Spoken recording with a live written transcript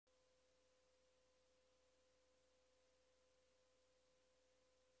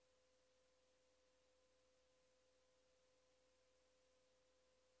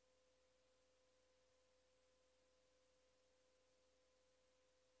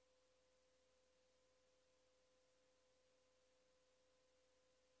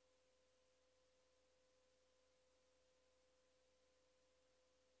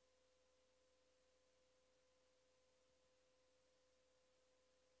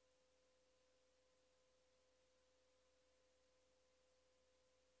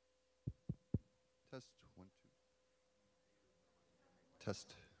Test 1, 2.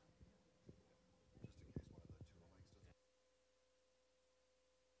 Test.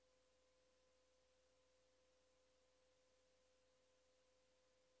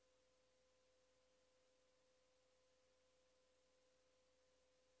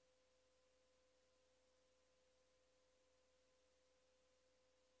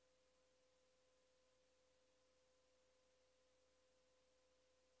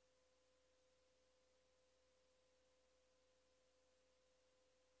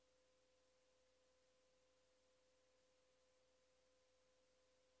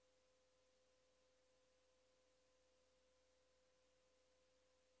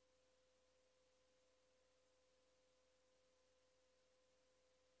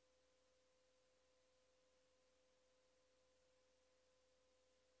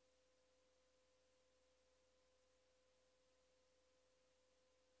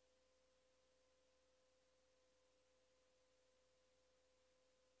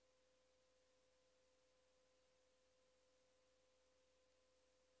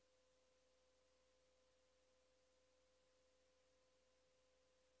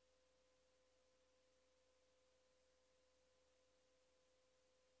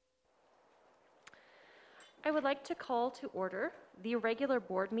 I would like to call to order the regular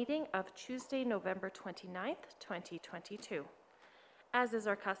board meeting of Tuesday, November 29th, 2022. As is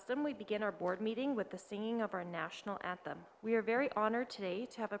our custom, we begin our board meeting with the singing of our national anthem. We are very honored today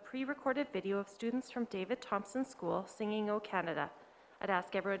to have a pre-recorded video of students from David Thompson School singing O Canada. I'd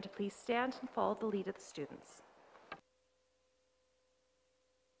ask everyone to please stand and follow the lead of the students.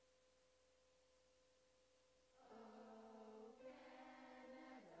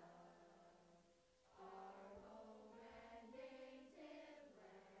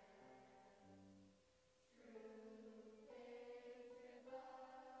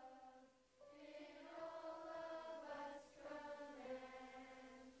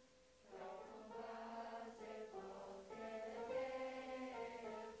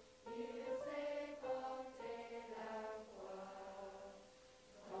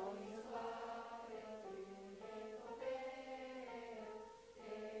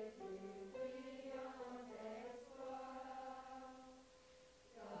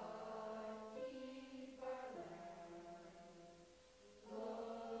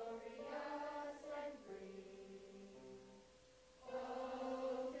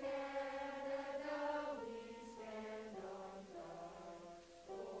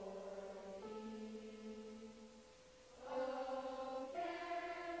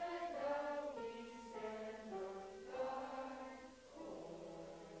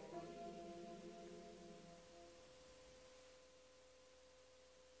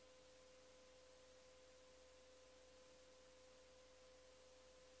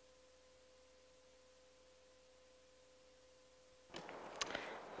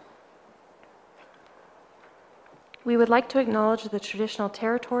 We would like to acknowledge the traditional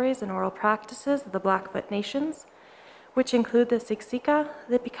territories and oral practices of the Blackfoot Nations, which include the Siksika,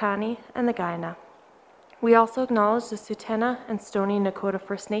 the Piikani, and the Kainai. We also acknowledge the Tsuut'ina and Stoney Nakoda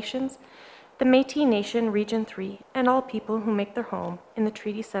First Nations, the Métis Nation Region 3, and all people who make their home in the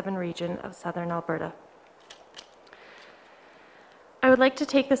Treaty 7 region of southern Alberta. I would like to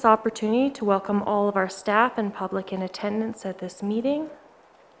take this opportunity to welcome all of our staff and public in attendance at this meeting,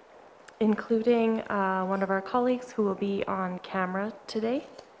 including one of our colleagues who will be on camera today.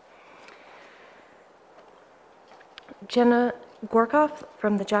 Jenna Gorkoff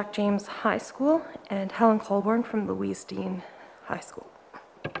from the Jack James High School and Helen Colborn from Louise Dean High School.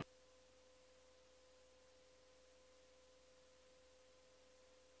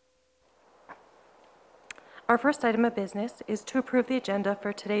 Our first item of business is to approve the agenda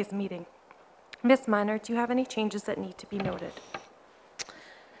for today's meeting. Ms. Miner, do you have any changes that need to be noted?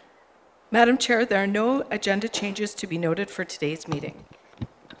 Madam Chair, there are no agenda changes to be noted for today's meeting.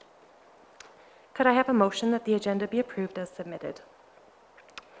 Could I have a motion that the agenda be approved as submitted?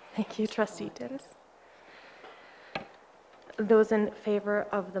 Thank you, Trustee Dennis. Those in favor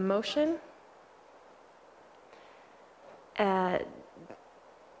of the motion?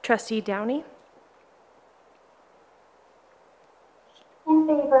 Trustee Downey? In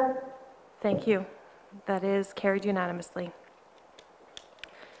favor. Thank you. That is carried unanimously.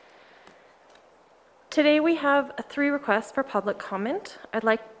 Today we have 3 requests for public comment. I'd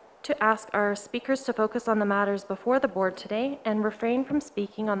like to ask our speakers to focus on the matters before the board today and refrain from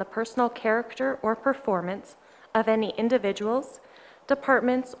speaking on the personal character or performance of any individuals,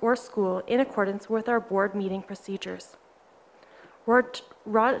 departments, or school in accordance with our board meeting procedures.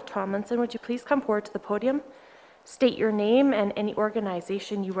 Rod Tomlinson, would you please come forward to the podium State your name and any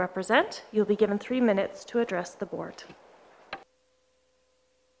organization you represent. You'll be given 3 minutes to address the board.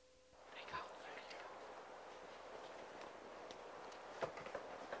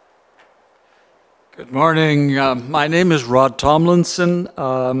 Good morning. My name is Rod Tomlinson.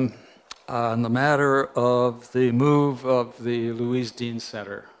 On the matter of the move of the Louise Dean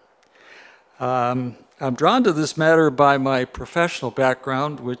Center. I'm drawn to this matter by my professional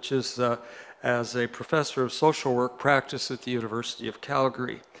background, which is as a professor of social work practice at the University of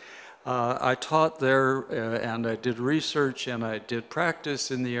Calgary. I taught there and I did research and I did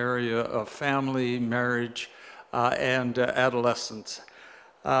practice in the area of family, marriage, and adolescence.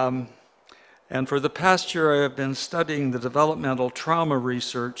 And for the past year, I have been studying the developmental trauma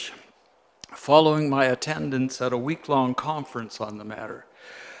research following my attendance at a week-long conference on the matter.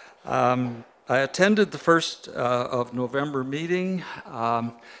 I attended the 1st of November meeting,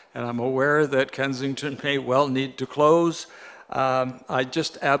 and I'm aware that Kensington may well need to close. I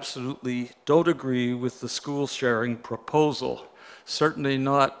just absolutely don't agree with the school sharing proposal, certainly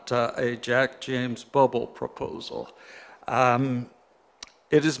not a Jack James bubble proposal. It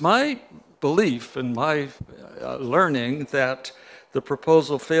is my belief and my learning that the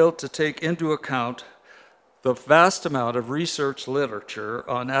proposal failed to take into account the vast amount of research literature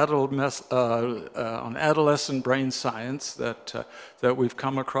on adolescent brain science that we've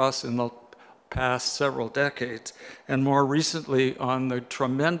come across in the past several decades, and more recently on the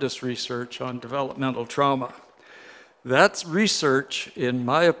tremendous research on developmental trauma. That research, in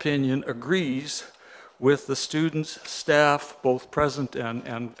my opinion, agrees with the students, staff, both present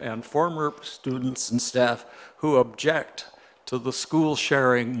and former students and staff, who object to the school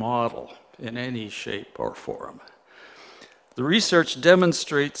sharing model in any shape or form. The research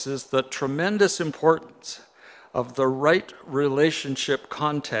demonstrates the tremendous importance of the right relationship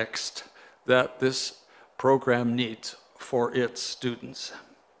context that this program needs for its students.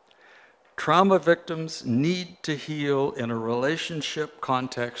 Trauma victims need to heal in a relationship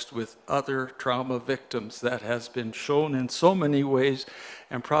context with other trauma victims. That has been shown in so many ways,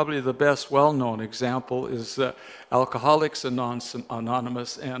 and probably the best well-known example is Alcoholics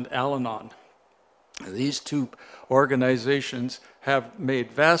Anonymous and Al-Anon. These two organizations have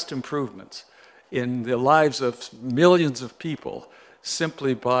made vast improvements in the lives of millions of people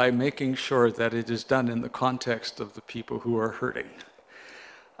simply by making sure that it is done in the context of the people who are hurting.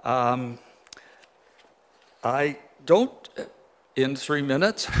 I don't, in 3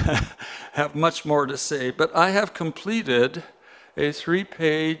 minutes, have much more to say, but I have completed a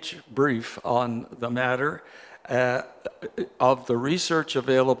 3-page brief on the matter of the research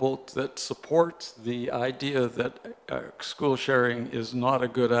available that supports the idea that school sharing is not a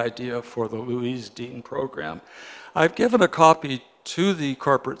good idea for the Louise Dean program. I've given a copy to the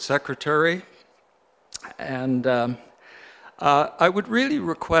corporate secretary, and I would really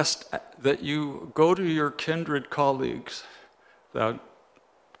request that you go to your kindred colleagues, the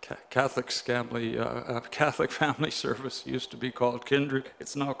Catholic Family Service used to be called Kindred,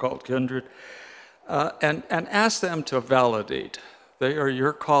 it's now called Kindred, and ask them to validate. They are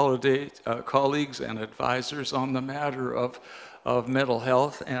your colleagues and advisors on the matter of mental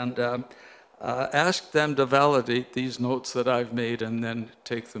health, and ask them to validate these notes that I've made and then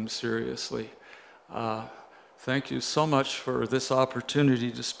take them seriously. Thank you so much for this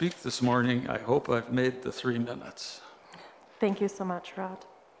opportunity to speak this morning. I hope I've made the 3 minutes. Thank you so much, Rod.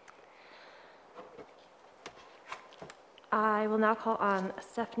 I will now call on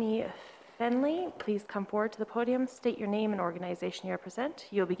Stephanie Fenley. Please come forward to the podium, state your name and organization you represent.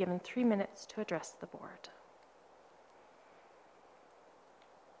 You'll be given 3 minutes to address the board.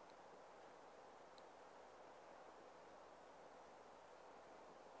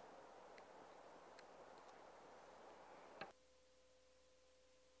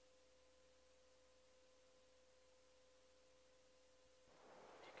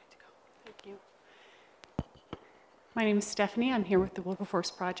 My name is Stephanie. I'm here with the Wilberforce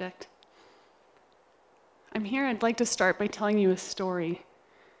Project. I'm here. I'd like to start by telling you a story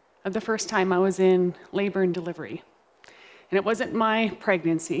of the first time I was in labor and delivery. And it wasn't my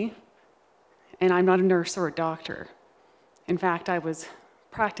pregnancy, and I'm not a nurse or a doctor. In fact, I was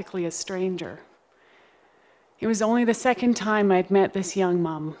practically a stranger. It was only the second time I'd met this young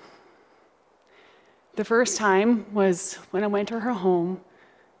mom. The first time was when I went to her home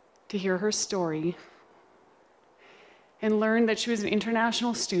to hear her story and learned that she was an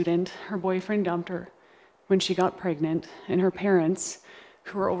international student. Her boyfriend dumped her when she got pregnant, and her parents,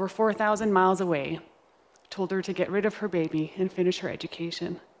 who were over 4,000 miles away, told her to get rid of her baby and finish her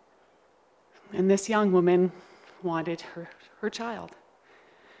education. And this young woman wanted her child.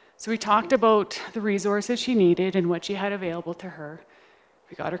 So we talked about the resources she needed and what she had available to her.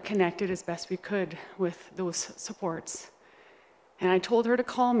 We got her connected as best we could with those supports. And I told her to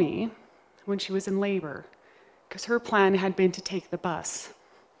call me when she was in labor, because her plan had been to take the bus.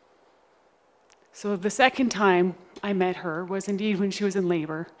 So the second time I met her was indeed when she was in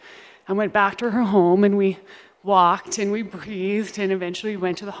labor. I went back to her home and we walked and we breathed and eventually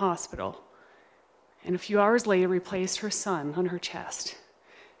went to the hospital. And a few hours later, we placed her son on her chest.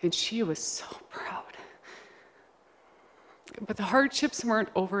 And she was so proud. But the hardships weren't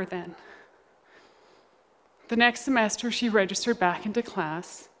over then. The next semester, she registered back into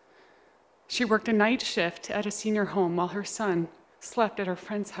class. She worked a night shift at a senior home while her son slept at her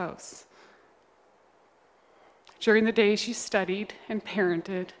friend's house. During the day, she studied and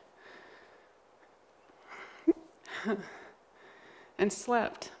parented and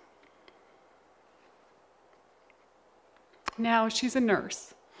slept. Now she's a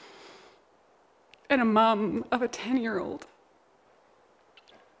nurse and a mom of a 10-year-old.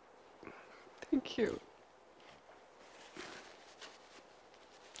 Thank you.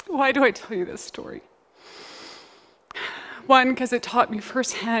 Why do I tell you this story? One, because it taught me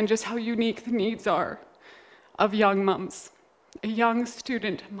firsthand just how unique the needs are of young moms, young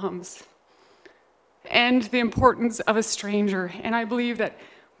student moms, and the importance of a stranger. And I believe that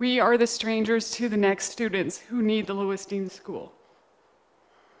we are the strangers to the next students who need the Lewiston School.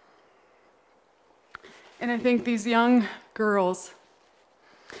 And I think these young girls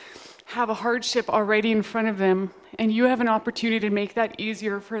have a hardship already in front of them, and you have an opportunity to make that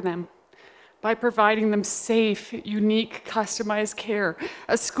easier for them by providing them safe, unique, customized care.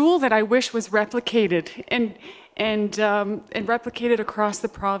 A school that I wish was replicated and replicated across the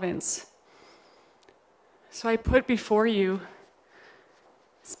province. So I put before you,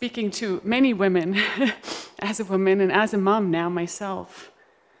 speaking to many women, as a woman and as a mom now myself,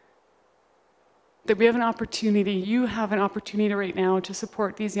 that we have an opportunity, you have an opportunity right now to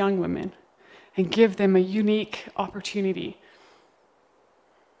support these young women and give them a unique opportunity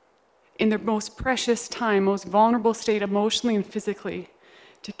in their most precious time, most vulnerable state emotionally and physically,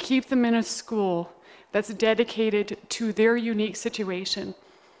 to keep them in a school that's dedicated to their unique situation.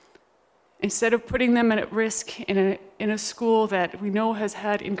 Instead of putting them at risk in a school that we know has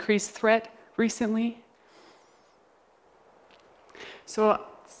had increased threat recently. So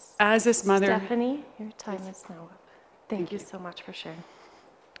as this mother... Stephanie, your time is now up. Thank you so much for sharing.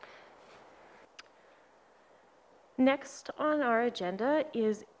 Next on our agenda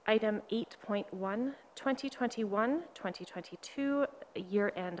is item 8.1, 2021-2022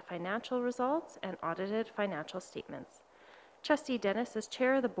 year-end financial results and audited financial statements. Trustee Dennis is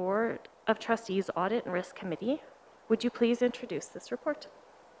Chair of the Board of Trustees Audit and Risk Committee. Would you please introduce this report?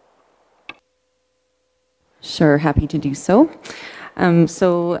 Sure, happy to do so.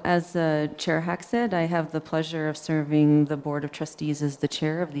 So as Chair Hack said, I have the pleasure of serving the Board of Trustees as the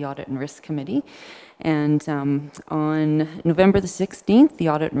Chair of the Audit and Risk Committee. And on November the 16th, the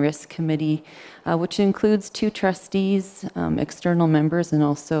Audit and Risk Committee, which includes 2 trustees, external members, and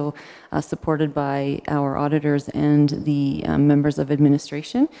also supported by our auditors and the members of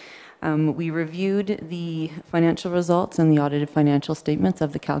administration, we reviewed the financial results and the audited financial statements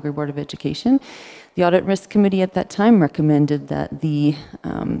of the Calgary Board of Education. The Audit and Risk Committee at that time recommended that the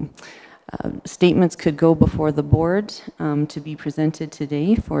statements could go before the board to be presented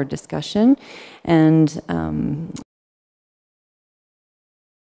today for discussion. And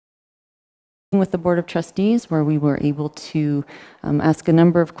with the Board of Trustees, where we were able to ask a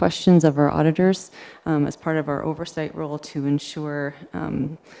number of questions of our auditors as part of our oversight role to ensure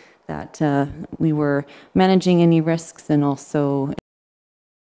that we were managing any risks and also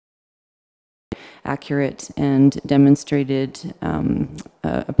accurate and demonstrated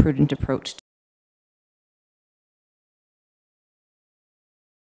a prudent approach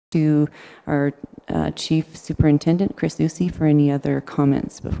to our Chief Superintendent, Chris Usi, for any other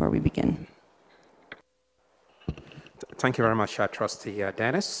comments before we begin. Thank you very much, Trustee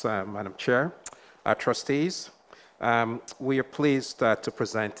Dennis, Madam Chair, trustees. We are pleased to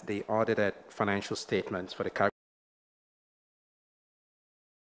present the audited financial statements for the Calgary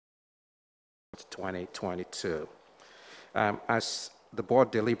 2022. As the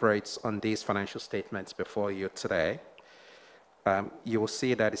board deliberates on these financial statements before you today, you will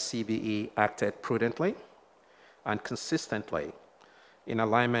see that the CBE acted prudently and consistently in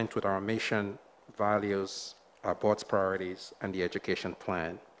alignment with our mission, values, our board's priorities, and the education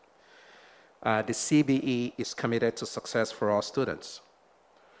plan. The CBE is committed to success for all students.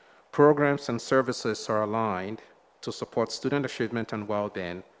 Programs and services are aligned to support student achievement and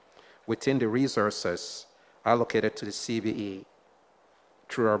well-being within the resources allocated to the CBE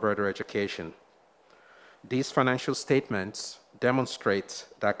through our broader education. These financial statements demonstrate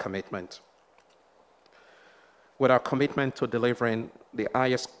that commitment. With our commitment to delivering the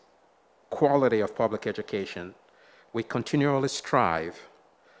highest quality of public education, we continually strive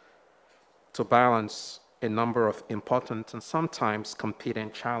to balance a number of important and sometimes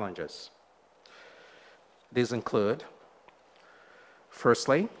competing challenges. These include,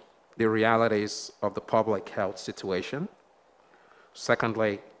 firstly, the realities of the public health situation.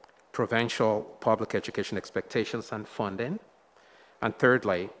 Secondly, provincial public education expectations and funding. And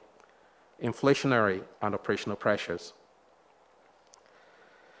thirdly, inflationary and operational pressures.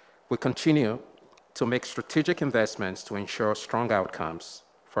 We continue to make strategic investments to ensure strong outcomes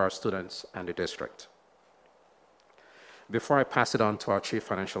for our students and the district. Before I pass it on to our Chief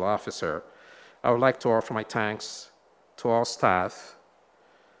Financial Officer, I would like to offer my thanks to all staff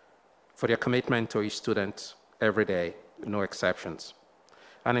for their commitment to each student every day, no exceptions,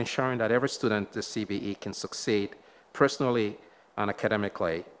 and ensuring that every student at the CBE can succeed personally and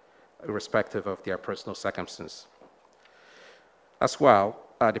academically, irrespective of their personal circumstances. As well,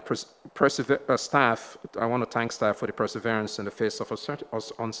 staff, I want to thank staff for the perseverance in the face of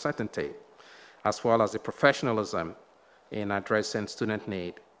uncertainty, as well as the professionalism in addressing student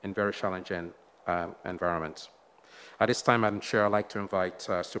need in very challenging environments. At this time, Madam Chair, I'd like to invite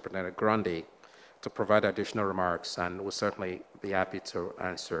Superintendent Grundy to provide additional remarks, and we'll certainly be happy to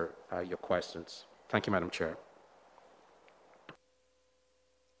answer your questions. Thank you, Madam Chair.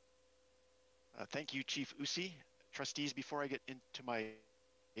 Thank you, Chief Usi. Trustees, before I get into my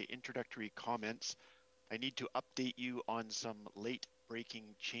introductory comments, I need to update you on some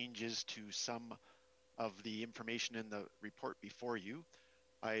late-breaking changes to some of the information in the report before you.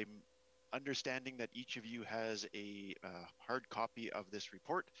 I'm understanding that each of you has a hard copy of this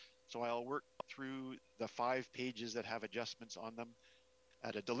report, so I'll work through the 5 pages that have adjustments on them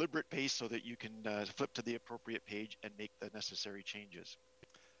at a deliberate pace so that you can flip to the appropriate page and make the necessary changes.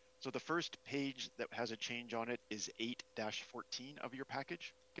 So the first page that has a change on it is 8-14 of your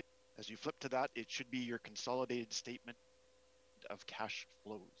package. As you flip to that, it should be your consolidated statement of cash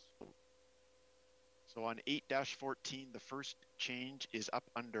flows. So on 8-14, the first change is up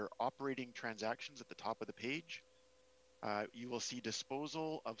under operating transactions at the top of the page. You will see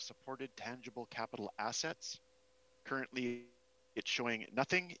disposal of supported tangible capital assets. Currently, it's showing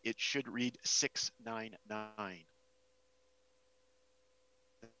nothing. It should read 699.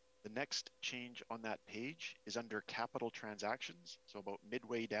 The next change on that page is under capital transactions. So about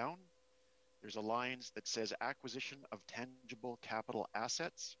midway down, there's a line that says acquisition of tangible capital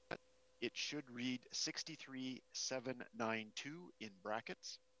assets. It should read 63792 in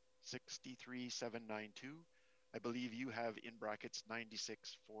brackets, 63792. I believe you have in brackets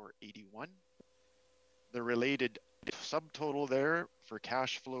 96481. The related subtotal there for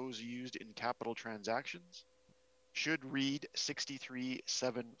cash flows used in capital transactions should read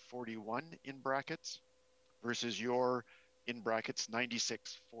 63741 in brackets versus your in brackets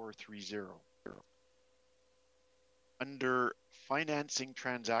 96430. Under financing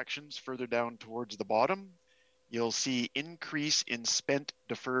transactions further down towards the bottom, you'll see increase in spent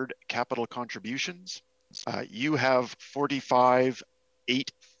deferred capital contributions. You have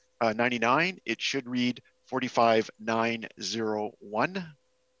 45,899. It should read 45,901.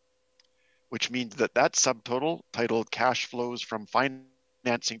 Which means that that subtotal titled cash flows from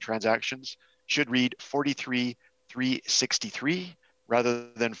financing transactions should read 43,363 rather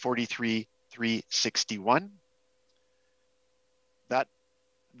than 43,361. That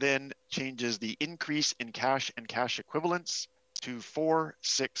then changes the increase in cash and cash equivalents to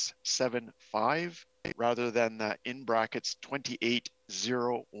 4675 rather than the in brackets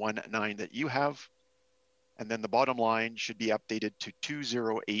 28019 that you have. And then the bottom line should be updated to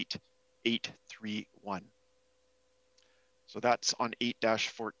 208831. So that's on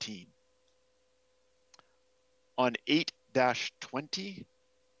 8-14. On 8-20,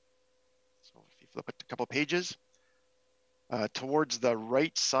 so if you flip it a couple pages, towards the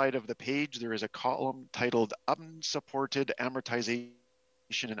right side of the page, there is a column titled Unsupported Amortization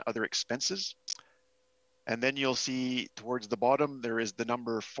and Other Expenses. And then you'll see towards the bottom, there is the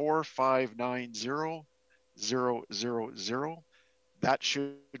number 4590000. That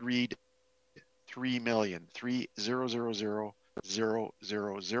should read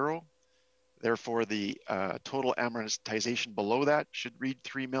 3,300,000. Therefore, the total amortization below that should read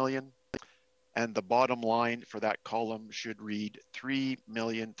 3 million. And the bottom line for that column should read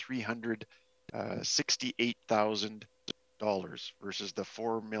 $3,368,000 versus the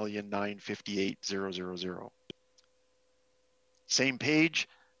 $4,958,000. Same page,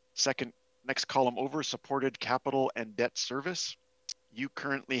 next column over, supported capital and debt service. you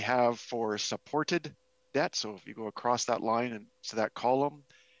currently have for supported debt. So if you go across that line and to that column,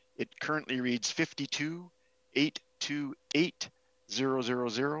 it currently reads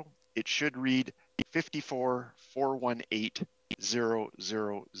 52,828,000. It should read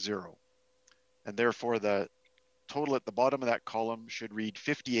 54,418,000. And therefore the total at the bottom of that column should read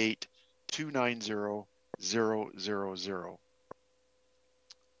 58,290,000.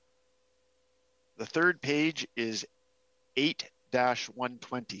 The third page is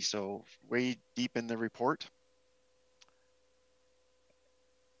 8-120, so way deep in the report.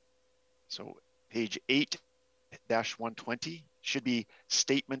 So page 8-120 should be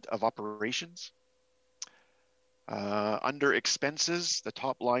statement of operations. Under expenses, the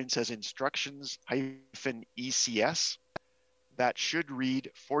top line says instructions-ECS. That should read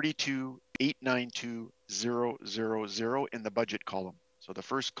 42,892,000 in the budget column. So the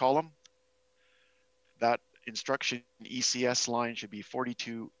first column, that instruction ECS line should be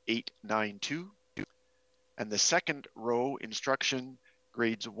 42,892. And the second row, instruction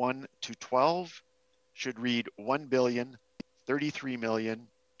grades 1 to 12, should read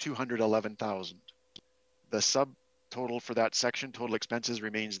 1,033,211,000. The subtotal for that section, total expenses,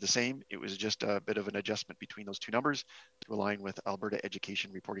 remains the same. It was just a bit of an adjustment between those two numbers to align with Alberta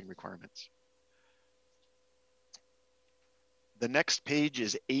education reporting requirements. The next page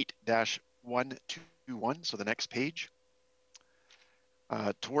is 8-121, so the next page.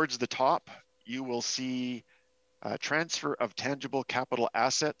 Towards the top, you will see transfer of tangible capital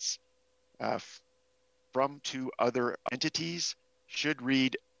assets from to other entities, should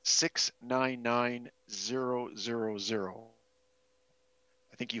read 699,000.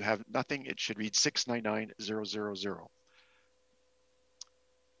 I think you have nothing, it should read 699,000.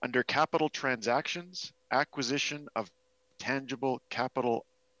 Under capital transactions, acquisition of tangible capital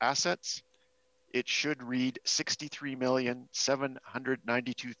assets, it should read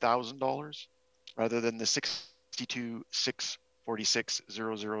 $63,792,000 rather than the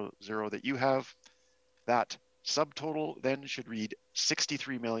 $62,646,000 that you have. That subtotal then should read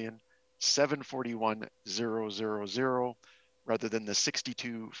 63,741,000 rather than the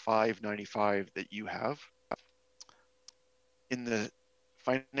 62,595 that you have. In the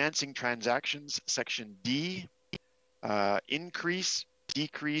financing transactions section D, increase,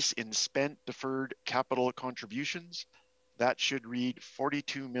 decrease in spent deferred capital contributions, that should read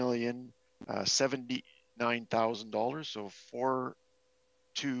 $42,079,000, so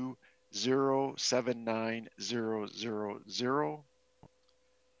 42,079,000.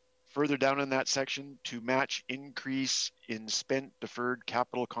 Further down in that section, to match increase in spent deferred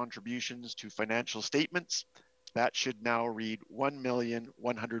capital contributions to financial statements, that should now read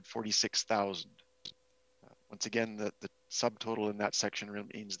 1,146,000. Once again, the subtotal in that section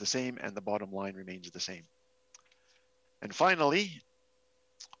remains the same and the bottom line remains the same. And finally,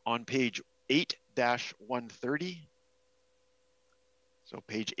 on page 8-130, so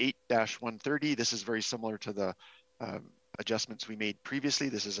page 8-130, this is very similar to the adjustments we made previously.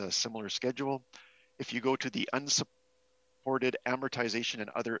 This is a similar schedule. If you go to the unsupported amortization and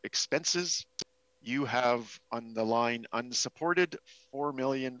other expenses, you have on the line unsupported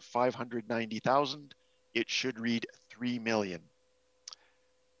 4,590,000. It should read 3 million.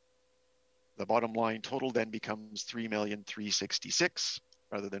 The bottom line total then becomes 3,366,000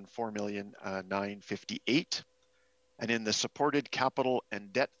 rather than 4,958,000. And in the supported capital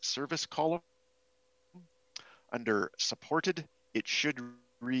and debt service column, under supported, it should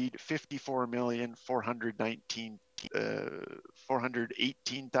read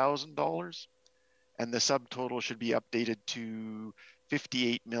 418,000, and the subtotal should be updated to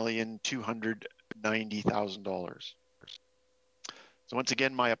 $58,290,000. So once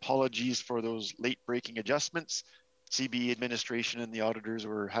again, my apologies for those late breaking adjustments. CBE administration and the auditors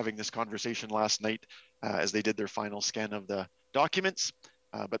were having this conversation last night as they did their final scan of the documents.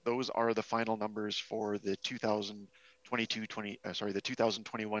 But those are the final numbers for the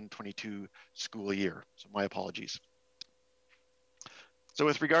 2021-22 school year. So my apologies. So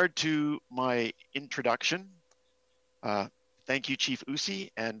with regard to my introduction, thank you, Chief Usi,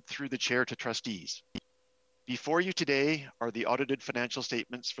 and through the chair to trustees. Before you today are the audited financial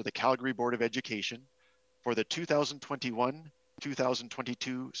statements for the Calgary Board of Education for the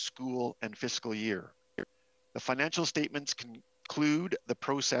 2021-2022 school and fiscal year. The financial statements conclude the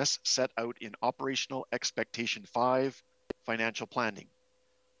process set out in Operational Expectation 5, Financial Planning.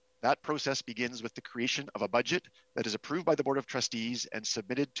 That process begins with the creation of a budget that is approved by the Board of Trustees and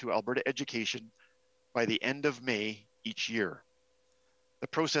submitted to Alberta Education by the end of May each year. The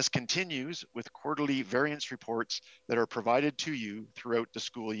process continues with quarterly variance reports that are provided to you throughout the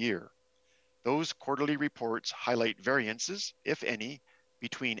school year. Those quarterly reports highlight variances, if any,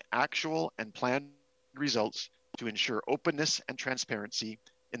 between actual and planned results to ensure openness and transparency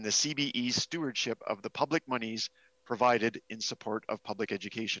in the CBE's stewardship of the public monies provided in support of public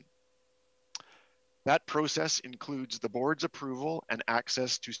education. That process includes the board's approval and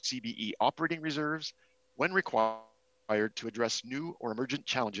access to CBE operating reserves when required to address new or emergent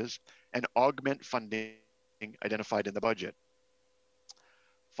challenges and augment funding identified in the budget.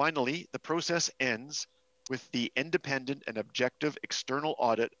 Finally, the process ends with the independent and objective external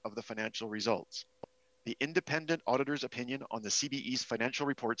audit of the financial results. The independent auditor's opinion on the CBE's financial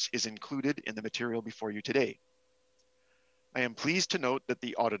reports is included in the material before you today. I am pleased to note that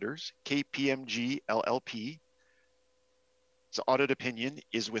the auditors, KPMG LLP's audit opinion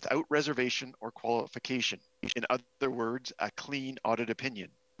is without reservation or qualification. In other words, a clean audit opinion.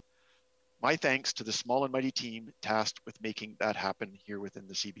 My thanks to the small and mighty team tasked with making that happen here within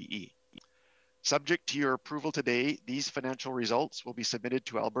the CBE. Subject to your approval today, these financial results will be submitted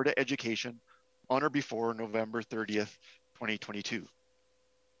to Alberta Education on or before November 30th, 2022.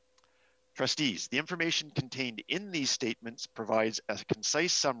 Trustees, the information contained in these statements provides a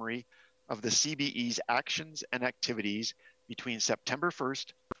concise summary of the CBE's actions and activities between September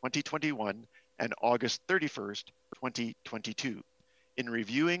 1st, 2021 and August 31st, 2022. In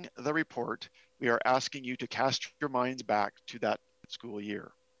reviewing the report, we are asking you to cast your minds back to that school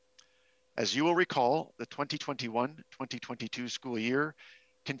year. As you will recall, the 2021-2022 school year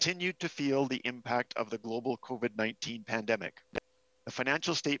continued to feel the impact of the global COVID-19 pandemic. The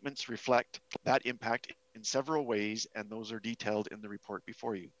financial statements reflect that impact in several ways, and those are detailed in the report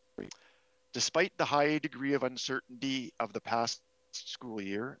before you. Despite the high degree of uncertainty of the past school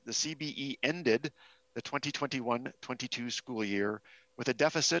year, the CBE ended the 2021-22 school year with a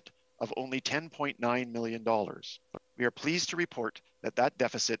deficit of only $10.9 million. We are pleased to report that that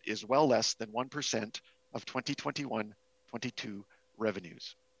deficit is well less than 1% of 2021-22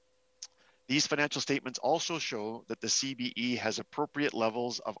 revenues. These financial statements also show that the CBE has appropriate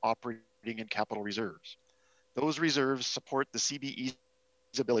levels of operating and capital reserves. Those reserves support the CBE's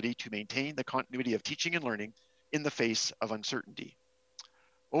ability to maintain the continuity of teaching and learning in the face of uncertainty.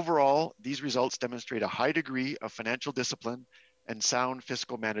 Overall, these results demonstrate a high degree of financial discipline and sound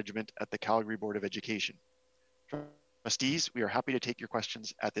fiscal management at the Calgary Board of Education. Trustees, we are happy to take your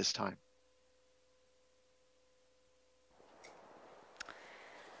questions at this time.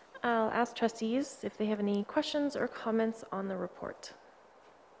 I'll ask trustees if they have any questions or comments on the report.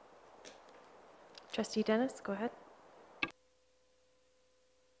 Trustee Dennis, go ahead.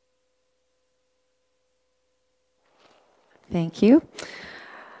 Thank you.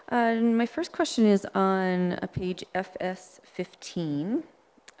 My first question is on page FS15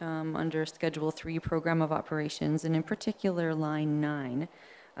 under Schedule 3 Program of Operations, and in particular line 9,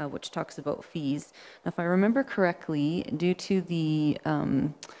 which talks about fees. Now, if I remember correctly, due to the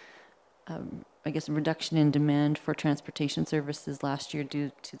I guess, reduction in demand for transportation services last year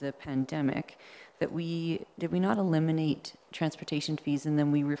due to the pandemic, that did we not eliminate transportation fees and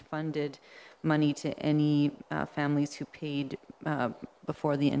then we refunded money to any families who paid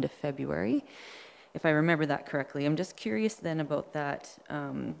before the end of February? If I remember that correctly. I'm just curious then about that,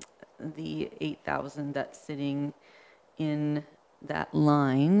 the $8,000 that's sitting in that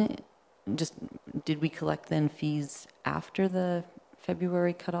line. Just did we collect then fees after the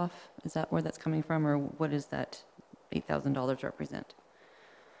February cutoff? Is that where that's coming from, or what does that $8,000 represent?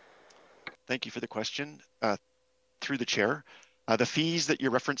 Thank you for the question. Through the chair, the fees that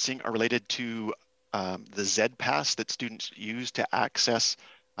you're referencing are related to the Z Pass that students use to access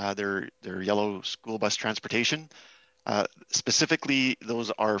their yellow school bus transportation. Specifically, those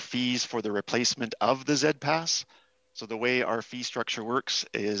are fees for the replacement of the Z Pass. So the way our fee structure works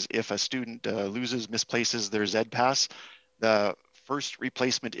is if a student misplaces their Z Pass, the first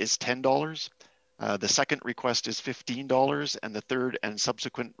replacement is $10. The second request is $15, and the third and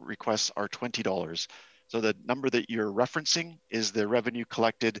subsequent requests are $20. So the number that you're referencing is the revenue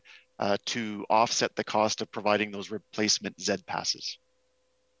collected to offset the cost of providing those replacement Z passes.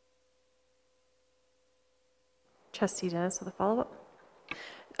 Trustee Dennis with a follow-up.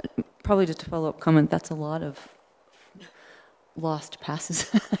 Probably just a follow-up comment. That's a lot of lost passes,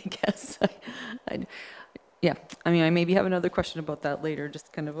 I guess. Yeah, I mean, I maybe have another question about that later,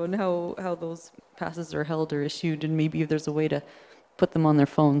 just kind of on how those passes are held or issued, and maybe if there's a way to put them on their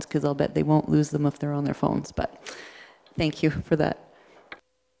phones, because I'll bet they won't lose them if they're on their phones. But thank you for that.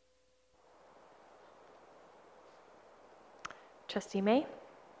 Trustee May.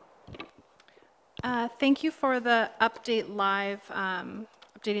 Thank you for the update live,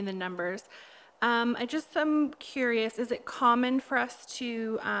 updating the numbers. I just am curious, is it common for us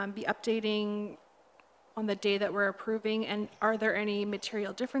to be updating on the day that we're approving, and are there any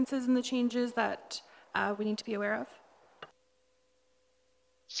material differences in the changes that we need to be aware of?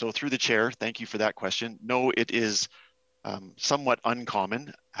 So through the chair, thank you for that question. No, it is somewhat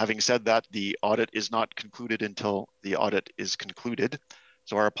uncommon. Having said that, the audit is not concluded until the audit is concluded.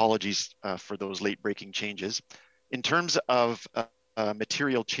 So our apologies for those late breaking changes. In terms of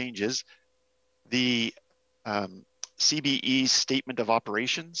material changes, the CBE statement of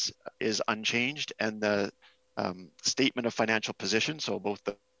operations is unchanged, and the statement of financial position, so both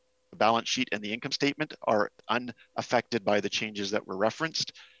the balance sheet and the income statement, are unaffected by the changes that were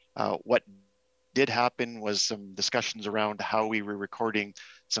referenced. What did happen was some discussions around how we were recording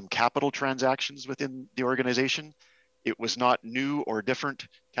some capital transactions within the organization. It was not new or different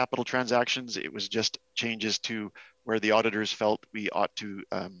capital transactions. It was just changes to where the auditors felt we ought to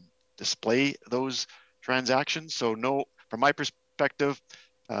display those transactions. So no, from my perspective,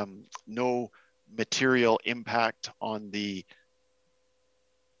 no material impact on the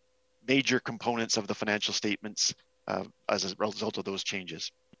major components of the financial statements as a result of those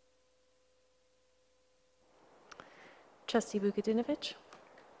changes. Trustee Vukadinovich.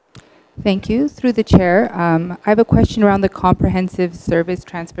 Thank you. Through the chair, I have a question around the Comprehensive Service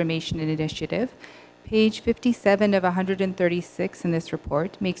Transformation Initiative. Page 57 of 136 in this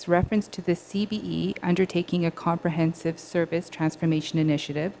report makes reference to the CBE undertaking a Comprehensive Service Transformation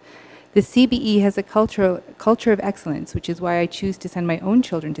Initiative. The CBE has a culture of excellence, which is why I choose to send my own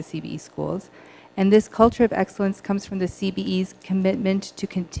children to CBE schools. And this culture of excellence comes from the CBE's commitment to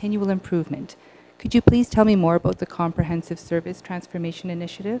continual improvement. Could you please tell me more about the Comprehensive Service Transformation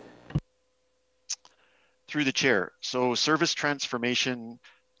Initiative? Through the chair. So service transformation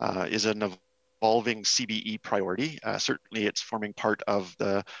is an evolving CBE priority. Certainly it's forming part of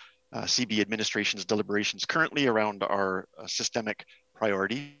the CBE administration's deliberations currently around our systemic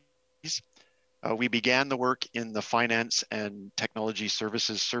priorities. We began the work in the Finance and Technology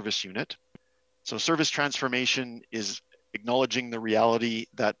Services Service Unit. So service transformation is acknowledging the reality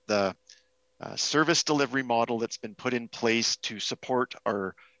that the service delivery model that's been put in place to support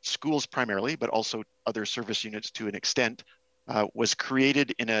our schools primarily, but also other service units to an extent, was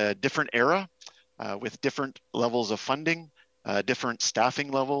created in a different era with different levels of funding, different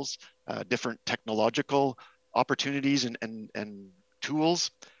staffing levels, different technological opportunities and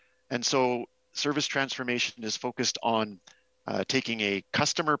tools. And so service transformation is focused on taking a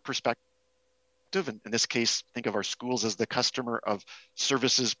customer perspective. In this case, think of our schools as the customer of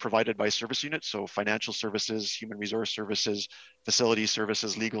services provided by service units. So financial services, human resource services, facility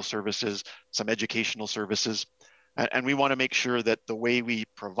services, legal services, some educational services. And we want to make sure that the way we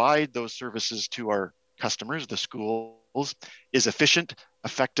provide those services to our customers, the schools, is efficient,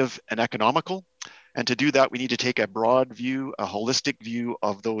 effective, and economical. And to do that, we need to take a broad view, a holistic view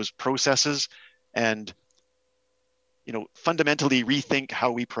of those processes and, fundamentally rethink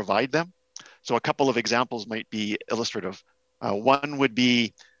how we provide them. So a couple of examples might be illustrative. One would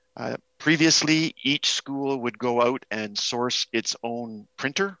be previously each school would go out and source its own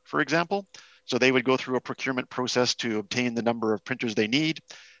printer, for example. So they would go through a procurement process to obtain the number of printers they need.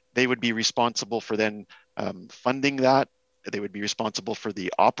 They would be responsible for then funding that. They would be responsible for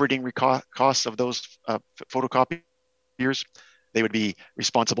the operating costs of those photocopiers. They would be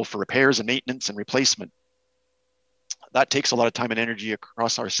responsible for repairs and maintenance and replacement. That takes a lot of time and energy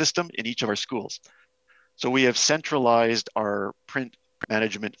across our system in each of our schools. So we have centralized our print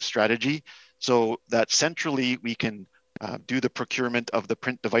management strategy so that centrally we can do the procurement of the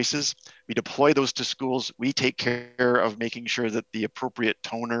print devices. We deploy those to schools. We take care of making sure that the appropriate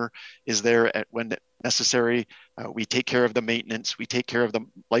toner is there when necessary. We take care of the maintenance. We take care of the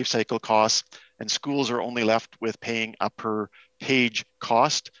life cycle costs, and schools are only left with paying a per page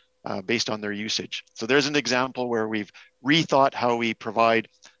cost based on their usage. So there's an example where we've rethought how we provide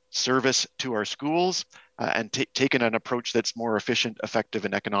service to our schools and taken an approach that's more efficient, effective,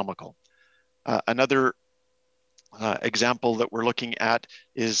 and economical. Another example that we're looking at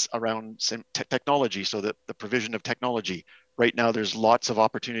is around technology, so that the provision of technology. Right now, there's lots of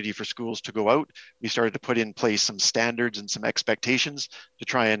opportunity for schools to go out. We started to put in place some standards and some expectations to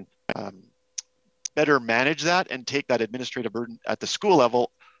try and better manage that and take that administrative burden at the school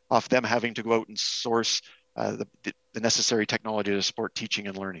level off them having to go out and source the necessary technology to support teaching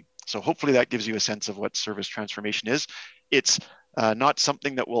and learning. So hopefully that gives you a sense of what service transformation is. It's not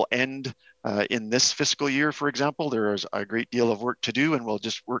something that will end in this fiscal year, for example. There is a great deal of work to do, and we'll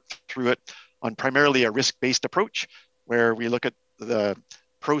just work through it on primarily a risk-based approach, where we look at the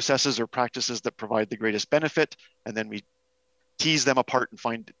processes or practices that provide the greatest benefit, and then we tease them apart and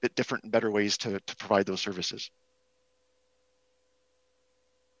find a bit different and better ways to provide those services.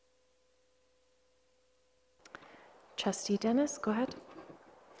 Trustee Dennis, go ahead.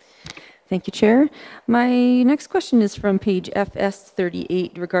 Thank you, Chair. My next question is from page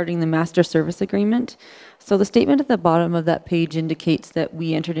FS38 regarding the Master Service Agreement. So the statement at the bottom of that page indicates that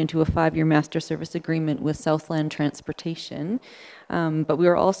we entered into a 5-year Master Service Agreement with Southland Transportation, but we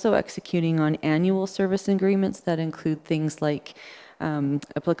are also executing on annual service agreements that include things like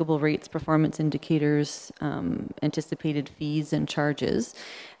applicable rates, performance indicators, anticipated fees and charges.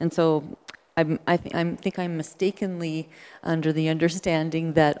 And so I think I'm mistakenly under the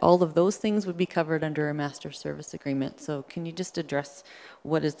understanding that all of those things would be covered under a master service agreement. So can you just address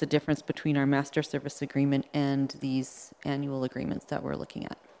what is the difference between our master service agreement and these annual agreements that we're looking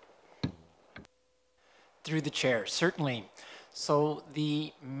at? Through the chair, certainly. So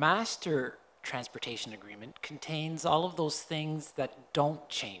the master transportation agreement contains all of those things that don't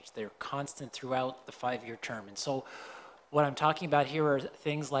change. They're constant throughout the 5-year term. And so what I'm talking about here are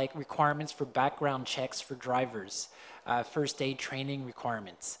things like requirements for background checks for drivers, first aid training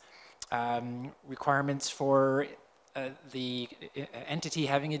requirements, requirements for the entity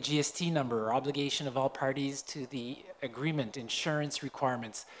having a GST number or obligation of all parties to the agreement, insurance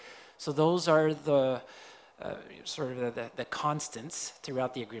requirements. So those are the sort of the constants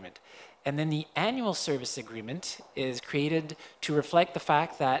throughout the agreement. And then the annual service agreement is created to reflect the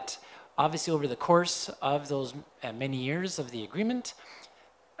fact that obviously, over the course of those many years of the agreement,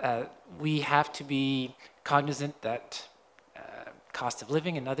 we have to be cognizant that cost of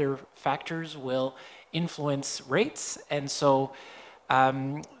living and other factors will influence rates. And so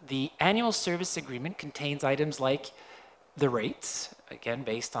the annual service agreement contains items like the rates, again,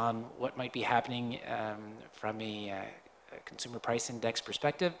 based on what might be happening from a consumer price index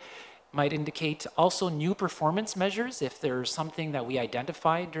perspective. Might indicate also new performance measures if there's something that we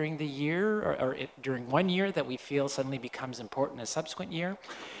identify during the year or during one year that we feel suddenly becomes important a subsequent year.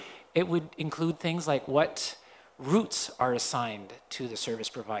 It would include things like what routes are assigned to the service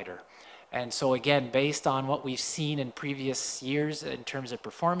provider. And so again, based on what we've seen in previous years in terms of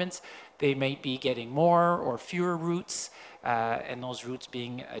performance, they might be getting more or fewer routes and those routes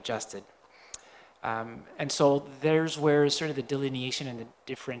being adjusted. And so there's where sort of the delineation and the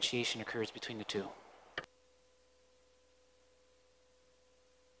differentiation occurs between the two.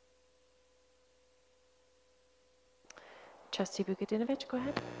 Trustee Vukadinovich, go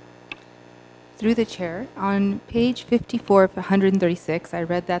ahead. Through the chair, on page 54 of 136, I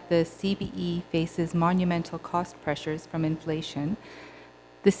read that the CBE faces monumental cost pressures from inflation.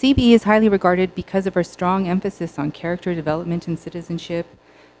 The CBE is highly regarded because of our strong emphasis on character development and citizenship,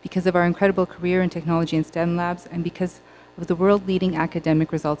 because of our incredible career in technology and STEM labs, and because of the world-leading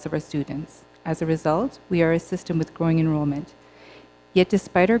academic results of our students. As a result, we are a system with growing enrollment. Yet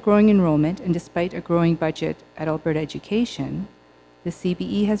despite our growing enrollment and despite a growing budget at Alberta Education, the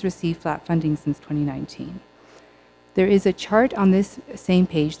CBE has received flat funding since 2019. There is a chart on this same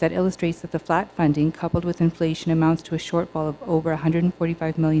page that illustrates that the flat funding coupled with inflation amounts to a shortfall of over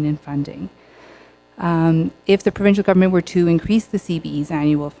 $145 million in funding. If the provincial government were to increase the CBE's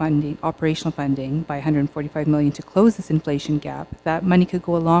annual funding, operational funding, by $145 million to close this inflation gap, that money could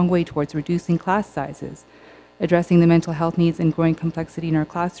go a long way towards reducing class sizes, addressing the mental health needs and growing complexity in our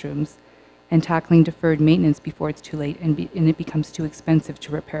classrooms, and tackling deferred maintenance before it's too late and it becomes too expensive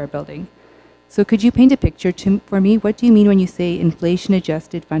to repair a building. So could you paint a picture for me? What do you mean when you say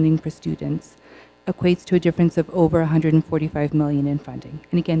inflation-adjusted funding for students equates to a difference of over $145 million in funding?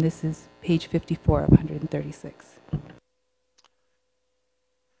 And again, this is page 54 of 136.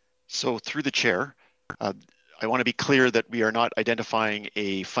 So through the chair, I want to be clear that we are not identifying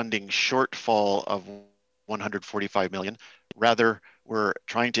a funding shortfall of $145 million. Rather, we're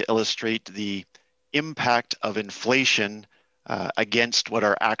trying to illustrate the impact of inflation against what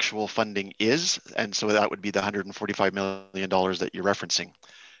our actual funding is. And so that would be the $145 million that you're referencing.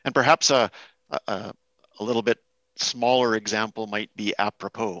 And perhaps a little bit smaller example might be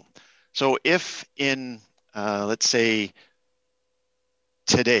apropos. So if in, let's say,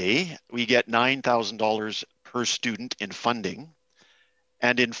 today, we get $9,000 per student in funding,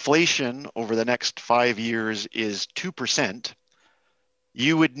 and inflation over the next 5 years is 2%,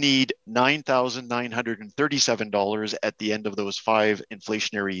 you would need $9,937 at the end of those 5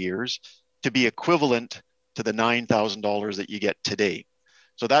 inflationary years to be equivalent to the $9,000 that you get today.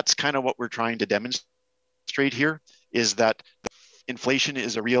 So that's kind of what we're trying to demonstrate here, is that inflation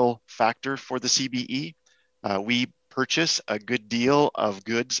is a real factor for the CBE. We purchase a good deal of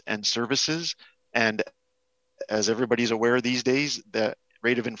goods and services, and as everybody's aware these days, the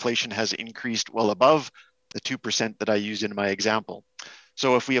rate of inflation has increased well above 2% that I used in my example.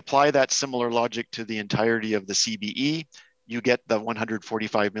 So if we apply that similar logic to the entirety of the CBE, you get the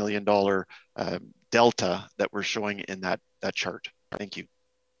 $145 million delta that we're showing in that chart. Thank you.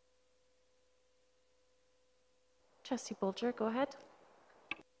 Trustee Bolger, go ahead.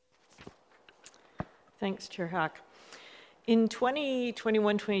 Thanks, Chair Hack. In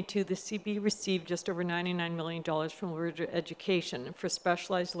 2021-22, the CBE received just over $99 million from Alberta Education for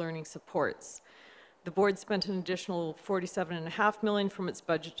specialized learning supports. The board spent an additional $47.5 million from its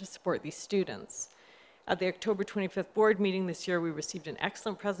budget to support these students. At the October 25th board meeting this year, we received an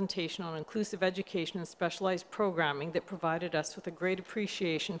excellent presentation on inclusive education and specialized programming that provided us with a great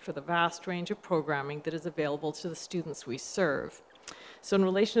appreciation for the vast range of programming that is available to the students we serve. So in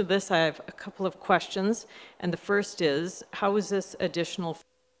relation to this, I have a couple of questions. And the first is, how is this additional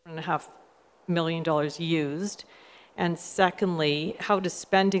 $4.5 million used? And secondly, how does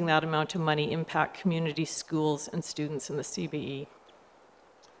spending that amount of money impact community schools and students in the CBE?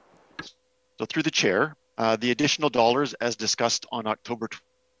 So through the chair, the additional dollars as discussed on October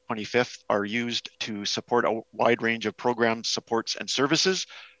 25th are used to support a wide range of programs, supports, and services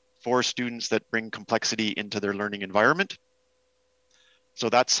for students that bring complexity into their learning environment. So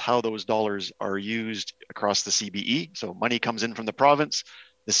that's how those dollars are used across the CBE. So money comes in from the province,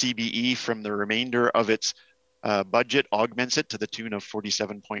 the CBE from the remainder of its budget augments it to the tune of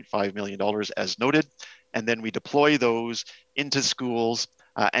 $47.5 million as noted. And then we deploy those into schools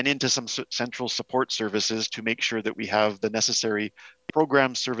and into some central support services to make sure that we have the necessary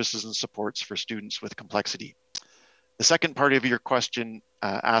programs, services, and supports for students with complexity. The second part of your question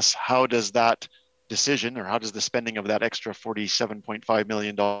asks, how does that decision, or how does the spending of that extra $47.5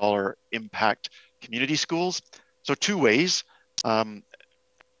 million impact community schools? So two ways,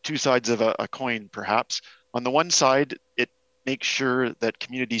 two sides of a coin perhaps. On the one side, it makes sure that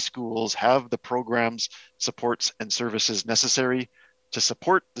community schools have the programs, supports, and services necessary to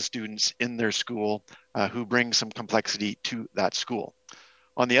support the students in their school who bring some complexity to that school.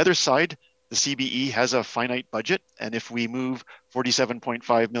 On the other side, the CBE has a finite budget, and if we move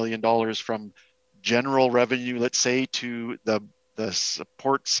 $47.5 million from general revenue, let's say, to the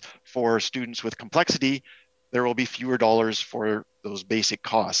supports for students with complexity, there will be fewer dollars for those basic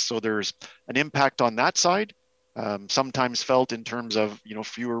costs. So there's an impact on that side, sometimes felt in terms of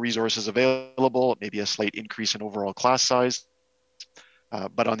fewer resources available, maybe a slight increase in overall class size.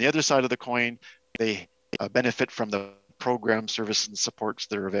 But on the other side of the coin, they benefit from the program, service, and supports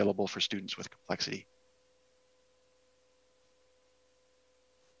that are available for students with complexity.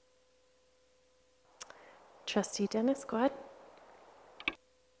 Trustee Dennis, go ahead.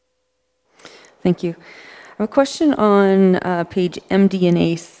 Thank you. I have a question on page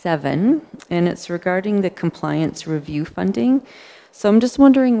MD&A 7, and it's regarding the compliance review funding. So I'm just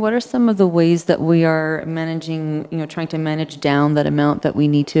wondering, what are some of the ways that we are managing, trying to manage down that amount that we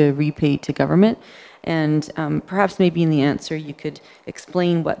need to repay to government? And perhaps maybe in the answer, you could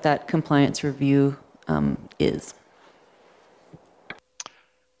explain what that compliance review is.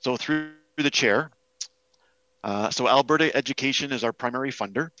 So through the chair, so Alberta Education is our primary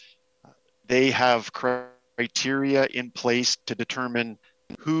funder. They have criteria in place to determine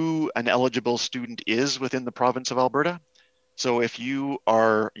who an eligible student is within the province of Alberta. So if you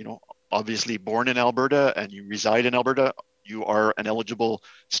are, obviously born in Alberta and you reside in Alberta, you are an eligible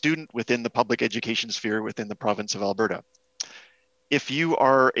student within the public education sphere within the province of Alberta. If you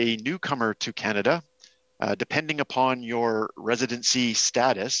are a newcomer to Canada, depending upon your residency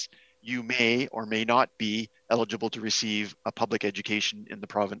status, you may or may not be eligible to receive a public education in the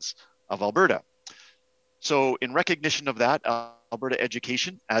province of Alberta. So in recognition of that, Alberta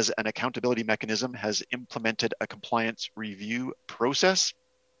Education, as an accountability mechanism, has implemented a compliance review process.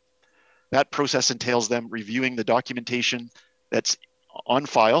 That process entails them reviewing the documentation that's on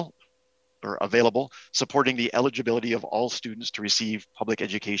file or available, supporting the eligibility of all students to receive public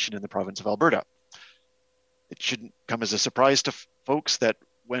education in the province of Alberta. It shouldn't come as a surprise to folks that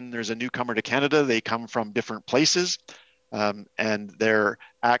when there's a newcomer to Canada, they come from different places, and their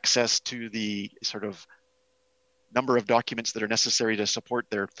access to the sort of number of documents that are necessary to support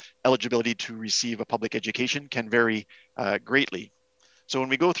their eligibility to receive a public education can vary greatly. So when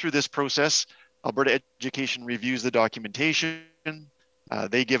we go through this process, Alberta Education reviews the documentation.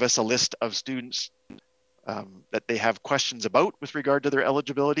 They give us a list of students that they have questions about with regard to their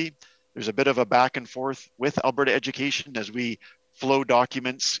eligibility. There's a bit of a back and forth with Alberta Education as we flow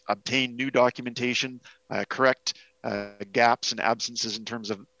documents, obtain new documentation, correct gaps and absences in terms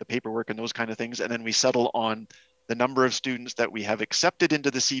of the paperwork and those kind of things. And then we settle on the number of students that we have accepted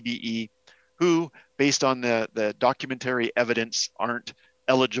into the CBE who, based on the documentary evidence, aren't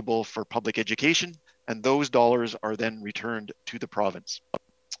eligible for public education. and those dollars are then returned to the province.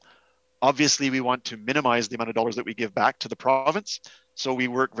 Obviously, we want to minimize the amount of dollars that we give back to the province, so we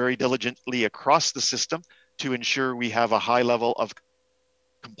work very diligently across the system to ensure we have a high level of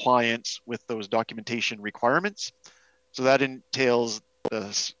compliance with those documentation requirements. So that entails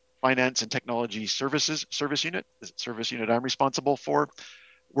the Finance and Technology Services Service Unit, the service unit I'm responsible for,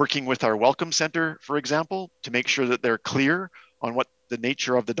 working with our Welcome Center, for example, to make sure that they're clear on what the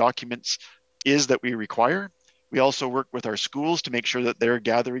nature of the documents is that we require. We also work with our schools to make sure that they're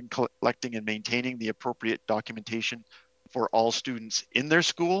gathering, collecting, and maintaining the appropriate documentation for all students in their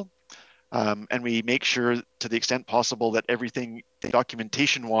school. And we make sure, to the extent possible, that everything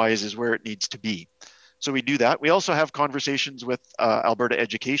documentation-wise is where it needs to be. So we do that. We also have conversations with Alberta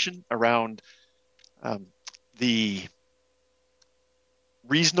Education around the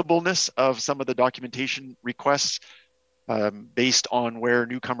reasonableness of some of the documentation requests based on where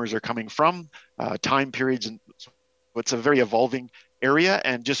newcomers are coming from, time periods, and so it's a very evolving area.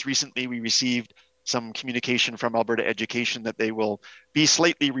 And just recently we received some communication from Alberta Education that they will be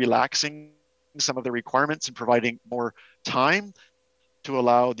slightly relaxing some of the requirements and providing more time to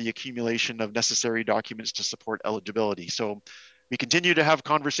allow the accumulation of necessary documents to support eligibility. So we continue to have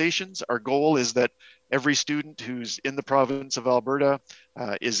conversations. Our goal is that every student who's in the province of Alberta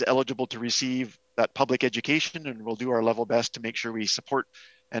is eligible to receive that public education, and we'll do our level best to make sure we support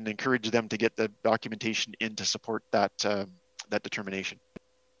and encourage them to get the documentation in to support that, that determination.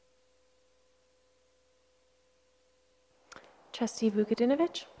 Trustee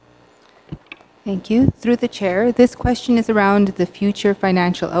Vukadinovich. Thank you. Through the chair, this question is around the future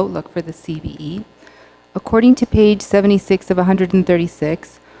financial outlook for the CBE. According to page 76 of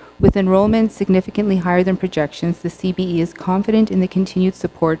 136, with enrollment significantly higher than projections, the CBE is confident in the continued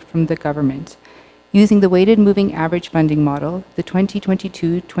support from the government. Using the weighted moving average funding model, the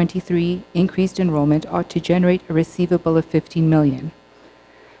 2022-23 increased enrollment ought to generate a receivable of $15 million.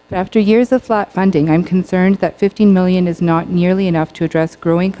 But after years of flat funding, I'm concerned that $15 million is not nearly enough to address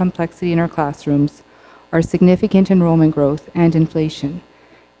growing complexity in our classrooms, our significant enrollment growth, and inflation.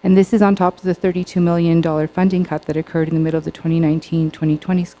 And this is on top of the $32 million funding cut that occurred in the middle of the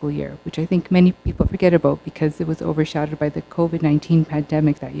 2019-2020 school year, which I think many people forget about because it was overshadowed by the COVID-19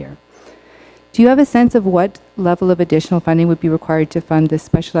 pandemic that year. Do you have a sense of what level of additional funding would be required to fund the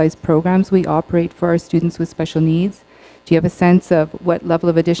specialized programs we operate for our students with special needs? Do you have a sense of what level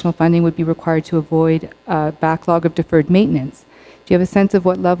of additional funding would be required to avoid a backlog of deferred maintenance? Do you have a sense of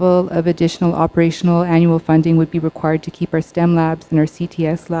what level of additional operational annual funding would be required to keep our STEM labs and our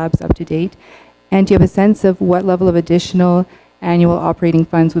CTS labs up to date? And do you have a sense of what level of additional annual operating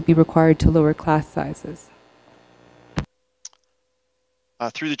funds would be required to lower class sizes?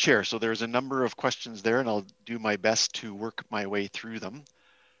 Through the chair, so there's a number of questions there, and I'll do my best to work my way through them.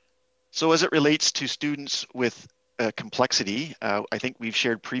 So as it relates to students with complexity, I think we've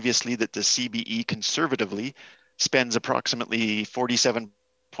shared previously that the CBE conservatively spends approximately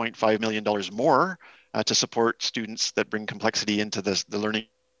 $47.5 million more to support students that bring complexity into the learning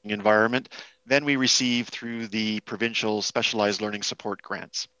environment than we receive through the provincial specialized learning support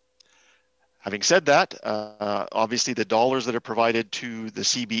grants. Having said that, obviously the dollars that are provided to the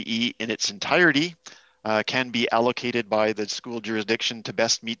CBE in its entirety can be allocated by the school jurisdiction to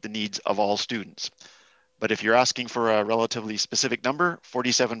best meet the needs of all students. But if you're asking for a relatively specific number,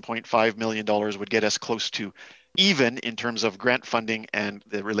 $47.5 million would get us close to even in terms of grant funding and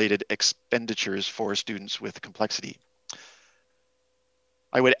the related expenditures for students with complexity.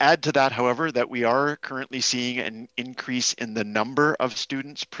 I would add to that, however, that we are currently seeing an increase in the number of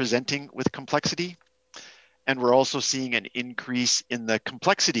students presenting with complexity, and we're also seeing an increase in the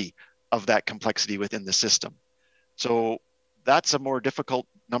complexity of that complexity within the system. So that's a more difficult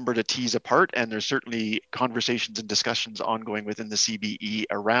number to tease apart, and there's certainly conversations and discussions ongoing within the CBE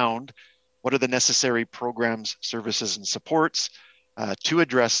around what are the necessary programs, services, and supports to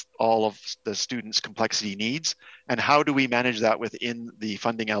address all of the students' complexity needs, and how do we manage that within the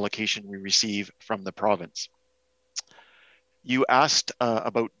funding allocation we receive from the province. You asked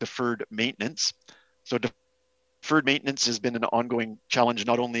about deferred maintenance. So deferred maintenance has been an ongoing challenge,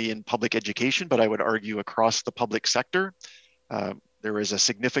 not only in public education, but I would argue across the public sector. There is a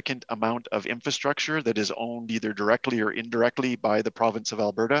significant amount of infrastructure that is owned either directly or indirectly by the province of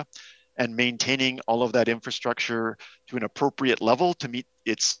Alberta, and maintaining all of that infrastructure to an appropriate level to meet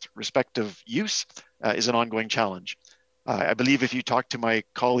its respective use is an ongoing challenge. I believe if you talk to my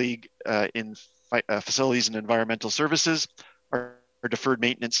colleague in facilities and environmental services, our deferred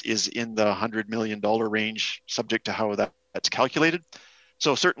maintenance is in the $100 million range, subject to how that's calculated.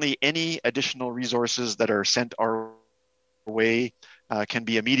 So certainly any additional resources that are sent our way can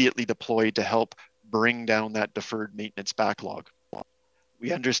be immediately deployed to help bring down that deferred maintenance backlog.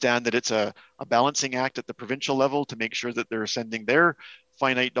 We understand that it's a balancing act at the provincial level to make sure that they're sending their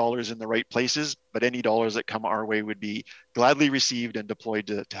finite dollars in the right places, but any dollars that come our way would be gladly received and deployed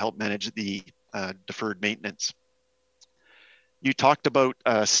to help manage the deferred maintenance. You talked about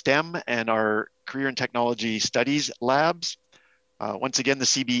STEM and our career and technology studies labs. Once again, the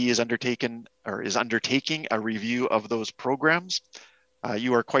CBE is undertaking a review of those programs.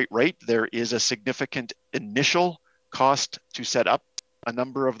 You are quite right. There is a significant initial cost to set up a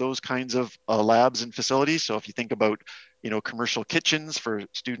number of those kinds of labs and facilities. So if you think about, commercial kitchens for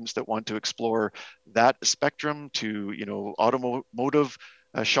students that want to explore that spectrum to, automotive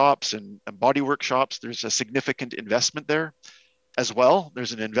shops and body workshops, there's a significant investment there. As well,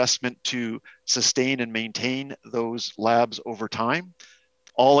 there's an investment to sustain and maintain those labs over time,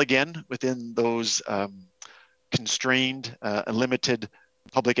 all again within those constrained and limited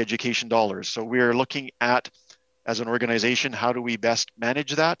public education dollars. So we are looking at, as an organization, how do we best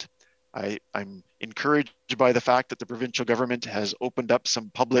manage that? I'm encouraged by the fact that the provincial government has opened up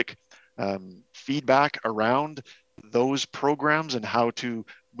some public feedback around those programs and how to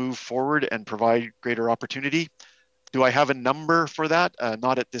move forward and provide greater opportunity. Do I have a number for that?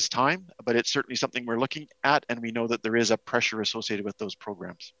 Not at this time, but it's certainly something we're looking at, and we know that there is a pressure associated with those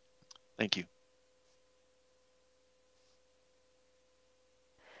programs. Thank you.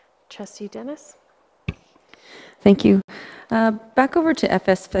 Trustee Dennis? Thank you. Back over to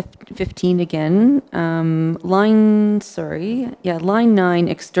FS 15 again. Line 9,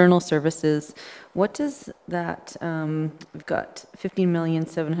 external services. What does that, we've got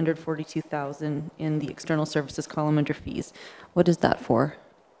 15,742,000 in the external services column under fees. What is that for?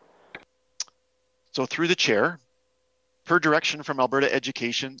 So through the chair, per direction from Alberta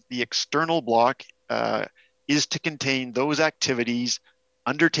Education, the external block is to contain those activities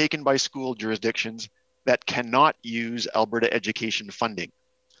undertaken by school jurisdictions that cannot use Alberta education funding.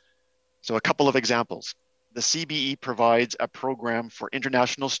 So a couple of examples. The CBE provides a program for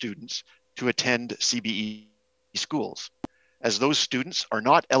international students to attend CBE schools. As those students are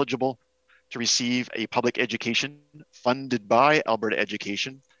not eligible to receive a public education funded by Alberta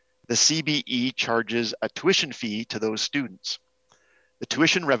Education, the CBE charges a tuition fee to those students. The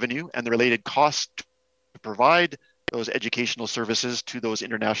tuition revenue and the related costs to provide those educational services to those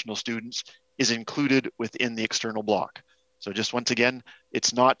international students is included within the external block. So just once again,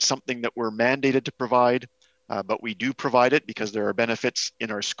 it's not something that we're mandated to provide, but we do provide it because there are benefits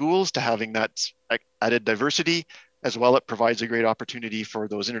in our schools to having that added diversity. As well, it provides a great opportunity for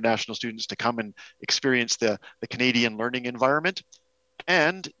those international students to come and experience the Canadian learning environment.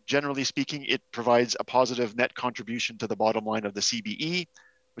 And generally speaking, it provides a positive net contribution to the bottom line of the CBE,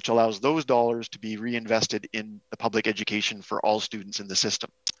 which allows those dollars to be reinvested in the public education for all students in the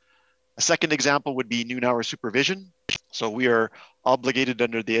system. A second example would be noon hour supervision. So we are obligated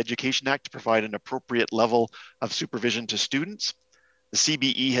under the Education Act to provide an appropriate level of supervision to students. The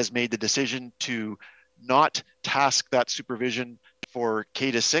CBE has made the decision to not task that supervision for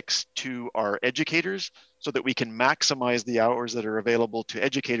K-6 to our educators so that we can maximize the hours that are available to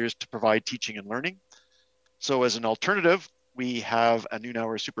educators to provide teaching and learning. So as an alternative, we have a noon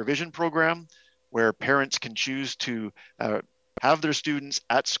hour supervision program where parents can choose to have their students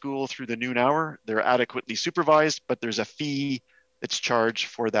at school through the noon hour. They're adequately supervised, but there's a fee that's charged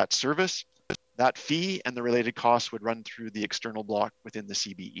for that service. That fee and the related costs would run through the external block within the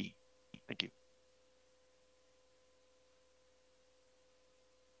CBE. Thank you.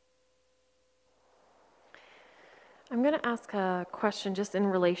 I'm going to ask a question just in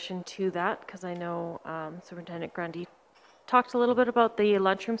relation to that, because I know Superintendent Grundy talked a little bit about the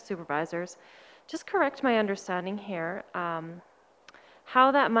lunchroom supervisors. Just correct my understanding here.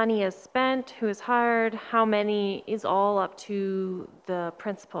 How that money is spent, who is hired, how many is all up to the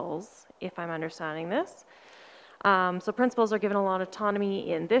principals, if I'm understanding this. So principals are given a lot of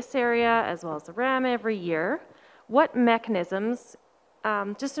autonomy in this area as well as the RAM every year. What mechanisms,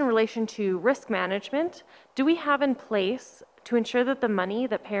 just in relation to risk management, do we have in place to ensure that the money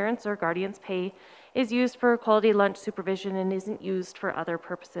that parents or guardians pay is used for quality lunch supervision and isn't used for other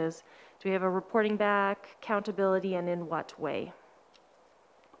purposes? Do we have a reporting back, accountability, and in what way?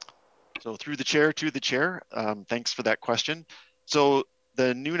 So through the chair to the chair, thanks for that question. So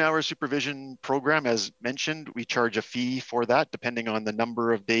the noon hour supervision program, as mentioned, we charge a fee for that depending on the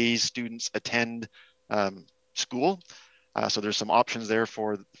number of days students attend school. So there's some options there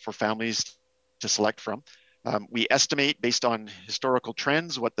for families to select from. We estimate based on historical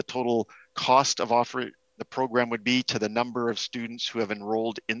trends what the total cost of offering the program would be to the number of students who have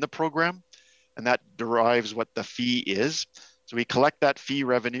enrolled in the program, and that derives what the fee is. So we collect that fee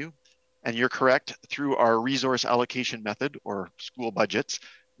revenue. And you're correct, through our resource allocation method or school budgets,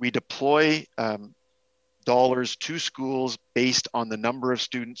 we deploy dollars to schools based on the number of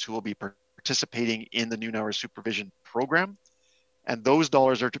students who will be participating in the noon hour supervision program. And those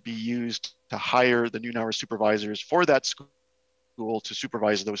dollars are to be used to hire the noon hour supervisors for that school to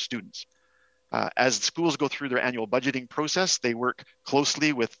supervise those students. As schools go through their annual budgeting process, they work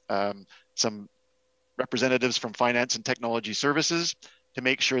closely with some representatives from finance and technology services to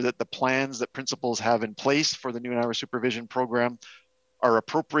make sure that the plans that principals have in place for the noon hour supervision program are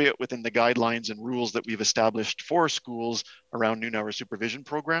appropriate within the guidelines and rules that we've established for schools around noon hour supervision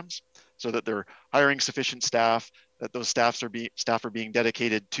programs, so that they're hiring sufficient staff, that those staff are being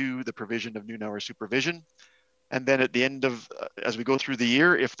dedicated to the provision of noon hour supervision. And then at the end of, as we go through the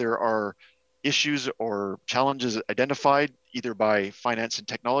year, if there are issues or challenges identified either by finance and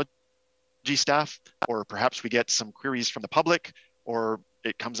technology staff, or perhaps we get some queries from the public, or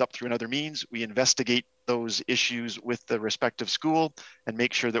it comes up through another means, we investigate those issues with the respective school and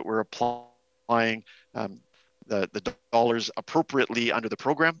make sure that we're applying the dollars appropriately under the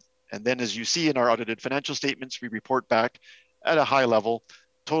program. And then, as you see in our audited financial statements, we report back at a high level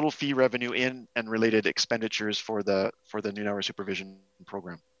total fee revenue in and related expenditures for the noon hour supervision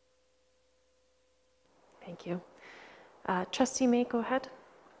program. Thank you. Trustee May, go ahead.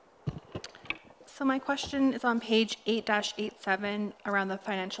 So my question is on page 8-87 around the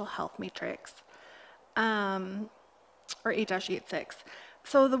financial health matrix, or 8-86.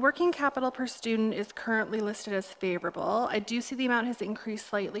 So the working capital per student is currently listed as favorable. I do see the amount has increased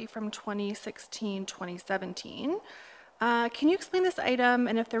slightly from 2016-2017. Can you explain this item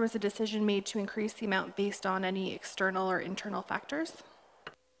and if there was a decision made to increase the amount based on any external or internal factors?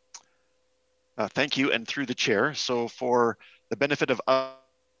 Thank you, and through the chair. So for the benefit of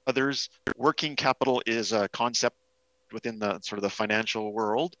others, working capital is a concept within the sort of the financial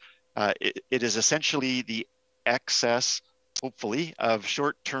world. It is essentially the excess, hopefully, of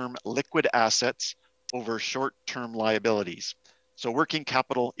short-term liquid assets over short-term liabilities. So working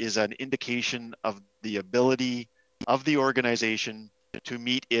capital is an indication of the ability of the organization to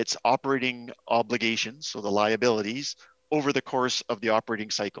meet its operating obligations, so the liabilities, over the course of the operating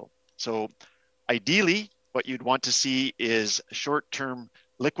cycle. So ideally, what you'd want to see is short-term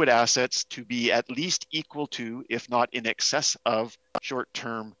liquid assets to be at least equal to, if not in excess of,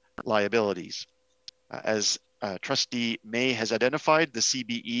 short-term liabilities. As Trustee May has identified, the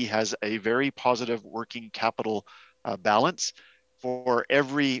CBE has a very positive working capital balance. For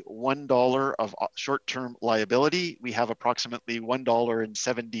every $1 of short-term liability, we have approximately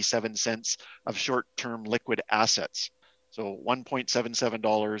 $1.77 of short-term liquid assets. So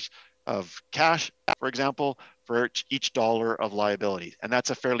 $1.77 of cash, for example, for each dollar of liability. And that's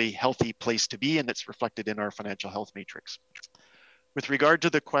a fairly healthy place to be, and it's reflected in our financial health matrix. With regard to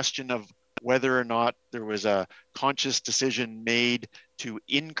the question of whether or not there was a conscious decision made to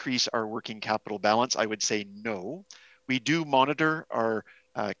increase our working capital balance, I would say no. We do monitor our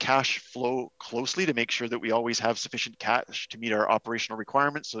cash flow closely to make sure that we always have sufficient cash to meet our operational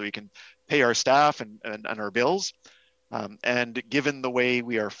requirements so we can pay our staff and our bills. And given the way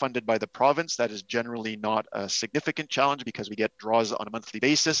we are funded by the province, that is generally not a significant challenge because we get draws on a monthly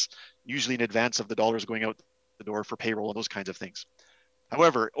basis, usually in advance of the dollars going out the door for payroll and those kinds of things.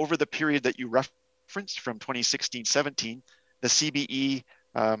 However, over the period that you referenced from 2016-17, the CBE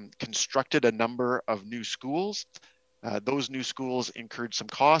constructed a number of new schools. Those new schools incurred some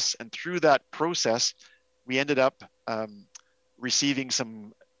costs, and through that process, we ended up receiving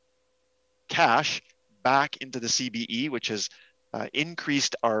some cash back into the CBE, which has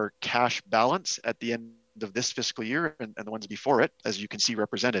increased our cash balance at the end of this fiscal year and the ones before it, as you can see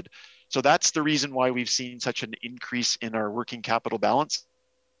represented. So that's the reason why we've seen such an increase in our working capital balance.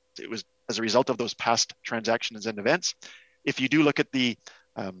 It was as a result of those past transactions and events. If you do look at the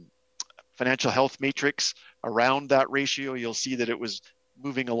financial health matrix around that ratio, you'll see that it was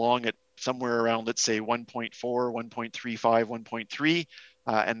moving along at somewhere around, let's say, 1.4, 1.35, 1.3.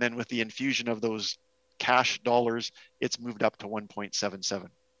 And then with the infusion of those cash dollars, it's moved up to 1.77.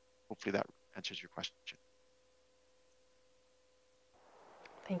 Hopefully that answers your question.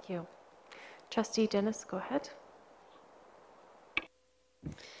 Thank you. Trustee Dennis, go ahead.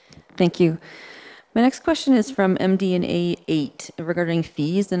 Thank you. My next question is from MD&A 8 regarding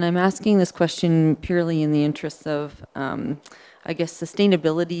fees, and I'm asking this question purely in the interest of, I guess,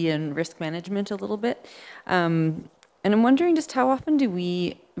 sustainability and risk management a little bit. And I'm wondering just how often do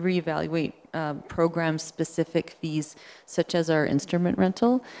we reevaluate program-specific fees, such as our instrument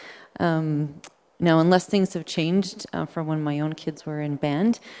rental? Now, unless things have changed from when my own kids were in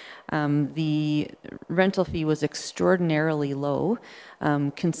band, the rental fee was extraordinarily low,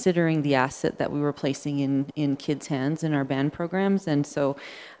 considering the asset that we were placing in kids' hands in our band programs. And so,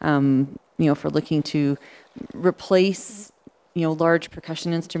 you know, if we're looking to replace, you know, large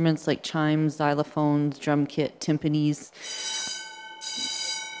percussion instruments like chimes, xylophones, drum kit, timpanis.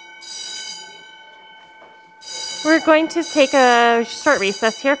 We're going to take a short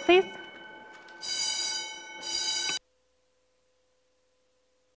recess here, please.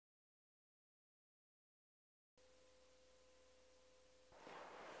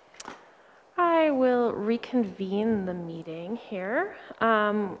 I will reconvene the meeting here.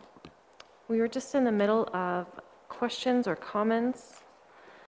 We were just in the middle of questions or comments.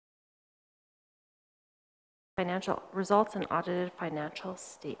 Financial results and audited financial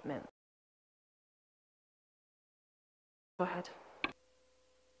statement. Go ahead.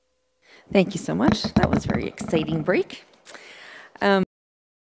 Thank you so much. That was a very exciting break.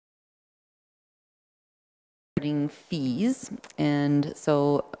 Fees, and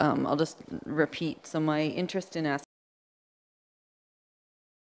so I'll just repeat. So my interest in asking,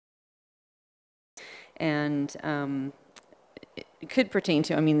 and it could pertain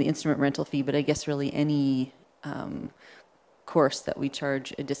to, I mean, the instrument rental fee, but I guess really any course that we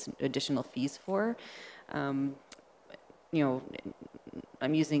charge additional fees for. You know,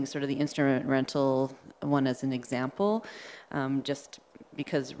 I'm using sort of the instrument rental one as an example, just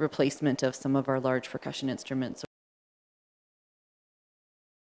because replacement of some of our large percussion instruments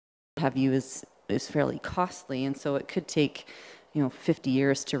have you is fairly costly, and so it could take, you know, 50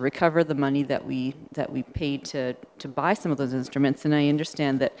 years to recover the money that we paid to buy some of those instruments. And I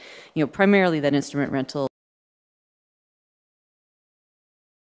understand that, you know, primarily that instrument rental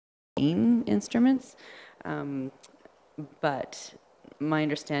instruments, but my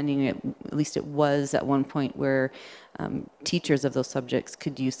understanding, at least it was at one point, where teachers of those subjects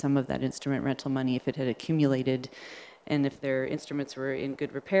could use some of that instrument rental money if it had accumulated, and if their instruments were in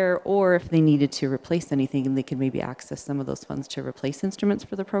good repair, or if they needed to replace anything, and they could maybe access some of those funds to replace instruments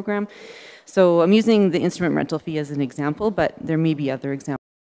for the program. So I'm using the instrument rental fee as an example, but there may be other examples.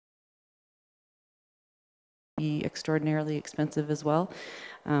 Be extraordinarily expensive as well.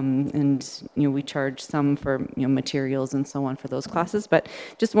 And you know, we charge some for, you know, materials and so on for those classes, but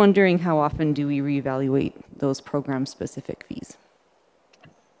just wondering how often do we reevaluate those program specific fees?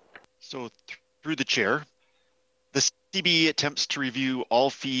 So through the chair, the CBE attempts to review all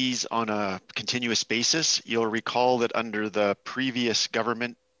fees on a continuous basis. You'll recall that under the previous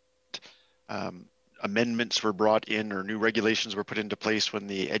government, amendments were brought in, or new regulations were put into place when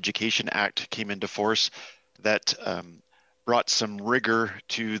the Education Act came into force, that brought some rigor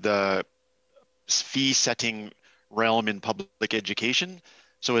to the fee setting realm in public education.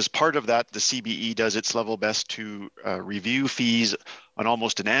 So as part of that, the CBE does its level best to review fees on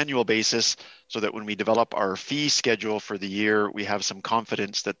almost an annual basis, so that when we develop our fee schedule for the year, we have some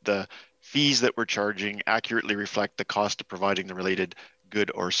confidence that the fees that we're charging accurately reflect the cost of providing the related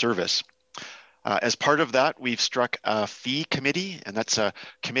good or service. As part of that, we've struck a fee committee, and that's a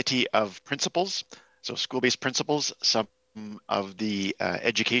committee of principals, so school-based principals, some of the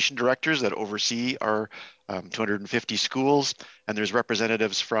education directors that oversee our 250 schools, and there's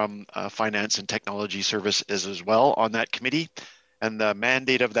representatives from finance and technology services as well on that committee. And the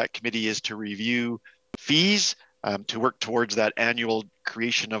mandate of that committee is to review fees, to work towards that annual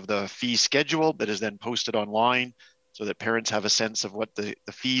creation of the fee schedule that is then posted online, so that parents have a sense of what the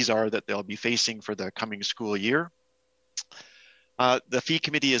fees are that they'll be facing for the coming school year. The fee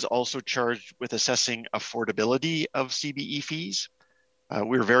committee is also charged with assessing affordability of CBE fees.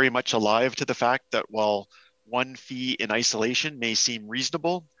 We're very much alive to the fact that while one fee in isolation may seem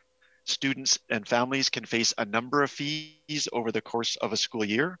reasonable, students and families can face a number of fees over the course of a school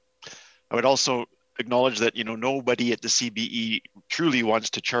year. I would also acknowledge that, you know, nobody at the CBE truly wants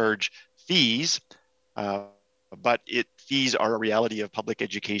to charge fees, but fees are a reality of public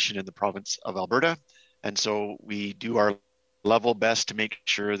education in the province of Alberta. And so we do our level best to make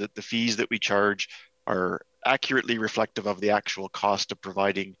sure that the fees that we charge are accurately reflective of the actual cost of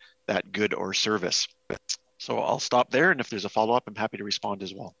providing that good or service. So I'll stop there, and if there's a follow-up, I'm happy to respond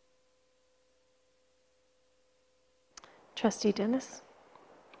as well. Trustee Dennis?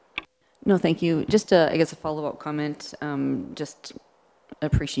 No, thank you. Just I guess a follow-up comment, just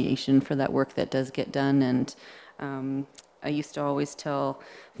appreciation for that work that does get done. And I used to always tell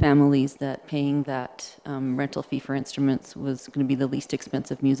families that paying that rental fee for instruments was going to be the least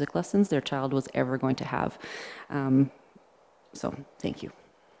expensive music lessons their child was ever going to have. So thank you.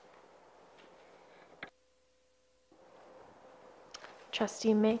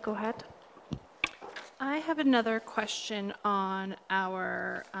 Trustee May, go ahead. I have another question on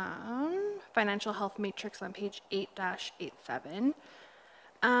our financial health matrix on page 8-87.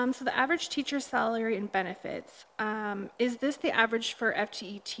 So the average teacher salary and benefits, is this the average for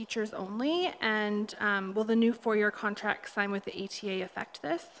FTE teachers only? And will the new 4-year contract signed with the ATA affect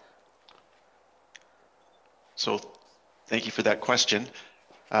this? So thank you for that question.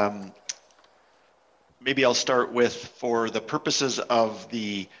 Maybe I'll start with, for the purposes of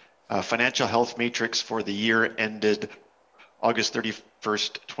the financial health matrix for the year ended August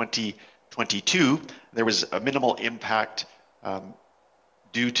 31st, 2022, there was a minimal impact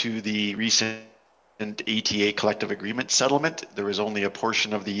due to the recent ATA collective agreement settlement. There was only a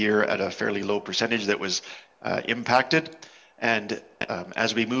portion of the year at a fairly low percentage that was impacted. And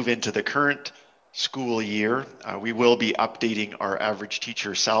as we move into the current school year, we will be updating our average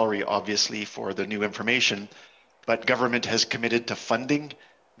teacher salary, obviously, for the new information, but government has committed to funding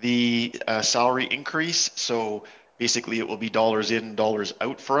the salary increase. So basically it will be dollars in, dollars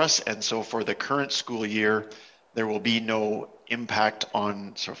out for us. And so for the current school year, there will be no impact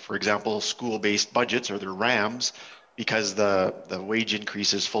on, so for example, school-based budgets or their RAMs, because the wage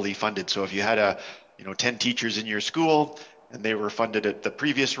increase is fully funded. So if you had 10 teachers in your school and they were funded at the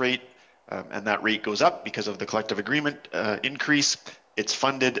previous rate, and that rate goes up because of the collective agreement increase, it's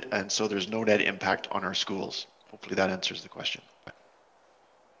funded, and so there's no net impact on our schools. Hopefully that answers the question.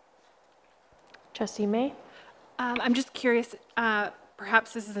 Trustee May? I'm just curious,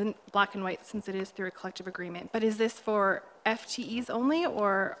 perhaps this isn't black and white since it is through a collective agreement, but is this for FTEs only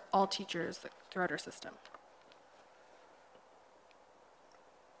or all teachers throughout our system?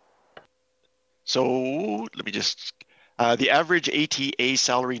 So let me just, the average ATA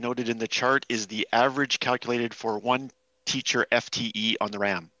salary noted in the chart is the average calculated for one teacher FTE on the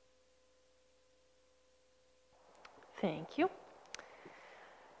RAM. Thank you.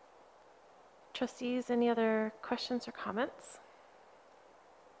 Trustees, any other questions or comments?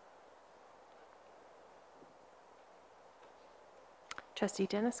 Trustee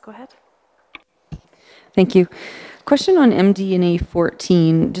Dennis, go ahead. Thank you. Question on MD&A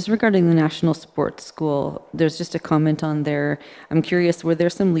 14, just regarding the National Sports School. There's just a comment on there. I'm curious, were there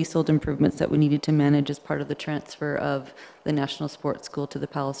some leasehold improvements that we needed to manage as part of the transfer of the National Sports School to the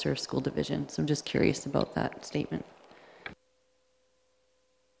Palliser School Division? So I'm just curious about that statement.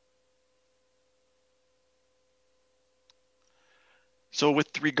 So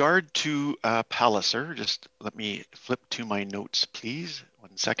with regard to Palliser, just let me flip to my notes, please.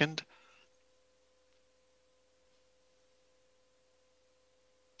 1 second.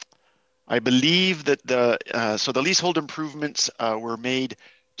 I believe that the leasehold improvements were made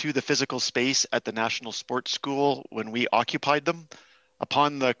to the physical space at the National Sports School when we occupied them.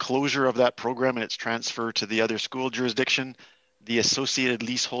 Upon the closure of that program and its transfer to the other school jurisdiction, the associated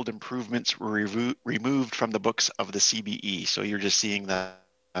leasehold improvements were removed from the books of the CBE. So you're just seeing the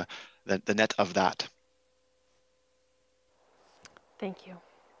net of that. Thank you.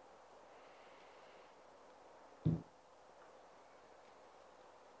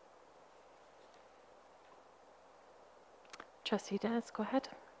 Trustee Dennis, go ahead.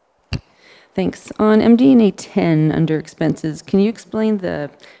 Thanks. On MD&A 10 under expenses, can you explain the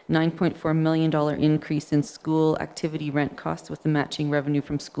 $9.4 million increase in school activity rent costs with the matching revenue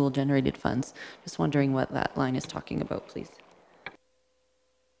from school generated funds? Just wondering what that line is talking about, please.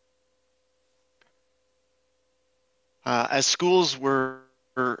 As schools were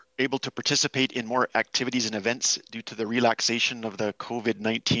able to participate in more activities and events due to the relaxation of the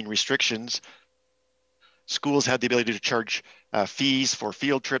COVID-19 restrictions, schools had the ability to charge fees for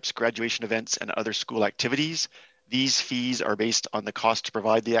field trips, graduation events, and other school activities. These fees are based on the cost to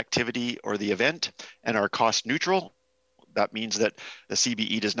provide the activity or the event and are cost neutral. That means that the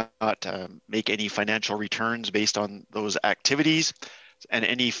CBE does not make any financial returns based on those activities, and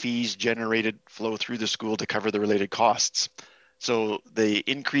any fees generated flow through the school to cover the related costs. So the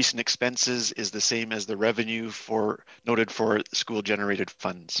increase in expenses is the same as the revenue noted for school generated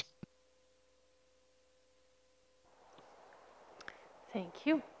funds. Thank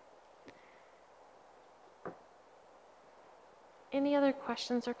you. Any other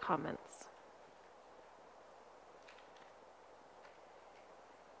questions or comments?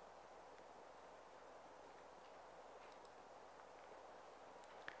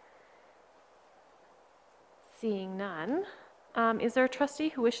 Seeing none, is there a trustee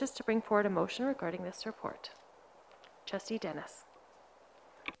who wishes to bring forward a motion regarding this report? Trustee Dennis.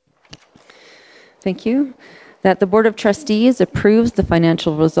 Thank you. That the Board of Trustees approves the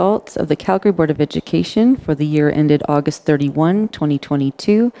financial results of the Calgary Board of Education for the year ended August 31,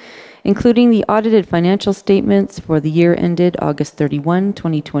 2022, including the audited financial statements for the year ended August 31,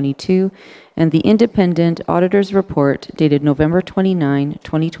 2022, and the independent auditor's report dated November 29,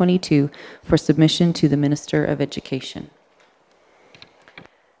 2022, for submission to the Minister of Education.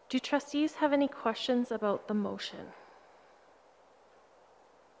 Do trustees have any questions about the motion?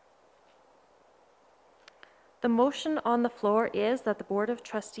 The motion on the floor is that the Board of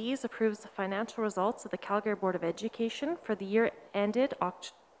Trustees approves the financial results of the Calgary Board of Education for the year ended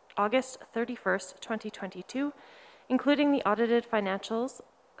August 31st, 2022, including the audited financials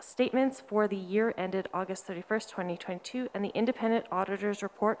statements for the year ended August 31st, 2022, and the independent auditor's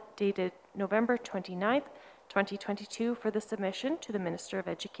report dated November 29th, 2022, for the submission to the Minister of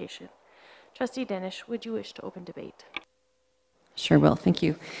Education. Trustee Denish, would you wish to open debate? Sure will. Thank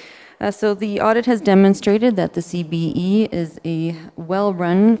you. So the audit has demonstrated that the CBE is a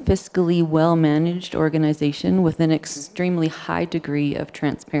well-run, fiscally well-managed organization with an extremely high degree of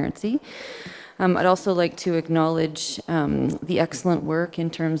transparency. I'd also like to acknowledge the excellent work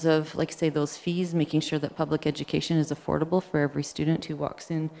in terms of, like say, those fees, making sure that public education is affordable for every student who walks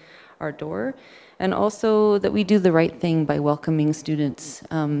in our door, and also that we do the right thing by welcoming students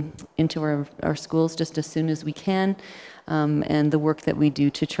into our schools just as soon as we can, and the work that we do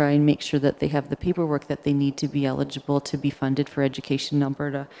to try and make sure that they have the paperwork that they need to be eligible to be funded for education in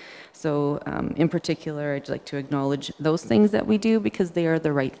Alberta. So in particular, I'd like to acknowledge those things that we do because they are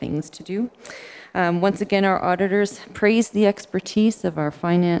the right things to do. Once again, our auditors praise the expertise of our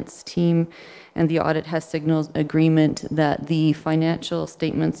finance team, and the audit has signaled agreement that the financial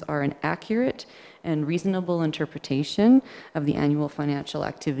statements are an accurate and reasonable interpretation of the annual financial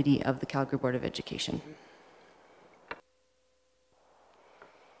activity of the Calgary Board of Education.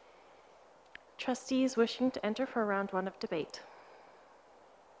 Trustees wishing to enter for round one of debate.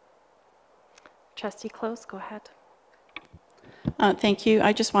 Trustee Close, go ahead. Thank you.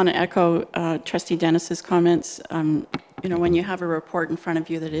 I just want to echo Trustee Dennis's comments. You know, when you have a report in front of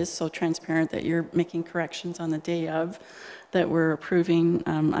you that is so transparent that you're making corrections on the day of that we're approving,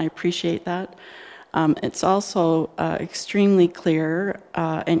 I appreciate that. It's also extremely clear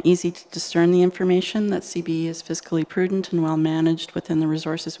and easy to discern the information that CBE is fiscally prudent and well managed within the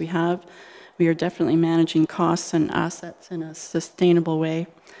resources we have. We are definitely managing costs and assets in a sustainable way.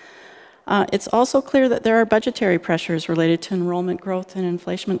 It's also clear that there are budgetary pressures related to enrollment growth and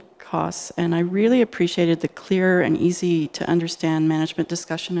inflation costs, and I really appreciated the clear and easy to understand management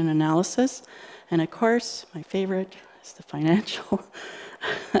discussion and analysis. And of course, my favorite is the financial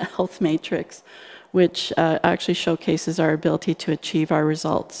health matrix, which actually showcases our ability to achieve our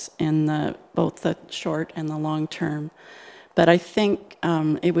results in both the short and the long term. But I think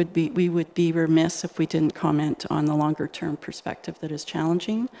we would be remiss if we didn't comment on the longer term perspective that is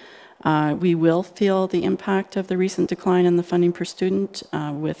challenging. We will feel the impact of the recent decline in the funding per student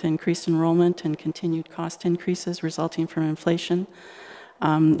with increased enrollment and continued cost increases resulting from inflation.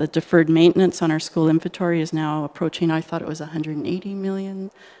 The deferred maintenance on our school inventory is now approaching, I thought it was 180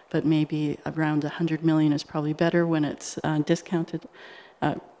 million, but maybe around 100 million is probably better when it's discounted,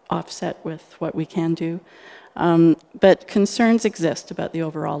 offset with what we can do. But concerns exist about the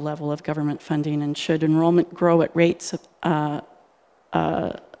overall level of government funding, and should enrollment grow at rates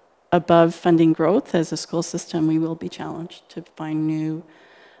above funding growth as a school system, we will be challenged to find new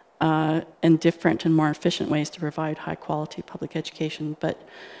and different and more efficient ways to provide high quality public education. But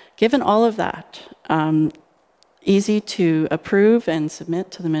given all of that, easy to approve and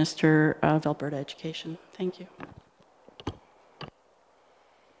submit to the Minister of Alberta Education. Thank you.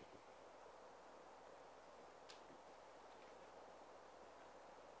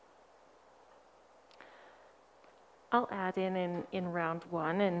 I'll add in round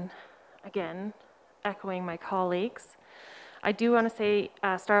one, and again, echoing my colleagues. I do want to say,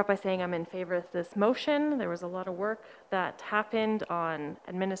 start off by saying I'm in favor of this motion. There was a lot of work that happened on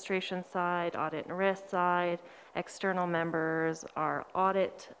administration side, audit and risk side, external members, our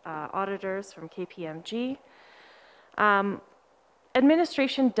auditors from KPMG.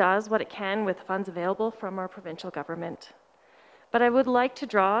 Administration does what it can with funds available from our provincial government. But I would like to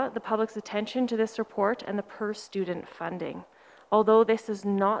draw the public's attention to this report and the per student funding. Although this is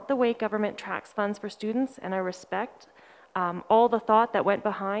not the way government tracks funds for students, and I respect all the thought that went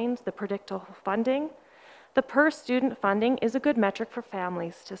behind the predictable funding, the per student funding is a good metric for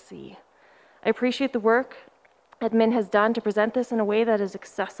families to see. I appreciate the work admin has done to present this in a way that is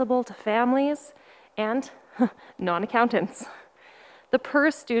accessible to families and non-accountants. The per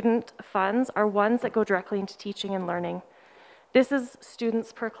student funds are ones that go directly into teaching and learning. This is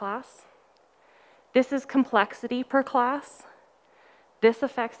students per class. This is complexity per class. This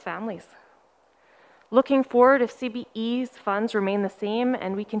affects families. Looking forward, if CBE's funds remain the same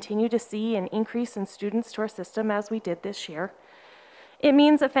and we continue to see an increase in students to our system as we did this year, it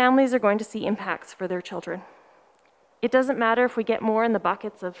means that families are going to see impacts for their children. It doesn't matter if we get more in the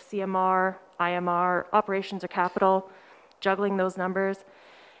buckets of CMR, IMR, operations or capital, juggling those numbers.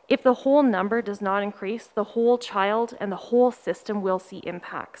 If the whole number does not increase, the whole child and the whole system will see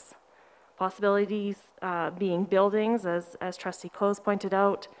impacts. Possibilities being buildings, as Trustee Close pointed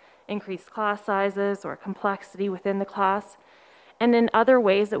out, increased class sizes or complexity within the class, and in other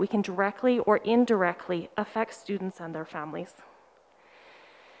ways that we can directly or indirectly affect students and their families.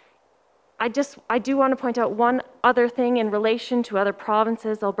 I do want to point out one other thing in relation to other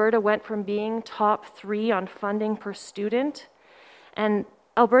provinces. Alberta went from being top 3 on funding per student, and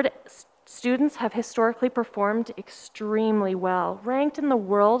Alberta students have historically performed extremely well, ranked in the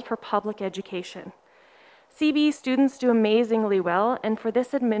world for public education. CBE students do amazingly well, and for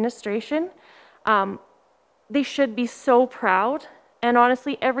this administration, they should be so proud, and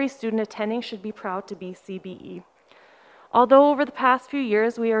honestly, every student attending should be proud to be CBE. Although over the past few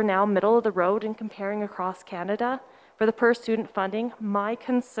years, we are now middle of the road in comparing across Canada for the per student funding, my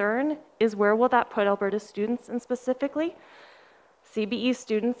concern is where will that put Alberta students, and specifically CBE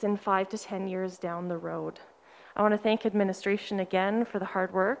students in 5 to 10 years down the road. I want to thank administration again for the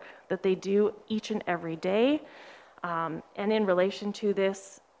hard work that they do each and every day. And in relation to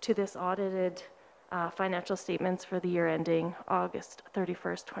this audited financial statements for the year ending August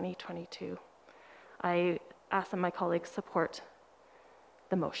 31st, 2022. I ask that my colleagues support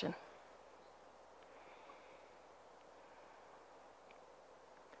the motion.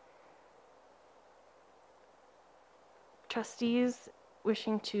 Trustees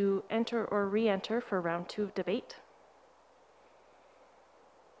wishing to enter or re-enter for round 2 of debate?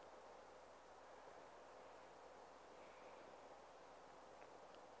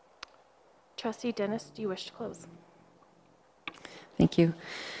 Trustee Dennis, do you wish to close? Thank you.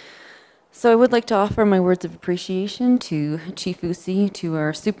 So I would like to offer my words of appreciation to Chief Usi, to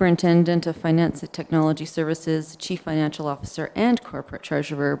our Superintendent of Finance and Technology Services, Chief Financial Officer and Corporate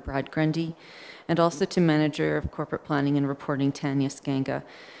Treasurer, Brad Grundy, and also to Manager of Corporate Planning and Reporting, Tanya Skanga,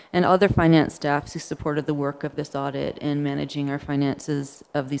 and other finance staffs who supported the work of this audit and managing our finances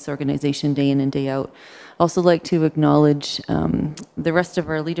of this organization day in and day out. Also like to acknowledge the rest of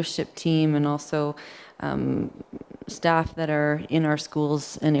our leadership team and also staff that are in our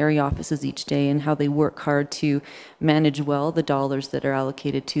schools and area offices each day and how they work hard to manage well the dollars that are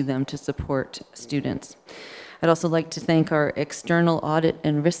allocated to them to support students. I'd also like to thank our external audit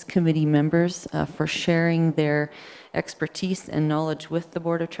and risk committee members for sharing their expertise and knowledge with the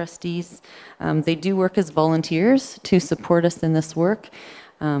Board of Trustees. They do work as volunteers to support us in this work,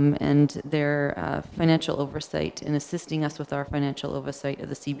 and their financial oversight and assisting us with our financial oversight of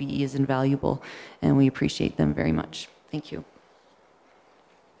the CBE is invaluable, and we appreciate them very much. Thank you.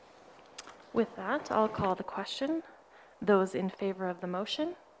 With that, I'll call the question. Those in favor of the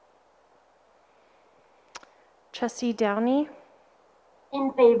motion? Trustee Downey?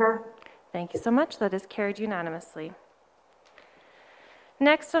 In favor. Thank you so much. That is carried unanimously.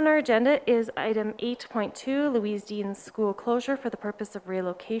 Next on our agenda is item 8.2, Louise Dean's school closure for the purpose of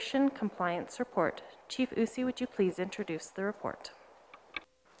relocation compliance report. Chief Usi, would you please introduce the report?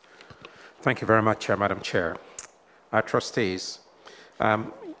 Thank you very much, Madam Chair. Trustees,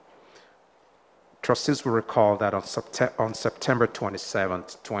 trustees will recall that on September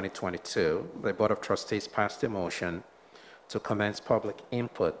 27th, 2022, the Board of Trustees passed a motion to commence public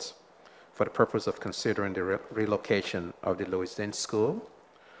input for the purpose of considering the relocation of the Louise Dean School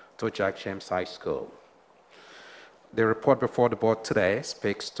to Jack James High School. The report before the board today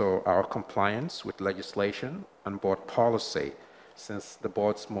speaks to our compliance with legislation and board policy since the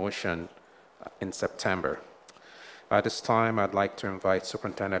board's motion in September. At this time, I'd like to invite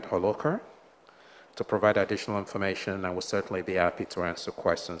Superintendent Holokar to provide additional information, and we'll certainly be happy to answer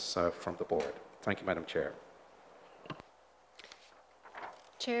questions from the board. Thank you, Madam Chair.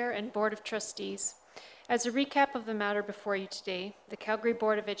 Chair and Board of Trustees, as a recap of the matter before you today, the Calgary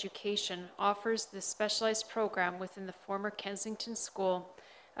Board of Education offers this specialized program within the former Kensington School,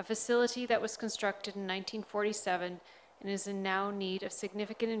 a facility that was constructed in 1947 and is in now need of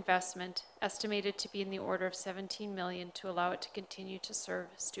significant investment, estimated to be in the order of $17 million to allow it to continue to serve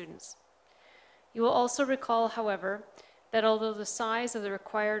students. You will also recall, however, that although the size of the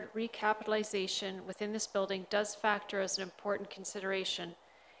required recapitalization within this building does factor as an important consideration,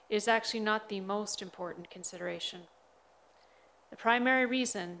 it is actually not the most important consideration. The primary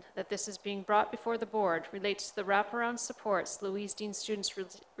reason that this is being brought before the board relates to the wraparound supports Louise Dean students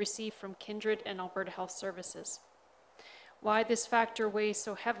receive from Kindred and Alberta Health Services. Why this factor weighs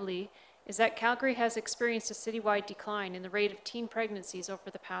so heavily is that Calgary has experienced a citywide decline in the rate of teen pregnancies over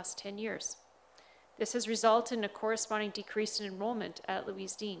the past 10 years. This has resulted in a corresponding decrease in enrollment at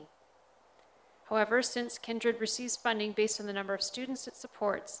Louise Dean. However, since Kindred receives funding based on the number of students it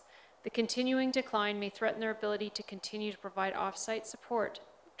supports, the continuing decline may threaten their ability to continue to provide on-site support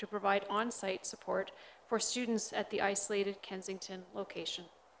for students at the isolated Kensington location.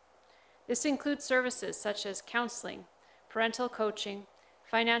 This includes services such as counseling, parental coaching,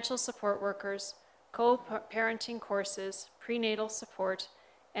 financial support workers, co-parenting courses, prenatal support,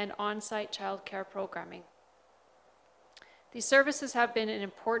 and on-site childcare programming. These services have been an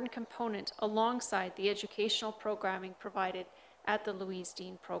important component alongside the educational programming provided at the Louise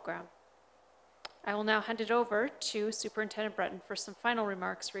Dean program. I will now hand it over to Superintendent Breton for some final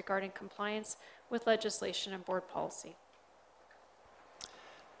remarks regarding compliance with legislation and board policy.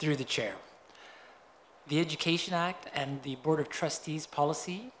 Through the chair. The Education Act and the Board of Trustees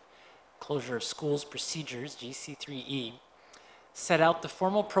policy, Closure of Schools Procedures, GC3E, set out the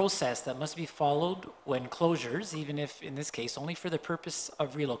formal process that must be followed when closures, even if in this case only for the purpose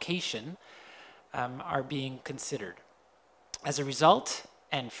of relocation, are being considered. As a result,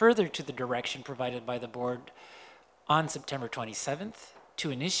 and further to the direction provided by the board on September 27th to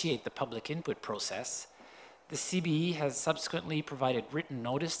initiate the public input process, the CBE has subsequently provided written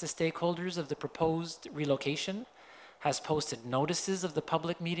notice to stakeholders of the proposed relocation, has posted notices of the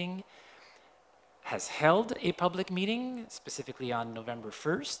public meeting, has held a public meeting, specifically on November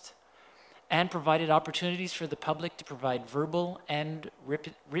 1st, and provided opportunities for the public to provide verbal and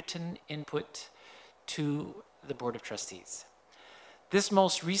written input to the Board of Trustees. This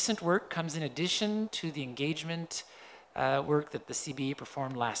most recent work comes in addition to the engagement work that the CBE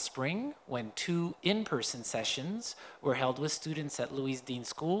performed last spring when 2 in-person sessions were held with students at Louise Dean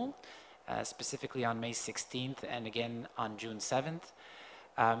School, specifically on May 16th and again on June 7th.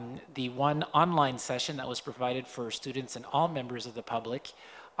 The 1 online session that was provided for students and all members of the public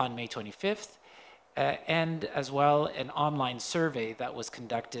on May 25th, and as well an online survey that was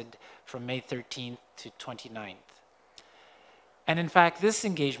conducted from May 13th to 29th. And in fact, this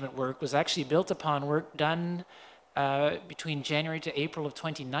engagement work was actually built upon work done between January to April of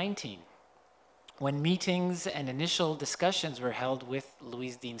 2019, when meetings and initial discussions were held with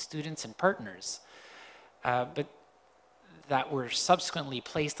Louise Dean students and partners, but that were subsequently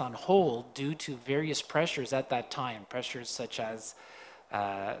placed on hold due to various pressures at that time, pressures such as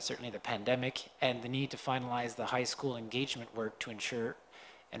certainly the pandemic and the need to finalize the high school engagement work to ensure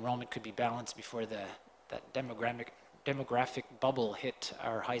enrollment could be balanced before that demographic bubble hit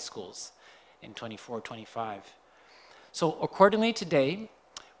our high schools in 24-25. So accordingly today,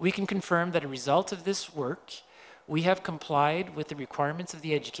 we can confirm that as a result of this work, we have complied with the requirements of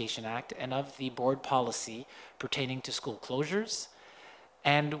the Education Act and of the board policy pertaining to school closures.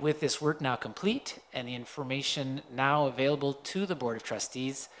 And with this work now complete and the information now available to the Board of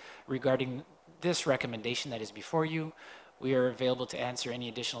Trustees regarding this recommendation that is before you, we are available to answer any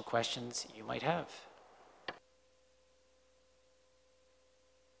additional questions you might have.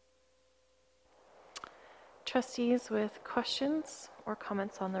 Trustees with questions or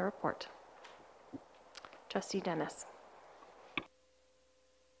comments on the report? Trustee Dennis.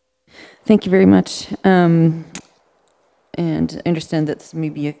 Thank you very much. And I understand that this may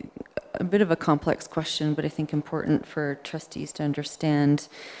be a bit of a complex question, but I think important for trustees to understand.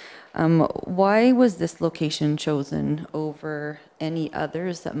 Why was this location chosen over any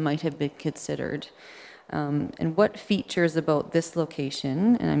others that might have been considered? And what features about this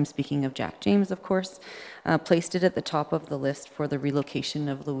location, and I'm speaking of Jack James, of course, placed it at the top of the list for the relocation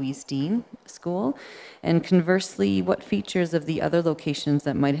of Louise Dean School? And conversely, what features of the other locations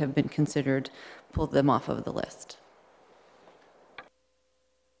that might have been considered pulled them off of the list?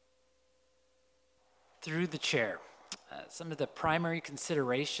 Through the chair, some of the primary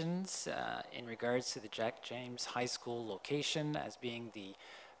considerations in regards to the Jack James High School location as being the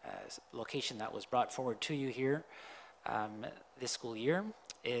location that was brought forward to you here this school year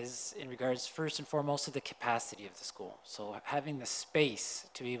is in regards first and foremost to the capacity of the school. So having the space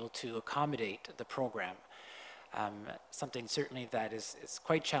to be able to accommodate the program, something certainly that is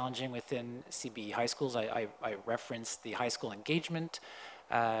quite challenging within CBE high schools. I referenced the high school engagement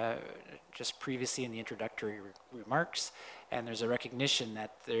just previously in the introductory remarks, and there's a recognition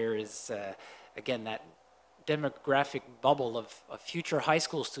that there is, again, that demographic bubble of future high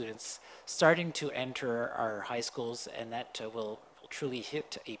school students starting to enter our high schools, and that will truly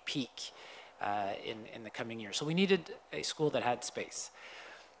hit a peak in the coming year. So we needed a school that had space.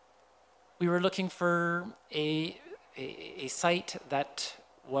 We were looking for a site that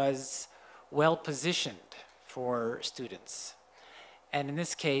was well positioned for students. And in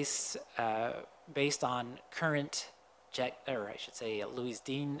this case, based on current Louise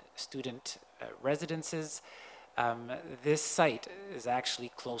Dean student residences, this site is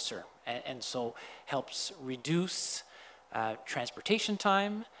actually closer and so helps reduce transportation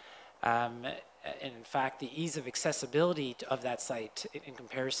time. And in fact, the ease of accessibility of that site in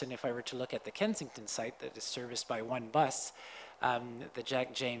comparison, if I were to look at the Kensington site that is serviced by one bus, the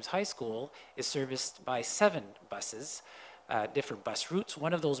Jack James High School is serviced by 7 buses, different bus routes,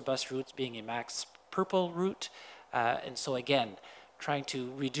 one of those bus routes being a Max Purple route. And so again, trying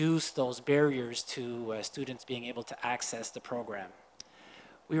to reduce those barriers to students being able to access the program.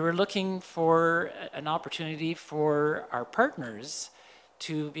 We were looking for an opportunity for our partners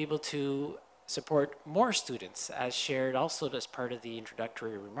to be able to support more students, as shared also as part of the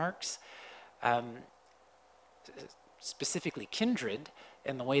introductory remarks. Specifically Kindred,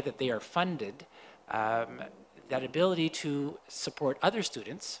 and the way that they are funded, that ability to support other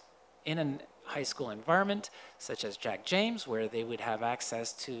students in a high school environment, such as Jack James, where they would have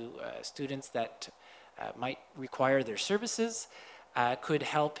access to students that might require their services, could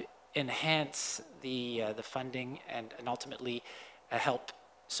help enhance the funding and ultimately help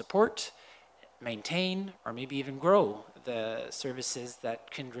support, maintain, or maybe even grow the services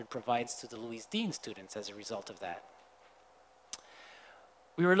that Kindred provides to the Louise Dean students as a result of that.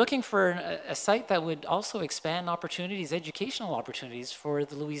 We were looking for a site that would also expand opportunities, educational opportunities for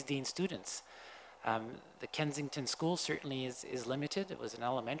the Louise Dean students. The Kensington school certainly is limited. It was an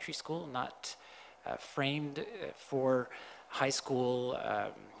elementary school, not framed for high school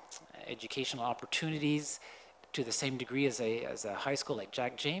educational opportunities to the same degree as a high school like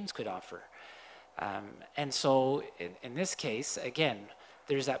Jack James could offer. And so in this case, again,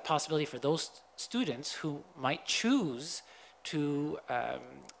 there's that possibility for those students who might choose to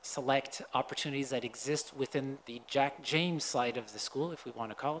select opportunities that exist within the Jack James side of the school, if we want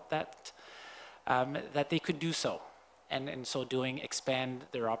to call it that, that they could do so, and in so doing expand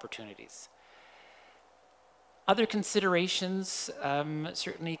their opportunities. Other considerations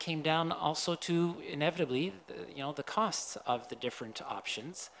certainly came down also to inevitably, the costs of the different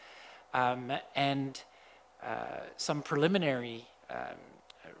options, and some preliminary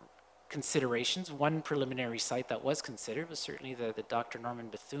considerations. One preliminary site that was considered was certainly the Dr. Norman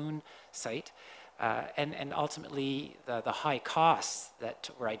Bethune site, and ultimately the high costs that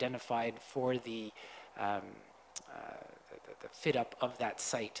were identified for the fit up of that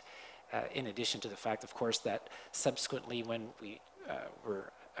site. In addition to the fact, of course, that subsequently when we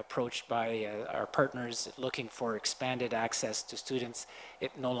were approached by our partners looking for expanded access to students,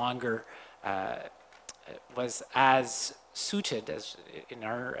 it no longer was as suited as in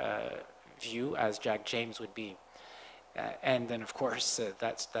our view as Jack James would be. And then, of course,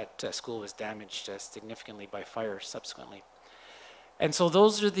 that school was damaged significantly by fire subsequently. And so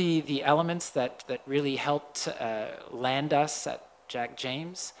those are the elements that really helped land us at Jack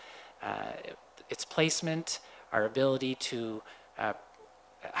James. Its placement, our ability to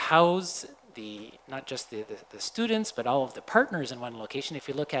house not just the students, but all of the partners in one location. If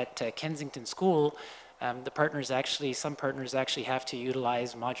you look at Kensington School, some partners actually have to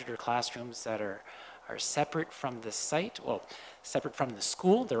utilize modular classrooms that are separate from the site, well, separate from the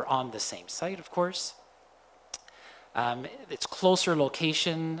school. They're on the same site, of course. Its closer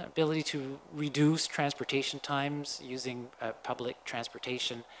location, ability to reduce transportation times using public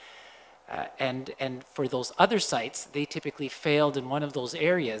transportation. And for those other sites, they typically failed in one of those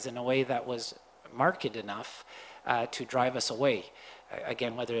areas in a way that was marked enough to drive us away.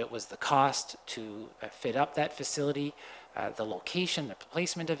 Again, whether it was the cost to fit up that facility, the location, the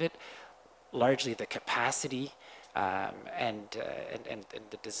placement of it, largely the capacity, and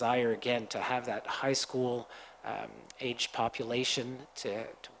the desire, again, to have that high school age population to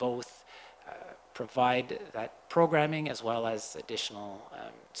both provide that programming as well as additional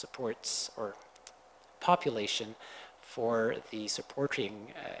supports or population for the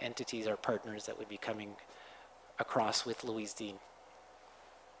supporting entities or partners that would be coming across with Louise Dean.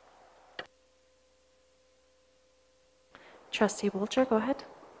 Trustee Bolger, go ahead.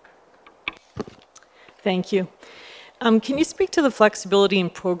 Thank you. Can you speak to the flexibility in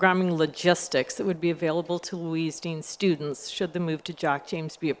programming logistics that would be available to Louise Dean students should the move to Jack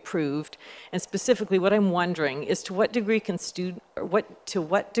James be approved? And specifically, what I'm wondering is to what degree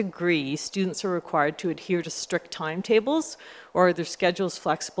students are required to adhere to strict timetables, or are their schedules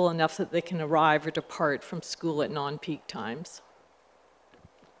flexible enough that they can arrive or depart from school at non-peak times?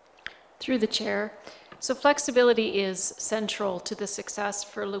 Through the chair. So flexibility is central to the success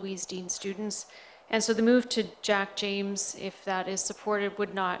for Louise Dean students. And so the move to Jack James, if that is supported,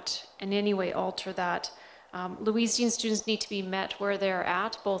 would not in any way alter that. Louise Dean students need to be met where they're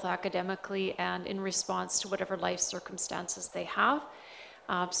at, both academically and in response to whatever life circumstances they have.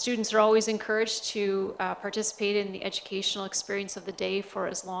 Students are always encouraged to participate in the educational experience of the day for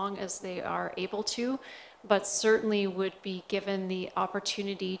as long as they are able to, but certainly would be given the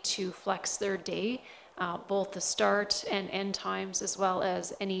opportunity to flex their day, both the start and end times, as well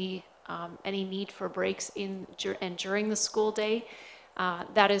as any need for breaks in and during the school day.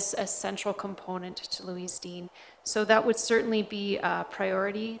 That is a central component to Louise Dean. So that would certainly be a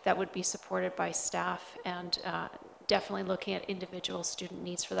priority that would be supported by staff, and definitely looking at individual student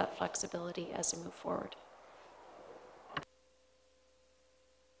needs for that flexibility as we move forward.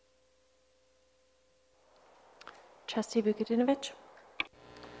 Trustee Vukadinovich.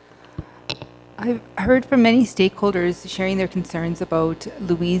 I've heard from many stakeholders sharing their concerns about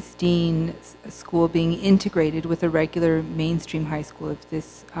Louise Dean School being integrated with a regular mainstream high school if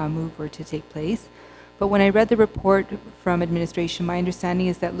this move were to take place. But when I read the report from administration, my understanding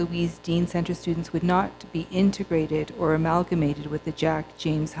is that Louise Dean Center students would not be integrated or amalgamated with the Jack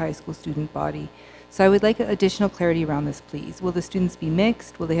James High School student body. So I would like additional clarity around this, please. Will the students be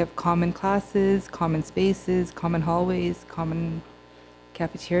mixed? Will they have common classes, common spaces, common hallways, common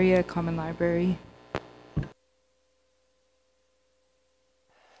cafeteria, common library?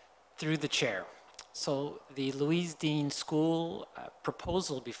 Through the chair. So the Louise Dean School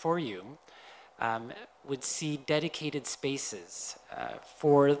proposal before you would see dedicated spaces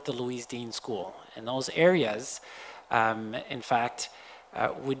for the Louise Dean School. And those areas, in fact,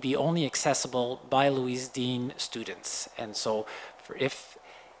 would be only accessible by Louise Dean students. And so if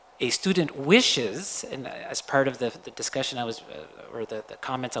a student wishes, and as part of the discussion I was, or the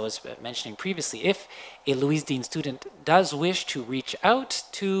comments I was mentioning previously, if a Louise Dean student does wish to reach out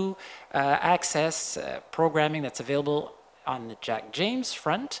to access programming that's available on the Jack James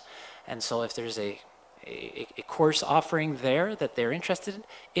front, and so if there's a course offering there that they're interested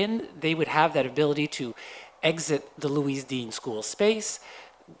in, they would have that ability to exit the Louise Dean School space,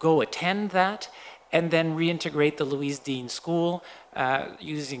 go attend that, and then reintegrate the Louise Dean School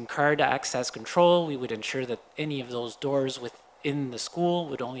using card access control. We would ensure that any of those doors within the school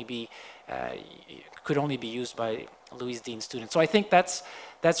would only be could only be used by Louise Dean students. So I think that's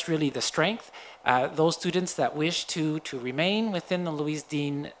really the strength. Those students that wish to remain within the Louise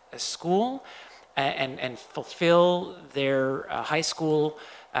Dean School and fulfill their high school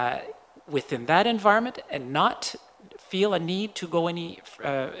within that environment and not feel a need to go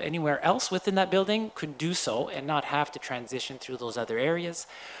anywhere else within that building could do so and not have to transition through those other areas.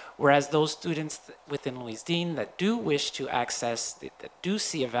 Whereas those students within Louise Dean that do wish to access, that do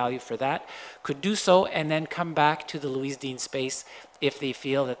see a value for that, could do so and then come back to the Louise Dean space if they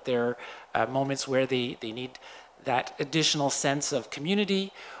feel that there are moments where they need that additional sense of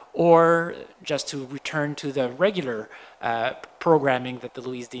community, or just to return to the regular programming that the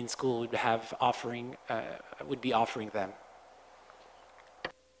Louise Dean School would have would be offering them.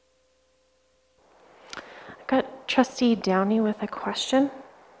 I've got Trustee Downey with a question.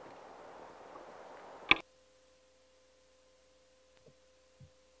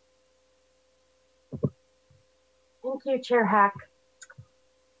 Thank you, Chair Hack.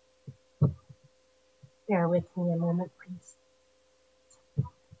 Bear with me a moment, please.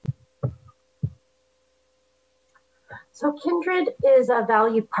 So Kindred is a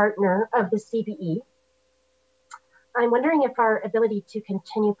valued partner of the CBE. I'm wondering if our ability to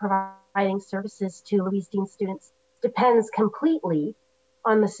continue providing services to Louise Dean students depends completely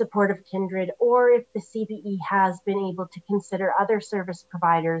on the support of Kindred, or if the CBE has been able to consider other service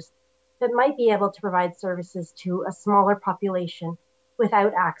providers that might be able to provide services to a smaller population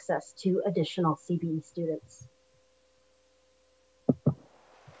without access to additional CBE students.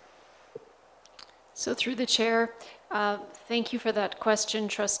 So through the chair, thank you for that question,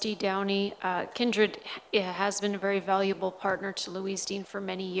 Trustee Downey. Kindred has been a very valuable partner to Louise Dean for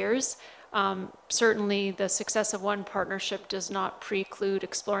many years. Certainly the success of one partnership does not preclude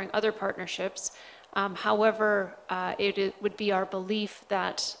exploring other partnerships. However, it would be our belief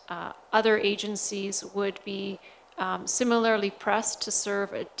that other agencies would be similarly pressed to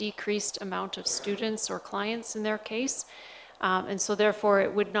serve a decreased amount of students or clients in their case. And so therefore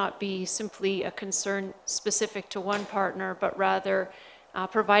it would not be simply a concern specific to one partner, but rather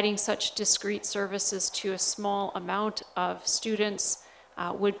providing such discrete services to a small amount of students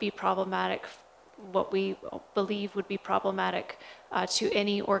would be problematic, what we believe would be problematic to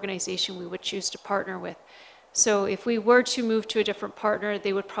any organization we would choose to partner with. So if we were to move to a different partner,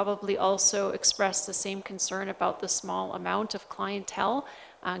 they would probably also express the same concern about the small amount of clientele,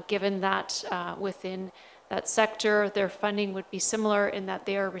 given that within that sector, their funding would be similar in that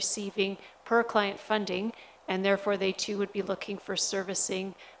they are receiving per client funding, and therefore they too would be looking for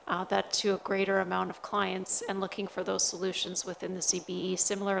servicing that to a greater amount of clients and looking for those solutions within the CBE,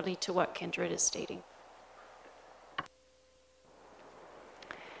 similarly to what Kindred is stating.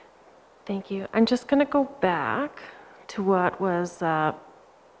 Thank you. I'm just going to go back to what was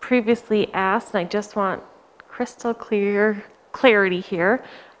previously asked, and I just want crystal clear clarity here.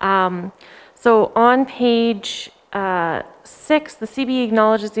 So on page 6, the CBE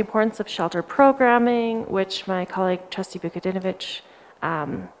acknowledges the importance of shelter programming, which my colleague Trustee Vukadinovich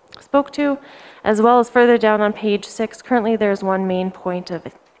spoke to, as well as further down on page 6. Currently, there's one main point of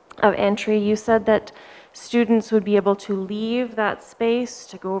entry. You said that students would be able to leave that space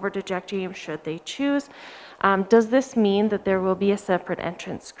to go over to Jack James should they choose. Does this mean that there will be a separate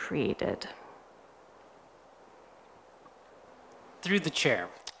entrance created? Through the chair.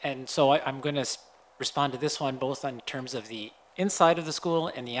 And so I'm going to respond to this one both in terms of the inside of the school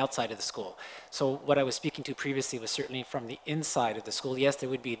and the outside of the school. So what I was speaking to previously was certainly from the inside of the school. Yes, there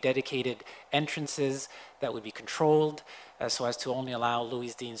would be dedicated entrances that would be controlled so as to only allow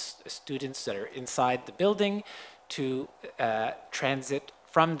Louise Dean students that are inside the building to transit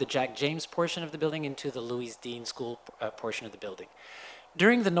from the Jack James portion of the building into the Louise Dean School portion of the building.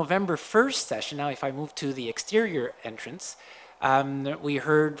 During the November 1st session, now if I move to the exterior entrance, we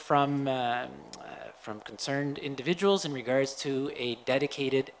heard from concerned individuals in regards to a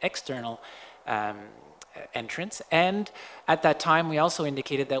dedicated external entrance. And at that time, we also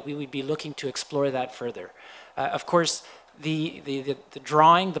indicated that we would be looking to explore that further. Of course, the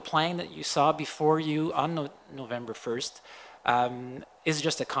drawing, the plan that you saw before you on November 1st is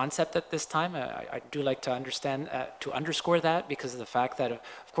just a concept at this time. I do like to underscore that because of the fact that,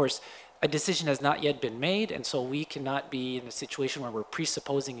 of course, a decision has not yet been made, and so we cannot be in a situation where we're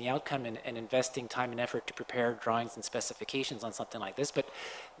presupposing the outcome and investing time and effort to prepare drawings and specifications on something like this, but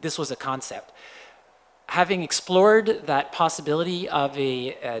this was a concept. Having explored that possibility of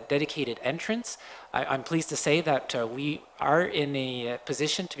a dedicated entrance, I'm pleased to say that we are in a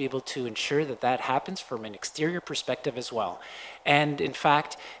position to be able to ensure that that happens from an exterior perspective as well. And in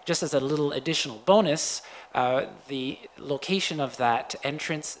fact, just as a little additional bonus, the location of that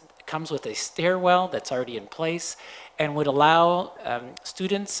entrance comes with a stairwell that's already in place and would allow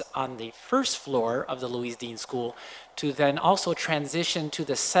students on the first floor of the Louise Dean School to then also transition to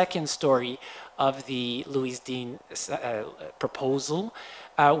the second story of the Louise Dean proposal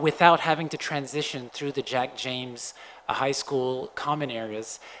without having to transition through the Jack James High School common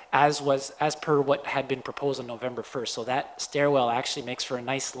areas as per what had been proposed on November 1st. So that stairwell actually makes for a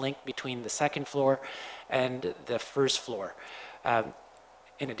nice link between the second floor and the first floor,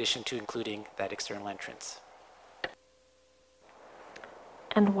 in addition to including that external entrance.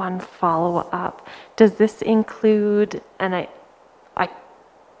 And one follow-up. Does this include, and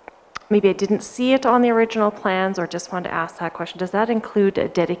maybe I didn't see it on the original plans or just wanted to ask that question, does that include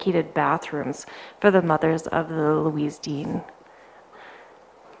dedicated bathrooms for the mothers of the Louise Dean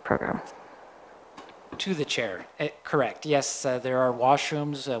program? To the chair, correct. Yes, there are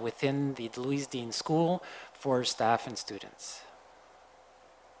washrooms within the Louise Dean School for staff and students.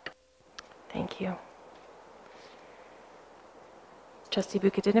 Thank you. Trustee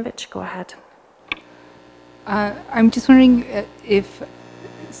Vukadinovich, go ahead. I'm just wondering if,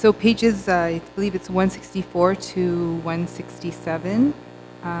 so pages, I believe it's 164 to 167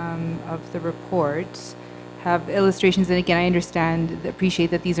 of the report have illustrations. And again, I appreciate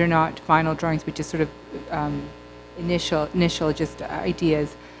that these are not final drawings, but just sort of initial just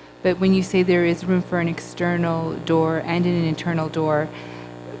ideas. But when you say there is room for an external door and an internal door,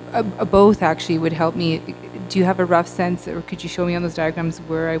 both actually would help me. Do you have a rough sense, or could you show me on those diagrams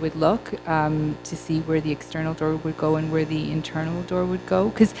where I would look to see where the external door would go and where the internal door would go?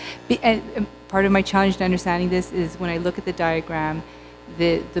 Because part of my challenge to understanding this is when I look at the diagram,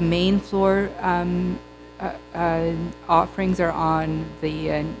 the main floor offerings are on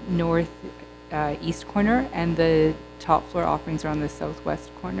the northeast corner, and the top floor offerings are on the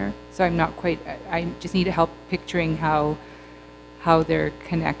southwest corner. So I'm not quite, I just need help picturing how they're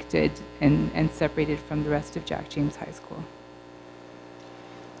connected and separated from the rest of Jack James High School.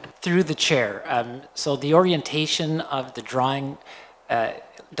 Through the chair. So the orientation of the drawing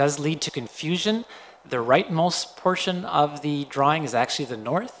does lead to confusion. The rightmost portion of the drawing is actually the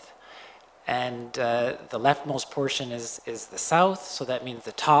north, and the leftmost portion is the south, so that means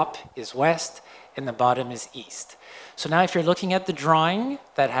the top is west and the bottom is east. So now if you're looking at the drawing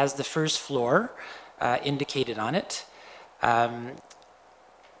that has the first floor, indicated on it.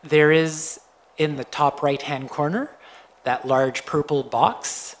 There is, in the top right-hand corner, that large purple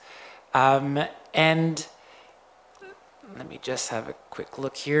box. And let me just have a quick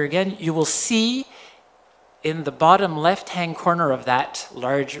look here again. You will see in the bottom left-hand corner of that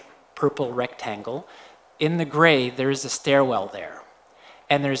large purple rectangle, in the gray, there is a stairwell there.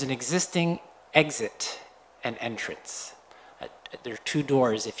 And there's an existing exit and entrance. There are two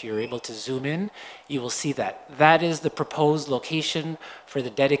doors. If you're able to zoom in, you will see that. That is the proposed location for the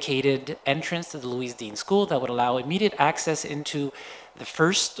dedicated entrance to the Louise Dean School that would allow immediate access into the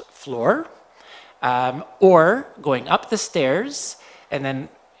first floor, or going up the stairs, and then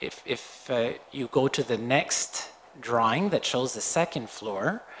if you go to the next drawing that shows the second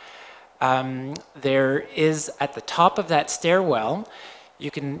floor, there is at the top of that stairwell, you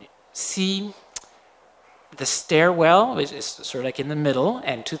can see the stairwell, which is sort of like in the middle,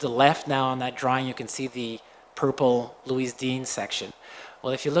 and to the left now on that drawing, you can see the purple Louise Dean section.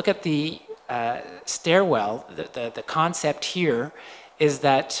 Well, if you look at the stairwell, the concept here is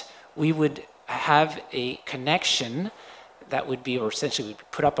that we would have a connection that would be, or essentially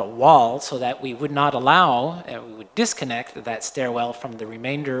we'd put up a wall so that we would not allow, we would disconnect that stairwell from the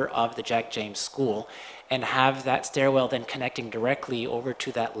remainder of the Jack James School and have that stairwell then connecting directly over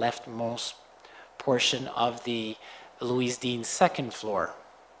to that leftmost portion of the Louise Dean second floor.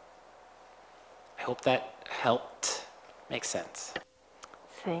 I hope that helped make sense.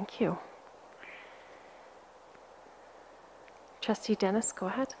 Thank you. Trustee Dennis, go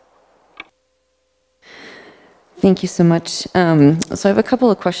ahead. Thank you so much. So I have a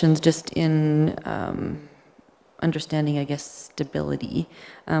couple of questions just in understanding, I guess, stability.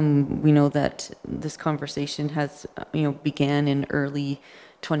 We know that this conversation has, began in early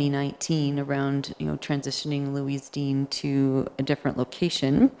 2019 around, transitioning Louise Dean to a different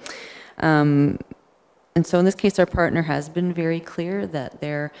location. And so in this case, our partner has been very clear that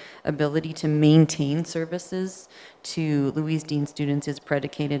their ability to maintain services to Louise Dean students is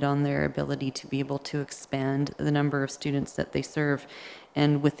predicated on their ability to be able to expand the number of students that they serve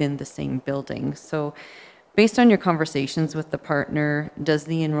and within the same building. So based on your conversations with the partner, does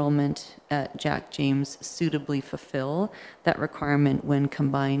the enrollment at Jack James suitably fulfill that requirement when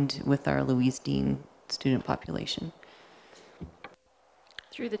combined with our Louise Dean student population?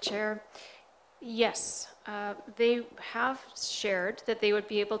 Through the chair, yes. They have shared that they would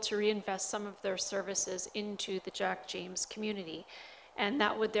be able to reinvest some of their services into the Jack James community. And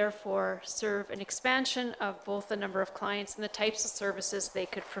that would therefore serve an expansion of both the number of clients and the types of services they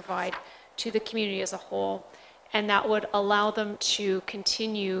could provide to the community as a whole. And that would allow them to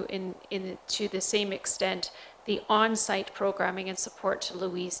continue to the same extent the on-site programming and support to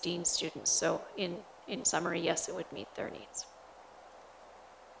Louise Dean students. So in summary, yes, it would meet their needs.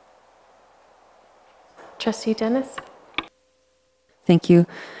 Trustee Dennis? Thank you.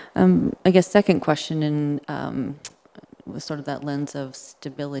 I guess second question in with sort of that lens of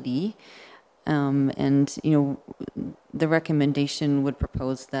stability. And, the recommendation would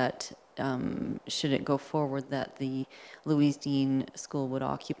propose that should it go forward that the Louise Dean School would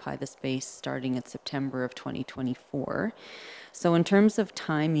occupy the space starting in September of 2024. So in terms of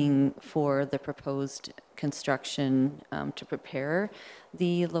timing for the proposed construction to prepare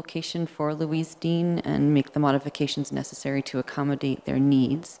the location for Louise Dean and make the modifications necessary to accommodate their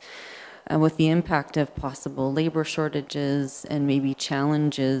needs, with the impact of possible labor shortages and maybe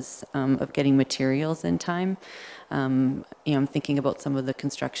challenges of getting materials in time. I'm thinking about some of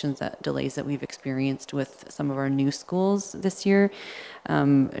the delays that we've experienced with some of our new schools this year.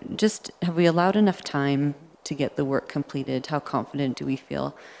 Just have we allowed enough time to get the work completed? How confident do we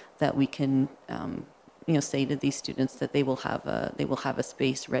feel that we can, say to these students that they will have a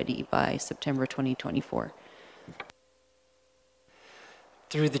space ready by September 2024?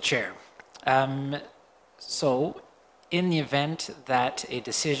 Through the chair. So in the event that a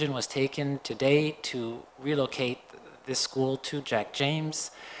decision was taken today to relocate this school to Jack James,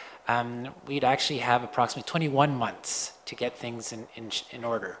 we'd actually have approximately 21 months to get things in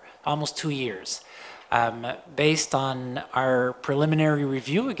order, almost 2 years. Based on our preliminary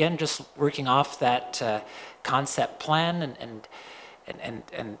review, again, just working off that concept plan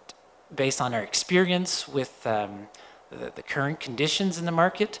and based on our experience with the current conditions in the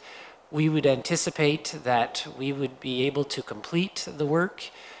market, we would anticipate that we would be able to complete the work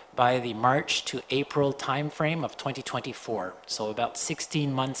by the March to April timeframe of 2024. So about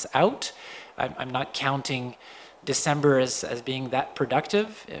 16 months out. I'm not counting December as being that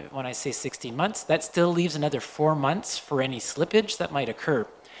productive. When I say 16 months, that still leaves another 4 months for any slippage that might occur.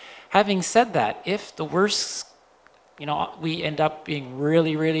 Having said that, if the worst you know, we end up being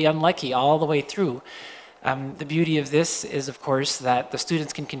really, really unlucky all the way through. The beauty of this is, of course, that the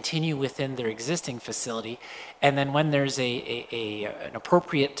students can continue within their existing facility, and then when there's an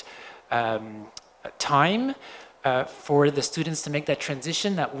appropriate time for the students to make that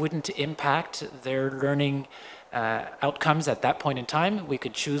transition that wouldn't impact their learning outcomes at that point in time, we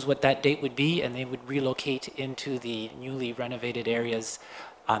could choose what that date would be, and they would relocate into the newly renovated areas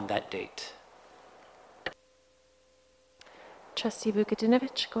on that date. Trustee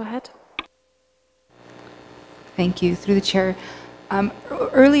Vukadinovich, go ahead. Thank you. Through the chair.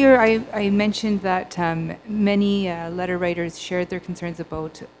 Earlier, I mentioned that many letter writers shared their concerns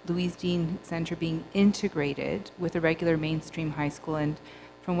about Louise Dean Center being integrated with a regular mainstream high school. And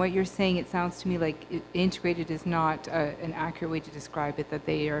from what you're saying, it sounds to me like integrated is not an accurate way to describe it, that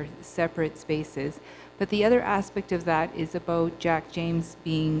they are separate spaces. But the other aspect of that is about Jack James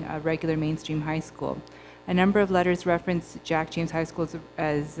being a regular mainstream high school. A number of letters reference Jack James High School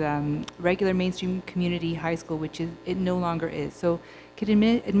as regular mainstream community high school, which it no longer is. So could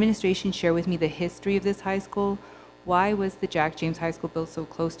administration share with me the history of this high school? Why was the Jack James High School built so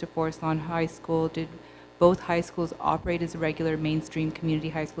close to Forest Lawn High School? Did both high schools operate as regular mainstream community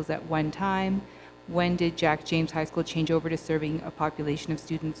high schools at one time? When did Jack James High School change over to serving a population of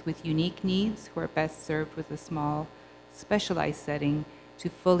students with unique needs who are best served with a small, specialized setting to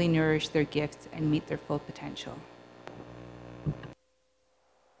fully nourish their gifts and meet their full potential?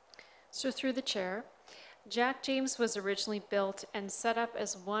 So through the chair, Jack James was originally built and set up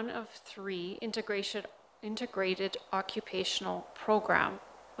as one of 3 integrated occupational program,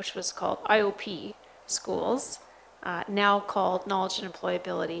 which was called IOP schools, now called Knowledge and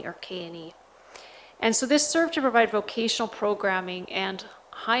Employability, or K&E. And so this served to provide vocational programming and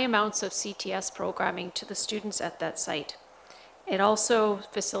high amounts of CTS programming to the students at that site. It also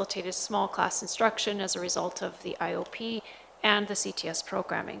facilitated small class instruction as a result of the IOP and the CTS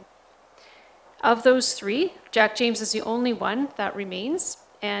programming. Of those 3, Jack James is the only one that remains,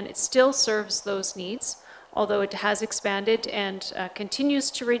 and it still serves those needs, although it has expanded and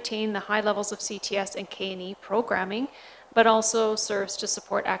continues to retain the high levels of CTS and K&E programming, but also serves to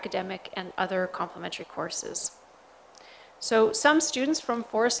support academic and other complementary courses. So some students from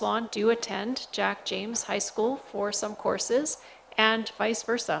Forest Lawn do attend Jack James High School for some courses, and vice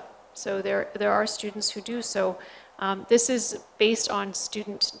versa. So there are students who do so. This is based on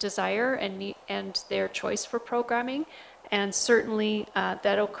student desire and their choice for programming, and certainly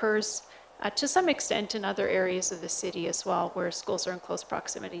that occurs to some extent in other areas of the city as well, where schools are in close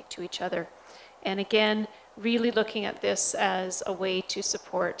proximity to each other. And again, really looking at this as a way to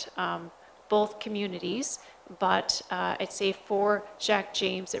support both communities, but I'd say for Jack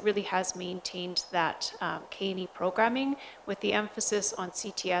James, it really has maintained that K&E programming with the emphasis on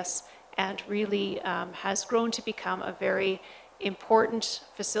CTS, and really has grown to become a very important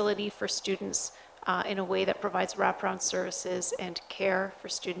facility for students in a way that provides wraparound services and care for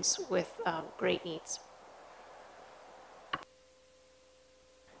students with great needs.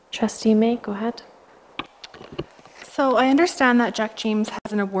 Trustee May, go ahead. So I understand that Jack James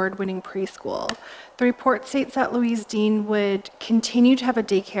has an award-winning preschool. The report states that Louise Dean would continue to have a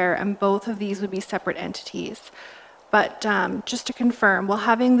daycare, and both of these would be separate entities. But just to confirm, will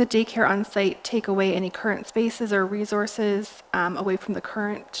having the daycare on site take away any current spaces or resources away from the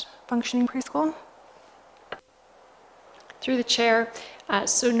current functioning preschool? Through the chair,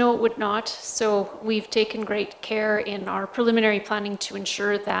 so no, it would not. So we've taken great care in our preliminary planning to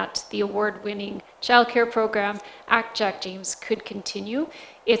ensure that the award-winning childcare program at Jack James could continue.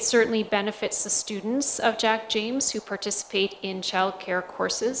 It certainly benefits the students of Jack James who participate in childcare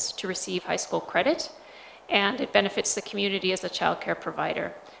courses to receive high school credit, and it benefits the community as a childcare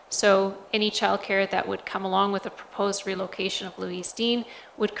provider. So any childcare that would come along with a proposed relocation of Louise Dean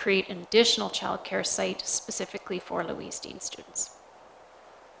would create an additional childcare site specifically for Louise Dean students.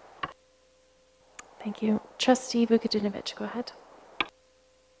 Thank you. Trustee Vukadinovich, go ahead.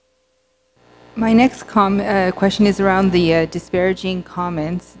 My next question is around the disparaging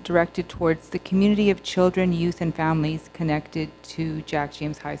comments directed towards the community of children, youth, and families connected to Jack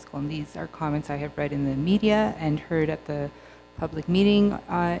James High School. And these are comments I have read in the media and heard at the public meeting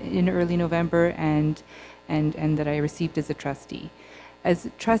in early November, and that I received as a trustee. As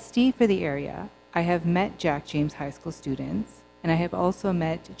a trustee for the area, I have met Jack James High School students, and I have also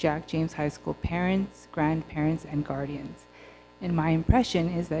met Jack James High School parents, grandparents, and guardians. And my impression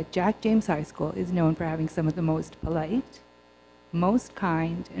is that Jack James High School is known for having some of the most polite, most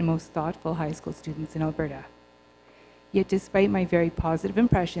kind, and most thoughtful high school students in Alberta. Yet despite my very positive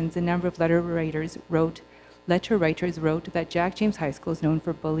impressions, a number of letter writers wrote that Jack James High School is known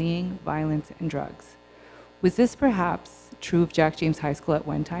for bullying, violence, and drugs. Was this perhaps true of Jack James High School at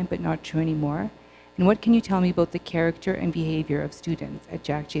one time, but not true anymore? And what can you tell me about the character and behavior of students at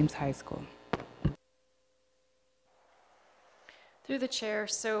Jack James High School? Through the chair,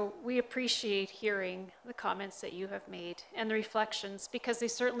 so we appreciate hearing the comments that you have made and the reflections, because they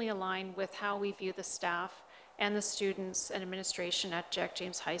certainly align with how we view the staff and the students and administration at Jack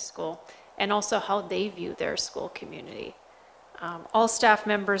James High School, and also how they view their school community. All staff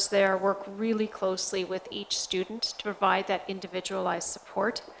members there work really closely with each student to provide that individualized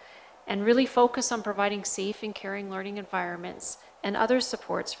support and really focus on providing safe and caring learning environments and other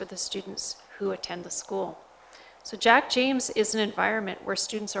supports for the students who attend the school. So Jack James is an environment where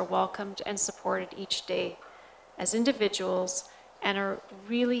students are welcomed and supported each day as individuals and are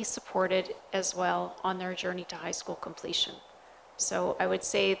really supported as well on their journey to high school completion. So I would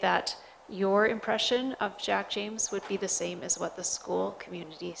say that your impression of Jack James would be the same as what the school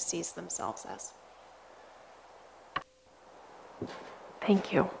community sees themselves as.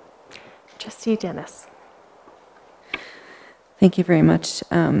 Thank you. Trustee Dennis. Thank you very much.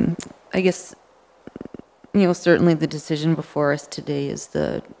 I guess, certainly the decision before us today is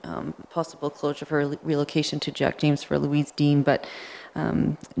the possible closure for relocation to Jack James for Louise Dean, but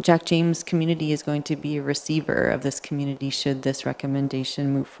Jack James community is going to be a receiver of this community should this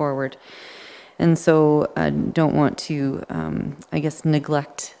recommendation move forward. And so I don't want to,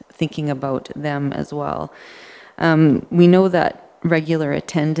 neglect thinking about them as well. We know that regular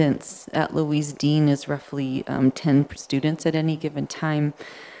attendance at Louise Dean is roughly 10 students at any given time.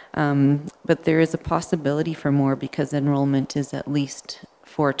 But there is a possibility for more because enrollment is at least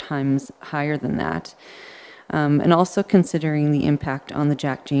 4 times higher than that. And also considering the impact on the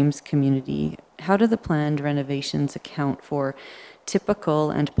Jack James community, how do the planned renovations account for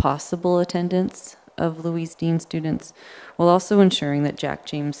typical and possible attendance of Louise Dean students, while also ensuring that Jack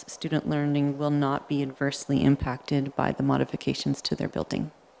James student learning will not be adversely impacted by the modifications to their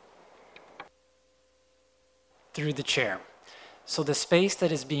building? Through the chair. So the space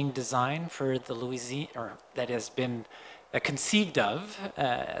that is being designed for the or that has been conceived of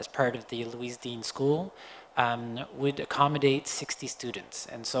as part of the Louise Dean School would accommodate 60 students.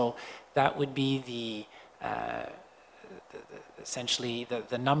 And so that would be essentially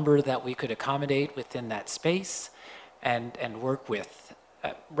the number that we could accommodate within that space and work with.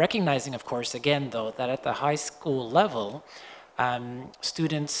 Recognizing, of course, again, though, that at the high school level,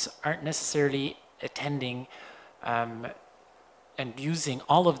 students aren't necessarily attending and using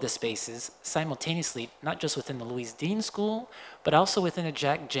all of the spaces simultaneously, not just within the Louise Dean School, but also within a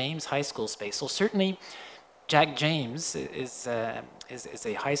Jack James High School space. So certainly, Jack James is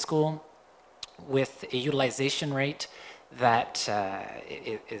a high school with a utilization rate that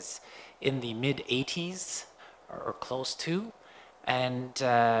is in the mid-80s or close to. And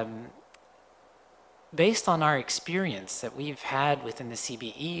based on our experience that we've had within the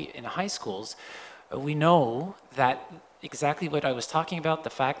CBE in high schools, we know that exactly what I was talking about,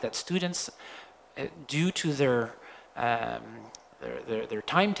 the fact that students, due to their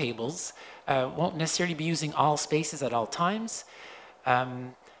timetables, won't necessarily be using all spaces at all times.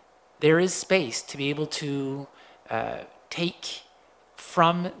 There is space to be able to take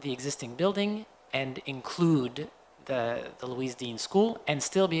from the existing building and include the Louise Dean School and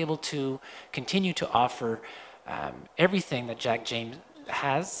still be able to continue to offer everything that Jack James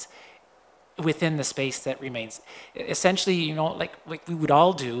has within the space that remains. Essentially, like we would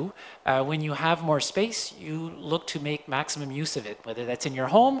all do, when you have more space, you look to make maximum use of it, whether that's in your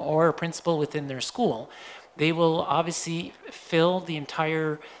home or a principal within their school. They will obviously fill the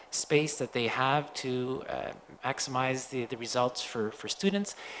entire space that they have to maximize the results for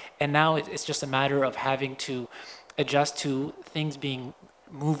students. And now it's just a matter of having to adjust to things being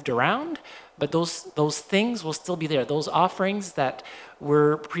moved around, but those things will still be there. Those offerings that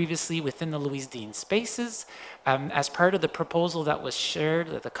were previously within the Louise Dean spaces, as part of the proposal that was shared,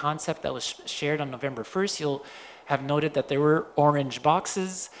 the concept that was shared on November 1st, you'll have noted that there were orange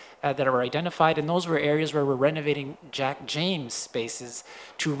boxes that were identified, and those were areas where we're renovating Jack James spaces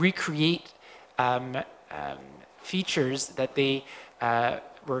to recreate features that they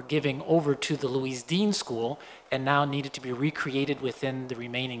were giving over to the Louise Dean School and now needed to be recreated within the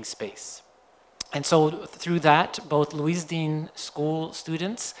remaining space. And so through that, both Louise Dean School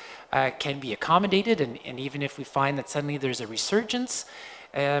students can be accommodated, and even if we find that suddenly there's a resurgence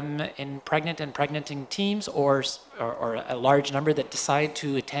in pregnant and pregnanting teams or a large number that decide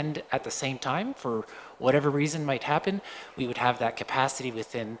to attend at the same time for whatever reason might happen, we would have that capacity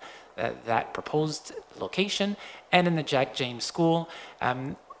within that proposed location. And in the Jack James School,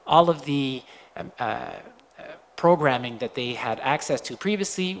 all of the programming that they had access to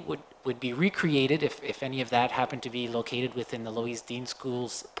previously would would be recreated if any of that happened to be located within the Louise Dean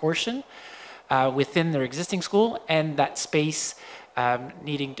School's portion within their existing school, and that space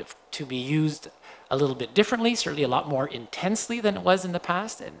needing to be used a little bit differently, certainly a lot more intensely than it was in the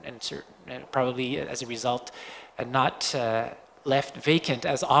past, and probably as a result not left vacant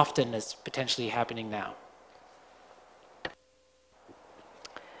as often as potentially happening now.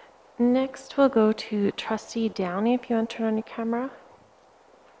 Next, we'll go to Trustee Downey, if you want to turn on your camera.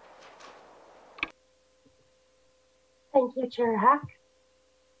 Thank you, Chair Hack.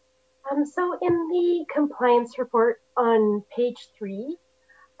 So in the compliance report on page 3,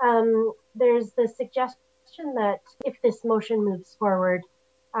 there's the suggestion that if this motion moves forward,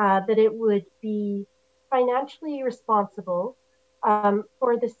 that it would be financially responsible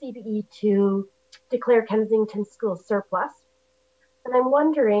for the CBE to declare Kensington School surplus. And I'm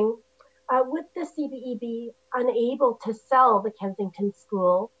wondering, would the CBE be unable to sell the Kensington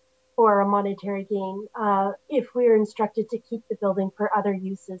School for a monetary gain if we are instructed to keep the building for other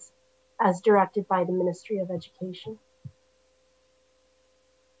uses as directed by the Ministry of Education?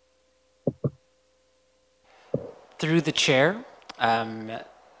 Through the chair, the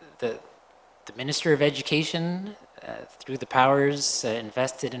Minister of Education, through the powers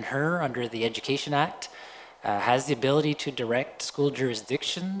invested in her under the Education Act, has the ability to direct school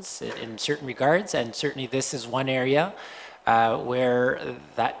jurisdictions in certain regards, and certainly this is one area where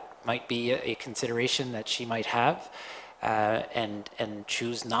that might be a consideration that she might have, and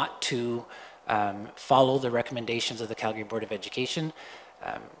choose not to follow the recommendations of the Calgary Board of Education.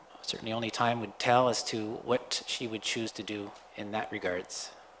 Certainly only time would tell as to what she would choose to do in that regards.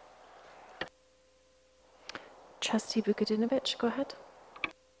 Trustee Vukadinovich, go ahead.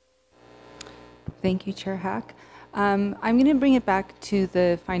 Thank you, Chair Hack. I'm going to bring it back to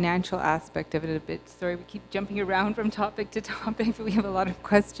the financial aspect of it a bit. Sorry, we keep jumping around from topic to topic, but we have a lot of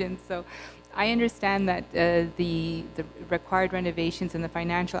questions. So I understand that the required renovations and the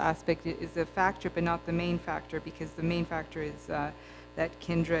financial aspect is a factor, but not the main factor, because the main factor is that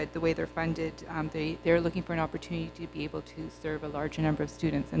Kindred, the way they're funded, they're looking for an opportunity to be able to serve a larger number of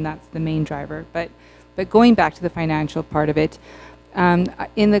students, and that's the main driver. But going back to the financial part of it,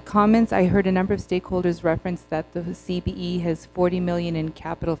 in the comments, I heard a number of stakeholders reference that the CBE has $40 million in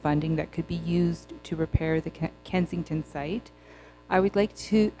capital funding that could be used to repair the Kensington site. I would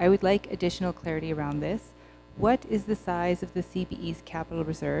like additional clarity around this. What is the size of the CBE's capital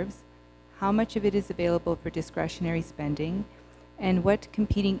reserves? How much of it is available for discretionary spending? And what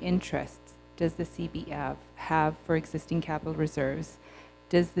competing interests does the CBE have for existing capital reserves?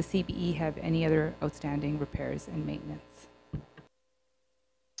 Does the CBE have any other outstanding repairs and maintenance?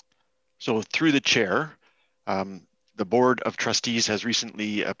 So through the chair, the Board of Trustees has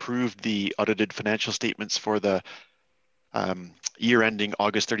recently approved the audited financial statements for the year ending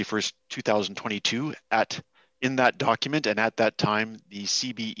August 31st, 2022. In that document and at that time, the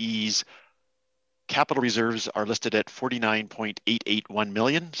CBE's capital reserves are listed at $49.881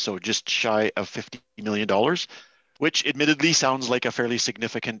 million, so just shy of $50 million, which admittedly sounds like a fairly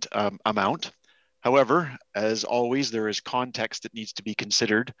significant amount. However, as always, there is context that needs to be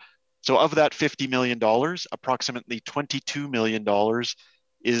considered. So of that $50 million, approximately $22 million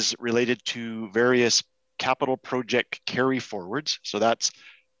is related to various capital project carry forwards. So that's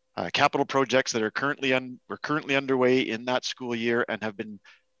capital projects that are currently underway in that school year and have been,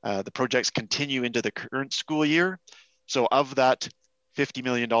 the projects continue into the current school year. So of that $50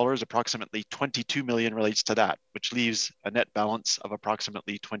 million, approximately $22 million relates to that, which leaves a net balance of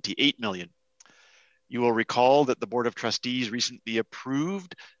approximately $28 million. You will recall that the Board of Trustees recently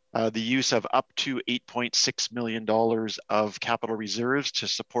approved the use of up to $8.6 million of capital reserves to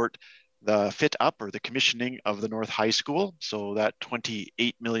support the fit up or the commissioning of the North High School. So that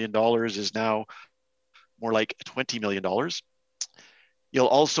 $28 million is now more like $20 million. You'll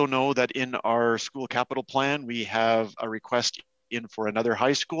also know that in our school capital plan, we have a request in for another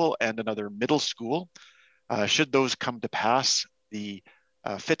high school and another middle school. Should those come to pass, the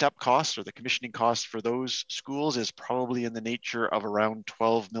fit up costs or the commissioning costs for those schools is probably in the nature of around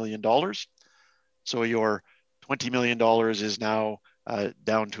 $12 million. So your $20 million is now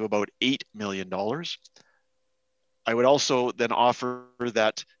down to about $8 million. I would also then offer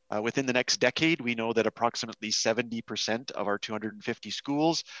that within the next decade, we know that approximately 70% of our 250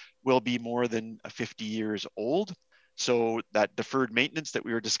 schools will be more than 50 years old. So that deferred maintenance that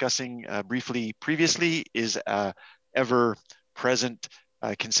we were discussing briefly previously is ever present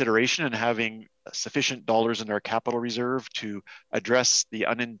consideration, and having sufficient dollars in our capital reserve to address the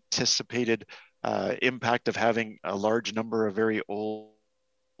unanticipated impact of having a large number of very old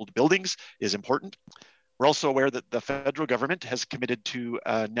buildings is important. We're also aware that the federal government has committed to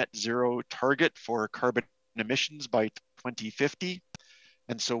a net zero target for carbon emissions by 2050.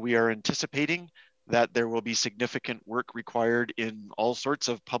 And so we are anticipating that there will be significant work required in all sorts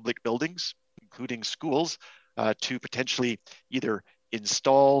of public buildings, including schools, to potentially either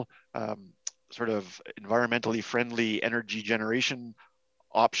install sort of environmentally friendly energy generation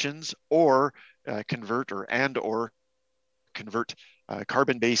options, or convert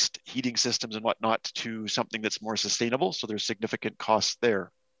carbon-based heating systems and whatnot to something that's more sustainable. So there's significant costs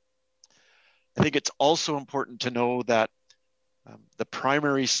there. I think it's also important to know that the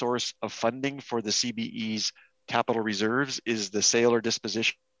primary source of funding for the CBE's capital reserves is the sale or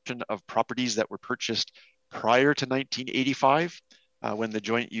disposition of properties that were purchased prior to 1985, when the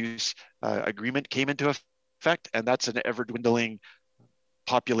joint use agreement came into effect. And that's an ever dwindling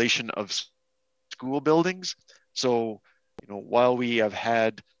population of school buildings. So, while we have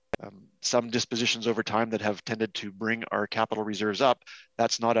had some dispositions over time that have tended to bring our capital reserves up,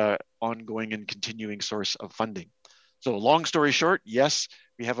 that's not an ongoing and continuing source of funding. So long story short, yes,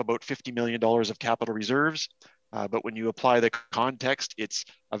 we have about $50 million of capital reserves, but when you apply the context, it's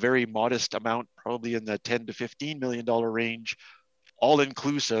a very modest amount, probably in the $10 to $15 million range, all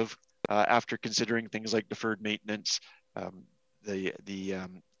inclusive, after considering things like deferred maintenance, the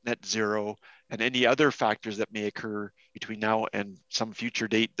net zero, and any other factors that may occur between now and some future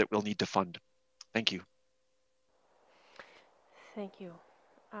date that we'll need to fund. Thank you. Thank you.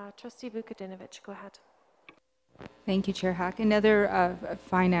 Trustee Vukadinovich, go ahead. Thank you, Chair Hack. Another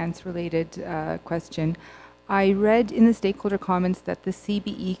finance-related question. I read in the stakeholder comments that the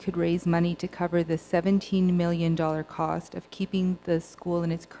CBE could raise money to cover the $17 million cost of keeping the school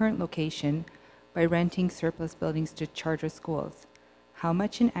in its current location by renting surplus buildings to charter schools. How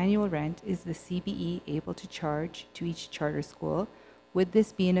much in annual rent is the CBE able to charge to each charter school? Would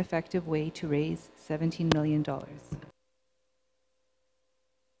this be an effective way to raise $17 million?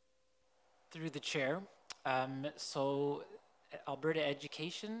 Through the chair. So Alberta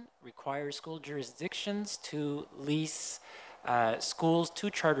Education requires school jurisdictions to lease schools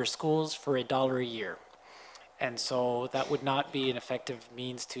to charter schools for $1 a year. And so that would not be an effective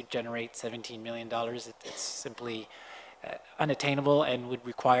means to generate $17 million. It's simply unattainable and would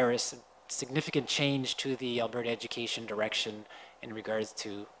require a significant change to the Alberta Education direction in regards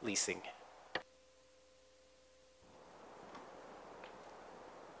to leasing.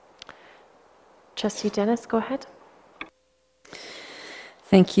 Trustee Dennis, go ahead.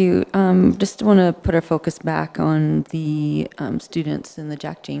 Thank you. Just want to put our focus back on the students in the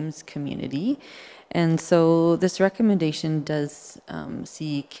Jack James community. And so this recommendation does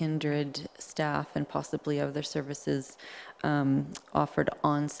see Kindred staff and possibly other services offered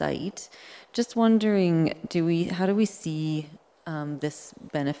on site. Just wondering, how do we see this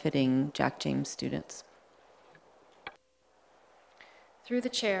benefiting Jack James students? Through the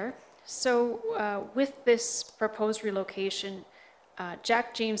chair. So with this proposed relocation,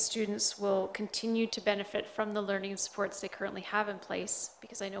 Jack James students will continue to benefit from the learning supports they currently have in place,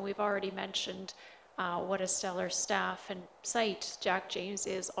 because I know we've already mentioned what a stellar staff and site Jack James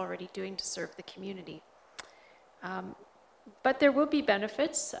is already doing to serve the community. But there will be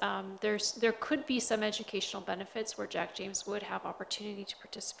benefits. There could be some educational benefits where Jack James would have opportunity to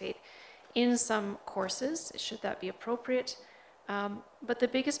participate in some courses, should that be appropriate. But the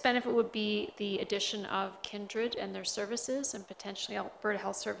biggest benefit would be the addition of Kindred and their services, and potentially Alberta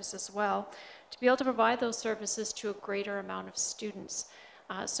Health Services as well, to be able to provide those services to a greater amount of students.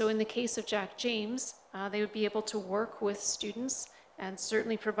 So in the case of Jack James, they would be able to work with students and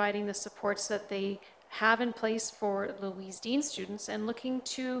certainly providing the supports that they have in place for Louise Dean students, and looking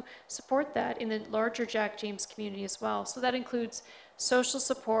to support that in the larger Jack James community as well. So that includes social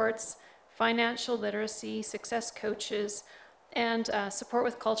supports, financial literacy, success coaches, and support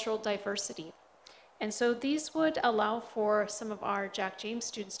with cultural diversity. And so these would allow for some of our Jack James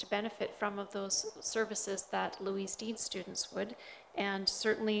students to benefit from those services that Louise Dean students would. And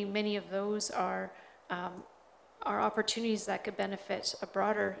certainly many of those are opportunities that could benefit a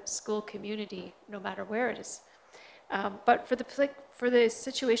broader school community, no matter where it is. But for the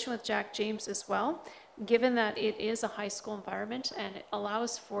situation with Jack James as well, given that it is a high school environment and it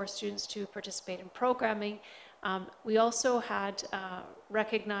allows for students to participate in programming, we also had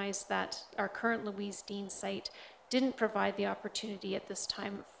recognized that our current Louise Dean site didn't provide the opportunity at this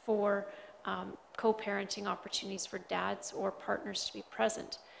time for co-parenting opportunities for dads or partners to be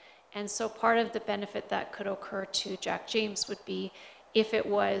present. And so part of the benefit that could occur to Jack James would be if it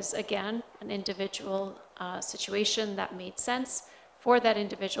was, again, an individual situation that made sense for that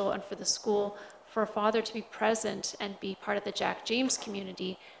individual and for the school, for a father to be present and be part of the Jack James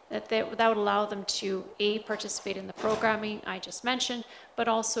community, that would allow them to, A, participate in the programming I just mentioned, but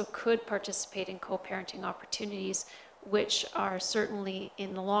also could participate in co-parenting opportunities, which are certainly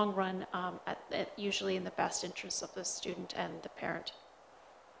in the long run usually in the best interests of the student and the parent.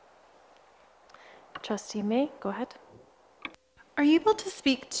 Trustee May, go ahead. Are you able to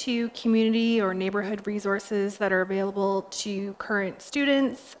speak to community or neighborhood resources that are available to current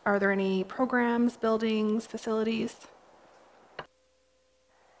students? Are there any programs, buildings, facilities?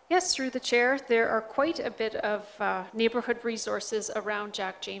 Yes, through the chair, there are quite a bit of neighborhood resources around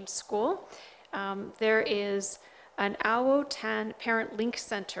Jack James School. There is an Awo-Tan Parent Link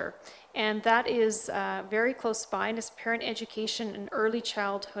Center, and that is very close by, and is parent education and early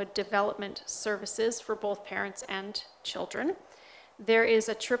childhood development services for both parents and children. There is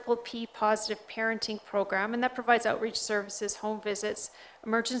a Triple P positive parenting program, and that provides outreach services, home visits,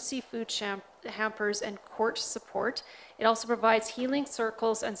 emergency food hampers, and court support. It also provides healing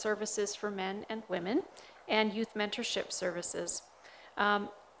circles and services for men and women, and youth mentorship services.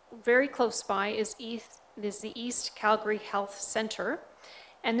 Very close by is the East Calgary Health Center,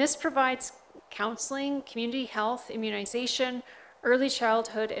 and this provides counseling, community health, immunization, early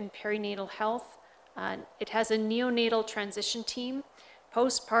childhood and perinatal health. It has a neonatal transition team,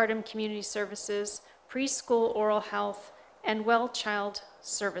 postpartum community services, preschool oral health, and well child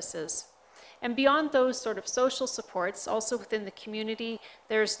services. And beyond those sort of social supports, also within the community,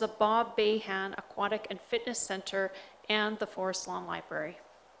 there's the Bob Bayhan Aquatic and Fitness Center and the Forest Lawn Library.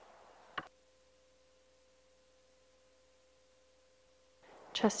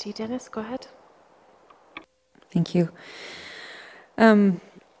 Trustee Dennis, go ahead. Thank you.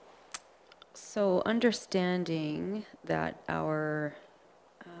 So understanding that our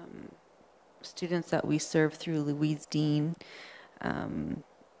students that we serve through Louise Dean,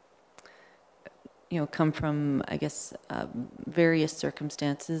 come from, I guess, various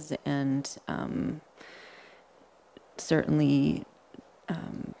circumstances, and certainly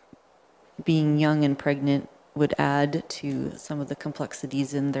being young and pregnant would add to some of the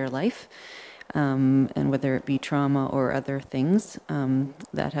complexities in their life. And whether it be trauma or other things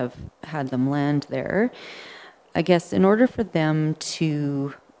that have had them land there. I guess in order for them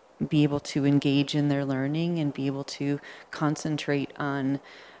to be able to engage in their learning and be able to concentrate on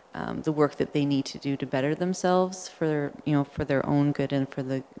the work that they need to do to better themselves for their own good and for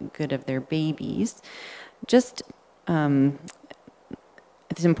the good of their babies, just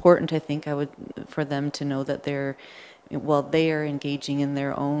it's important, I think, for them to know that while they are engaging in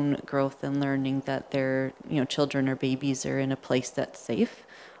their own growth and learning, that their children or babies are in a place that's safe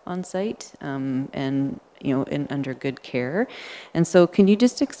on site and under good care. And so can you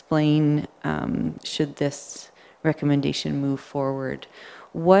just explain, should this recommendation move forward,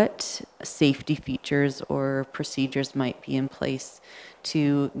 what safety features or procedures might be in place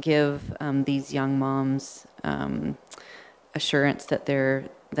to give these young moms assurance that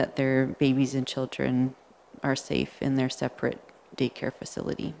their babies and children are safe in their separate daycare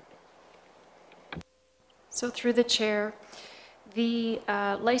facility? So through the chair, the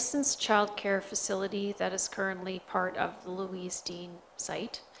licensed childcare facility that is currently part of the Louise Dean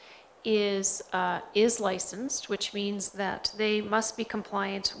site is licensed, which means that they must be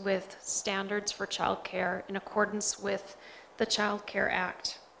compliant with standards for childcare in accordance with the Child Care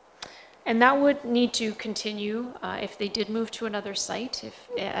Act. And that would need to continue if they did move to another site,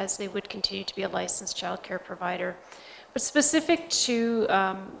 as they would continue to be a licensed childcare provider. But specific to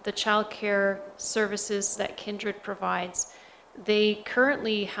the childcare services that Kindred provides, they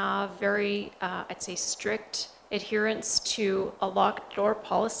currently have very, I'd say, strict adherence to a locked door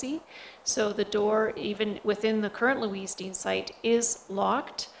policy. So the door, even within the current Louise Dean site, is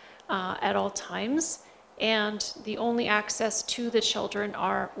locked at all times. And the only access to the children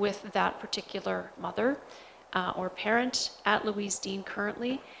are with that particular mother or parent at Louise Dean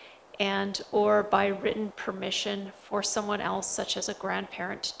currently, or by written permission for someone else, such as a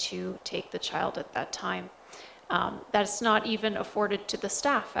grandparent, to take the child at that time. That's not even afforded to the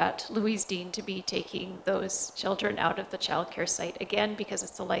staff at Louise Dean to be taking those children out of the childcare site, again, because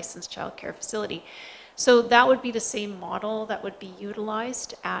it's a licensed childcare facility. So that would be the same model that would be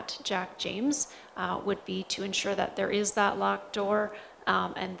utilized at Jack James, would be to ensure that there is that locked door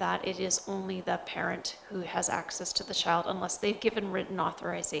and that it is only the parent who has access to the child unless they've given written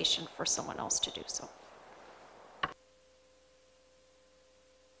authorization for someone else to do so.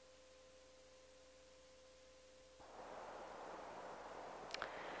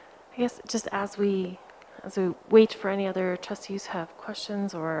 I guess just as we wait for any other trustees who have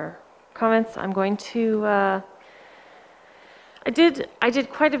questions or comments, I'm going to I did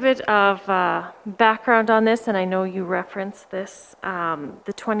quite a bit of background on this, and I know you referenced this,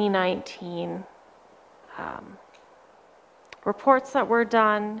 the 2019 reports that were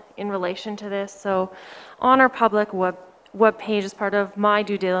done in relation to this. So on our public web page, as part of my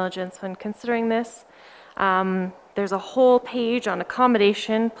due diligence when considering this, there's a whole page on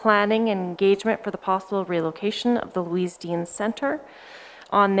accommodation, planning, and engagement for the possible relocation of the Louise Dean Center.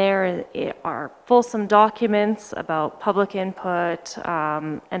 On there are fulsome documents about public input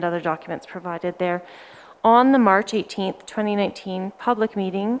and other documents provided there. On the March 18th, 2019 public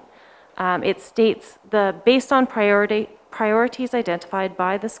meeting, it states based on priorities identified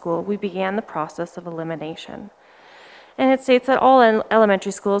by the school, we began the process of elimination. And it states that all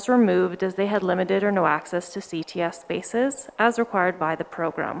elementary schools were moved as they had limited or no access to CTS spaces as required by the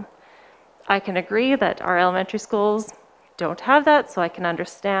program. I can agree that our elementary schools don't have that, so I can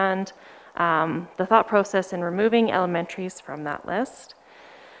understand the thought process in removing elementaries from that list.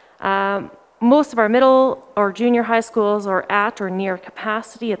 Most of our middle or junior high schools are at or near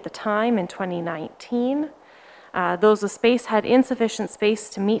capacity at the time in 2019. Those with space had insufficient space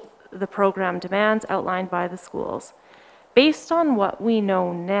to meet the program demands outlined by the schools. Based on what we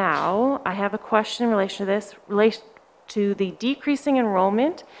know now, I have a question in relation to this, relation to the decreasing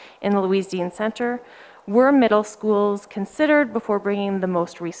enrollment in the Louise Dean Center. Were middle schools considered before bringing the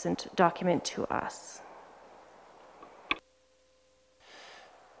most recent document to us?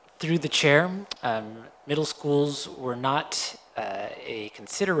 Through the chair, middle schools were not a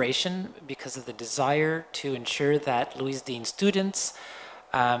consideration because of the desire to ensure that Louise Dean students,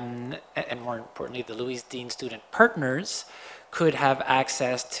 and more importantly, the Louise Dean student partners, could have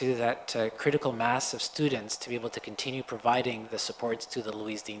access to that critical mass of students to be able to continue providing the supports to the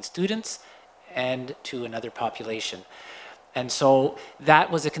Louise Dean students and to another population. And so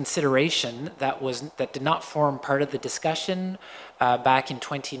that was a consideration that did not form part of the discussion back in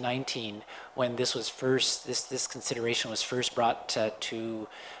 2019 when this consideration was first brought to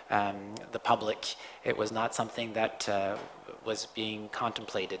the public. It was not something that was being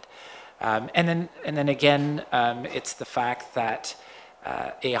contemplated. And then again, it's the fact that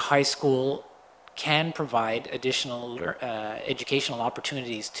a high school can provide additional educational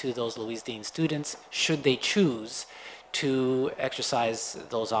opportunities to those Louise Dean students should they choose to exercise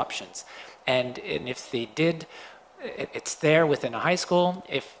those options. And if they did, it's there within a high school.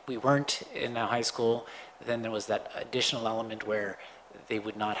 If we weren't in a high school, then there was that additional element where they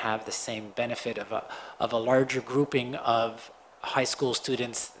would not have the same benefit of a larger grouping of high school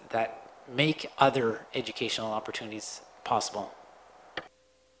students that make other educational opportunities possible.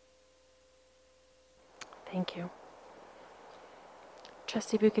 Thank you.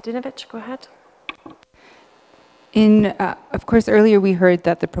 Trustee Vukadinovich, go ahead. Of course, earlier we heard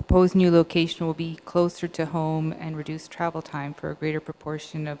that the proposed new location will be closer to home and reduce travel time for a greater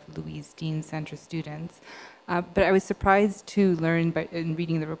proportion of Louise Dean Center students. But I was surprised to learn in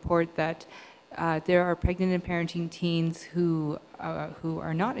reading the report that there are pregnant and parenting teens who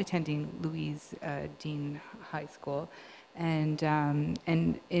are not attending Louise Dean High School. And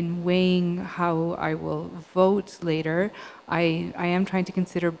in weighing how I will vote later, I am trying to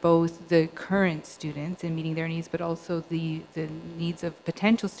consider both the current students and meeting their needs, but also the needs of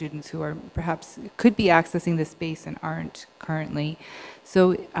potential students who are perhaps could be accessing the space and aren't currently.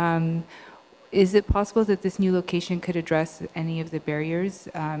 So is it possible that this new location could address any of the barriers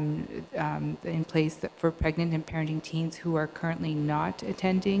in place for pregnant and parenting teens who are currently not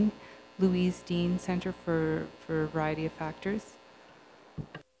attending Louise Dean Center for a variety of factors?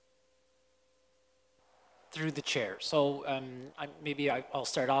 Through the chair. So I'll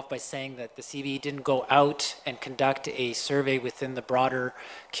start off by saying that the CBE didn't go out and conduct a survey within the broader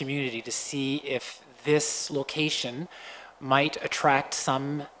community to see if this location might attract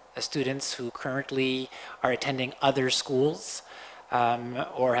some students who currently are attending other schools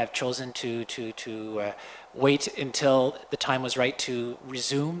or have chosen to wait until the time was right to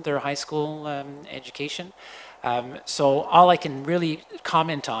resume their high school education. So all I can really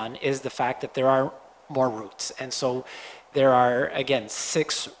comment on is the fact that there are more routes. And so there are, again,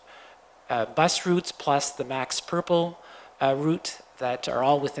 6 bus routes plus the Max Purple route that are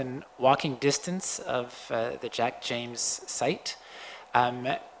all within walking distance of the Jack James site.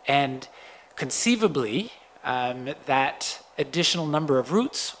 And conceivably, that additional number of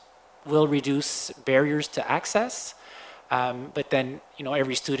routes will reduce barriers to access, but then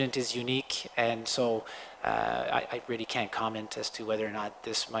every student is unique, and so I really can't comment as to whether or not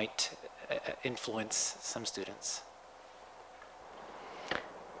this might influence some students.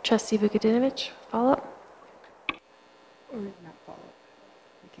 Trustee Vukadinovich, follow up? Or not follow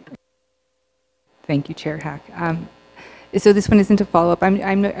up. Okay. Thank you, Chair Hack. So this one isn't a follow-up.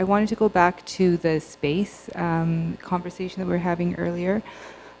 I wanted to go back to the space conversation that we were having earlier.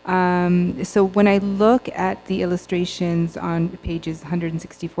 So when I look at the illustrations on pages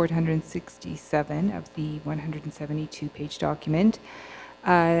 164 to 167 of the 172-page document,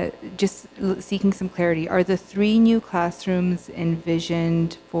 just seeking some clarity, are the 3 new classrooms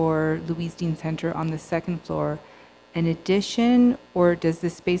envisioned for Louise Dean Center on the 2nd floor an addition, or does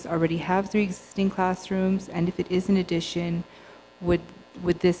this space already have 3 existing classrooms? And if it is an addition, would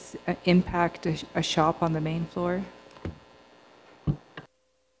this impact a shop on the main floor?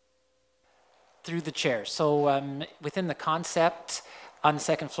 Through the chair. So within the concept, on the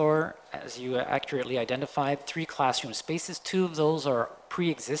 2nd floor, as you accurately identified, 3 classroom spaces. 2 of those are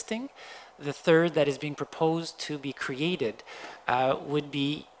pre-existing. The 3rd that is being proposed to be created would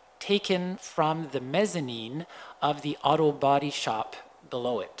be taken from the mezzanine of the auto body shop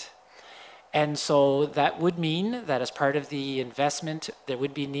below it. And so that would mean that as part of the investment, there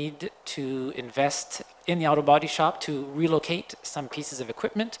would be need to invest in the auto body shop to relocate some pieces of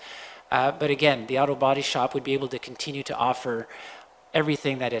equipment. But again, the auto body shop would be able to continue to offer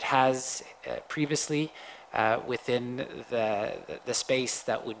everything that it has previously within the space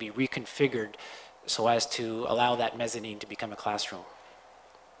that would be reconfigured so as to allow that mezzanine to become a classroom.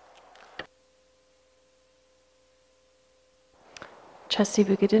 Trustee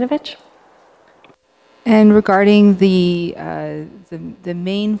Vukadinovich? And regarding the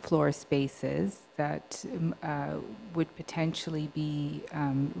main floor spaces that would potentially be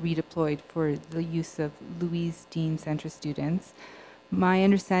redeployed for the use of Louise Dean Center students, my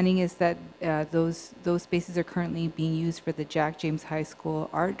understanding is that those spaces are currently being used for the Jack James High School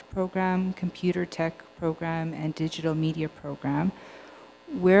art program, computer tech program, and digital media program.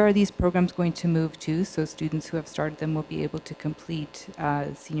 Where are these programs going to move to, so students who have started them will be able to complete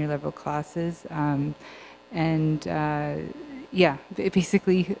senior level classes? Yeah,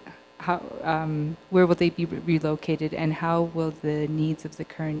 basically, how, where will they be relocated, and how will the needs of the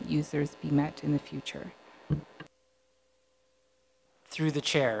current users be met in the future? Through the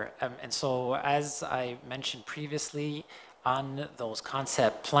chair. And so as I mentioned previously, on those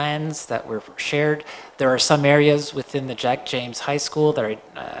concept plans that were shared, there are some areas within the Jack James High School that are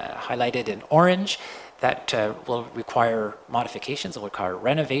highlighted in orange that will require modifications, will require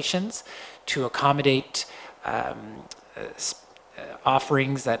renovations to accommodate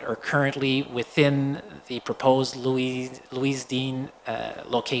offerings that are currently within the proposed Louise Dean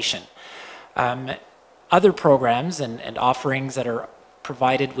location. Other programs and offerings that are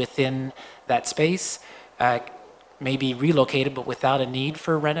provided within that space may be relocated but without a need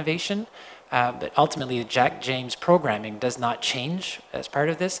for renovation. But ultimately, the Jack James programming does not change as part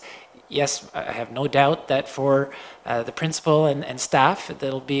of this. Yes, I have no doubt that for the principal and staff,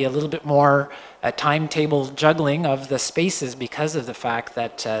 there'll be a little bit more timetable juggling of the spaces because of the fact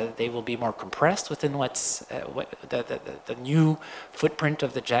that they will be more compressed within the new footprint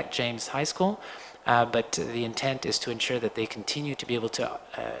of the Jack James High School. But the intent is to ensure that they continue to be able to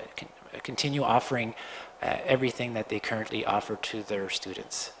continue offering everything that they currently offer to their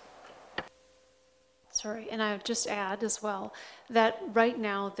students. Sorry, and I would just add as well that right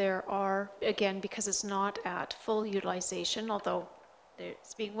now there are, again, because it's not at full utilization, although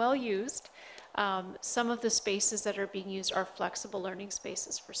it's being well used, some of the spaces that are being used are flexible learning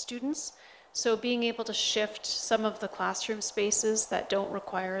spaces for students. So being able to shift some of the classroom spaces that don't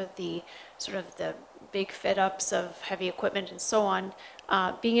require the sort of the big fit-ups of heavy equipment and so on,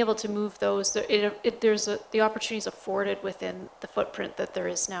 being able to move those, the opportunity is afforded within the footprint that there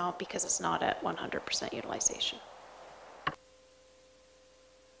is now because it's not at 100% utilization.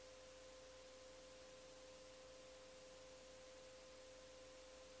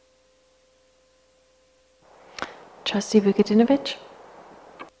 Trustee Vukadinovich?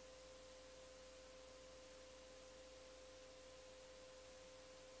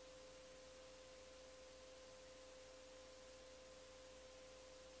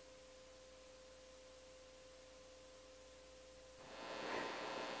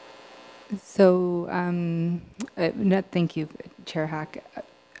 So, thank you, Chair Hack.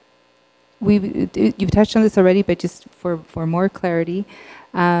 You've touched on this already, but just for more clarity,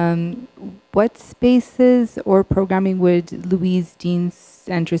 what spaces or programming would Louise Dean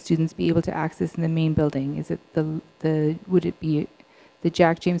Center students be able to access in the main building? Is it would it be the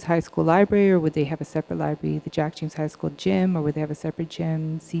Jack James High School library, or would they have a separate library, the Jack James High School gym, or would they have a separate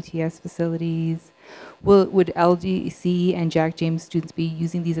gym, CTS facilities? Would LDC and Jack James students be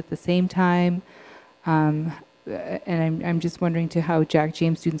using these at the same time? And I'm just wondering to how Jack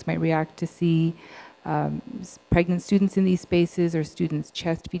James students might react to see pregnant students in these spaces, or students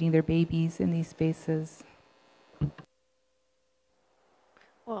chest feeding their babies in these spaces.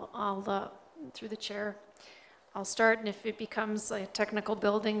 Well, I'll, through the chair, I'll start, and if it becomes a technical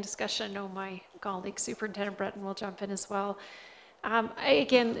building discussion, I know my colleague Superintendent Breton will jump in as well.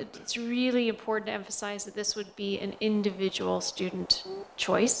 Again, it's really important to emphasize that this would be an individual student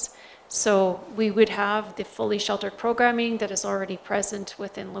choice. So we would have the fully sheltered programming that is already present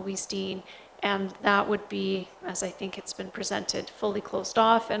within Louise Dean, and that would be, as I think it's been presented, fully closed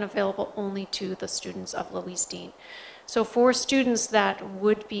off and available only to the students of Louise Dean. So for students that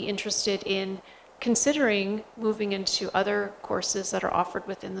would be interested in considering moving into other courses that are offered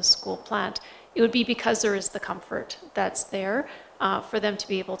within the school plant, it would be because there is the comfort that's there for them to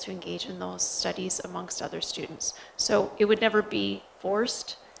be able to engage in those studies amongst other students. So it would never be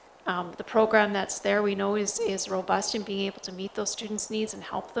forced. The program that's there we know is robust in being able to meet those students' needs and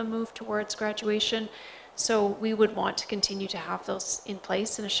help them move towards graduation. So we would want to continue to have those in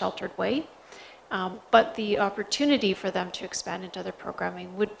place in a sheltered way. But the opportunity for them to expand into other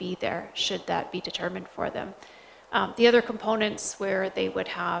programming would be there should that be determined for them. The other components where they would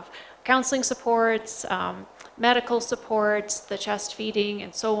have counseling supports, medical supports, the chest feeding,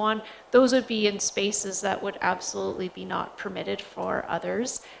 and so on, those would be in spaces that would absolutely be not permitted for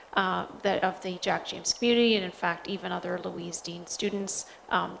others that of the Jack James community, and in fact, even other Louise Dean students.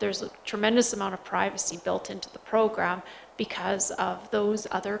 There's a tremendous amount of privacy built into the program because of those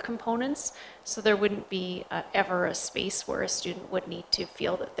other components. So there wouldn't be ever a space where a student would need to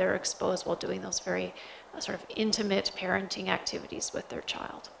feel that they're exposed while doing those very sort of intimate parenting activities with their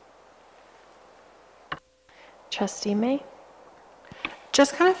child. Trustee May?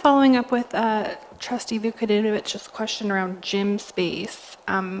 Just kind of following up with Trustee Vukadinovich's question around gym space.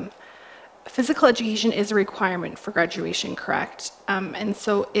 Physical education is a requirement for graduation, correct? And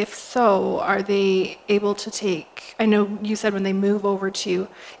so if so, are they able to take, I know you said when they move over to,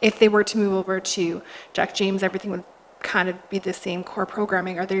 if they were to move over to Jack James, everything would kind of be the same core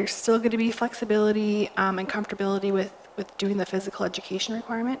programming. Are there still going to be flexibility and comfortability with doing the physical education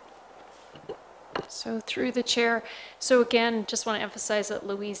requirement? So through the chair, so again, just want to emphasize that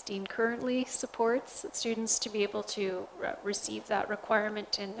Louise Dean currently supports students to be able to receive that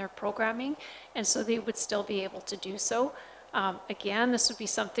requirement in their programming, and so they would still be able to do so. Again, this would be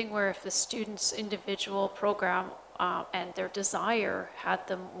something where if the student's individual program and their desire had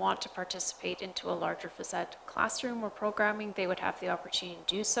them want to participate into a larger phys ed classroom or programming, they would have the opportunity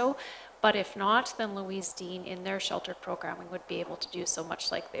to do so. But if not, then Louise Dean in their sheltered programming would be able to do so,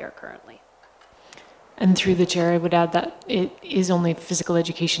 much like they are currently. And through the chair, I would add that it is only physical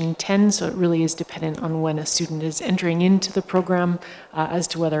education 10, so it really is dependent on when a student is entering into the program as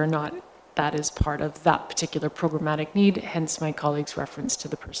to whether or not that is part of that particular programmatic need, hence my colleague's reference to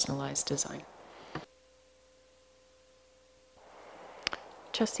the personalized design.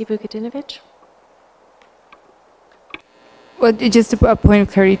 Trustee Vukadinovich? Well, just a point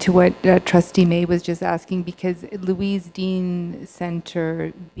of clarity to what Trustee May was just asking, because Louise Dean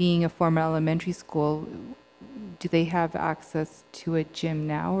Center being a former elementary school, do they have access to a gym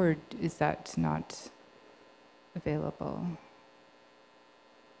now, or is that not available?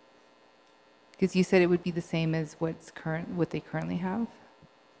 Because you said it would be the same as what they currently have.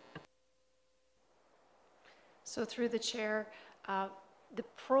 So through the chair, the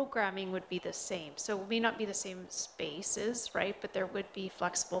programming would be the same. So it may not be the same spaces, right? But there would be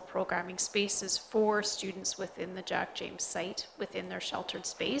flexible programming spaces for students within the Jack James site, within their sheltered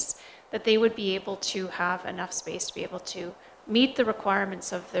space, that they would be able to have enough space to be able to meet the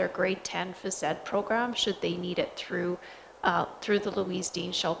requirements of their grade 10 phys ed program, should they need it through the Louise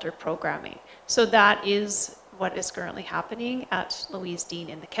Dean sheltered programming. So that is what is currently happening at Louise Dean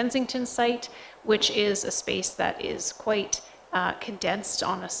in the Kensington site, which is a space that is quite condensed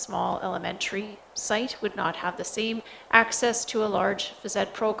on a small elementary site, would not have the same access to a large phys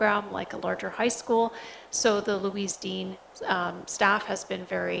ed program like a larger high school. So the Louise Dean staff has been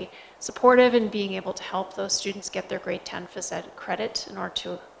very supportive in being able to help those students get their grade 10 phys ed credit in order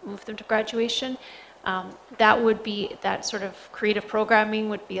to move them to graduation. That sort of creative programming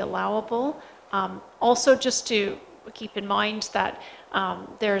would be allowable. Also, just to keep in mind that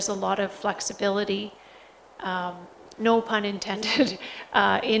there's a lot of flexibility, no pun intended,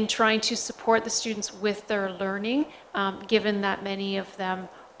 in trying to support the students with their learning, given that many of them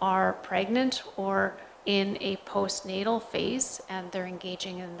are pregnant or in a postnatal phase and they're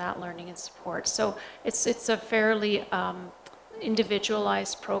engaging in that learning and support. So it's a fairly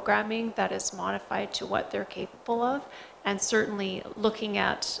individualized programming that is modified to what they're capable of, and certainly looking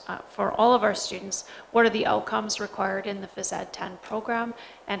at, for all of our students, what are the outcomes required in the Phys Ed 10 program,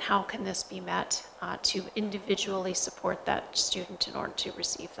 and how can this be met to individually support that student in order to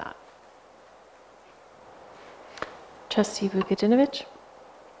receive that. Trustee Vukadinovich?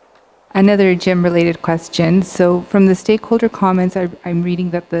 Another gym-related question. So from the stakeholder comments, I'm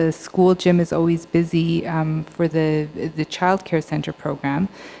reading that the school gym is always busy for the childcare center program.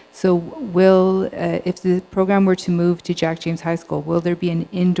 So will, if the program were to move to Jack James High School, will there be an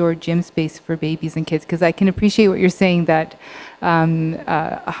indoor gym space for babies and kids? Because I can appreciate what you're saying, that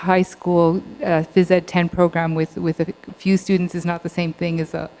a high school phys ed 10 program with a few students is not the same thing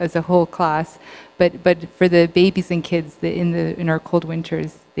as a whole class. But for the babies and kids in our cold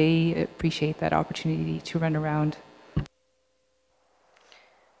winters, they appreciate that opportunity to run around.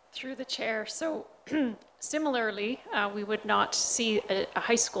 Through the chair. So similarly, we would not see a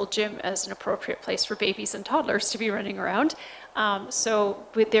high school gym as an appropriate place for babies and toddlers to be running around. So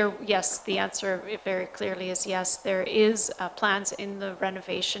with there, yes, the answer very clearly is yes. There is plans in the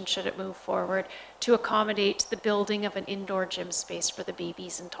renovation, should it move forward, to accommodate the building of an indoor gym space for the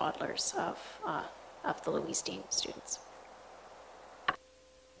babies and toddlers of the Louise Dean students.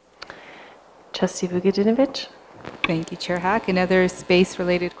 Trustee Vugadinovich. Thank you, Chair Hack. Another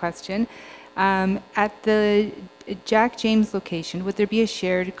space-related question. At the Jack James location, would there be a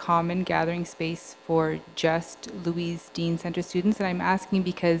shared common gathering space for just Louise Dean Center students? And I'm asking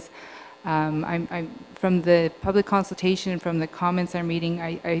because I'm from the public consultation and from the comments I'm reading,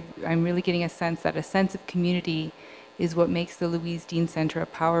 I'm really getting a sense that a sense of community is what makes the Louise Dean Center a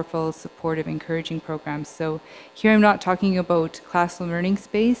powerful, supportive, encouraging program. So here I'm not talking about classroom learning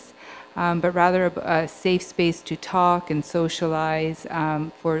space, but rather a safe space to talk and socialize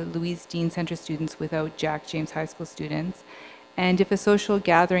for Louise Dean Center students without Jack James High School students. And if a social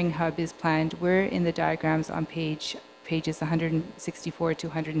gathering hub is planned, where in the diagrams on pages 164 to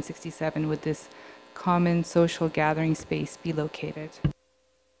 167 would this common social gathering space be located?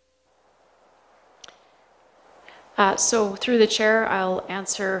 So through the chair, I'll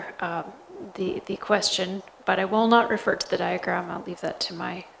answer the question, but I will not refer to the diagram. I'll leave that to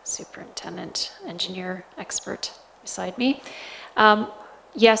my superintendent engineer expert beside me.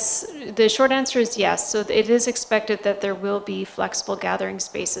 Yes, the short answer is yes. So it is expected that there will be flexible gathering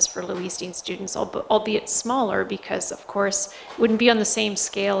spaces for Louise Dean students, albeit smaller, because of course it wouldn't be on the same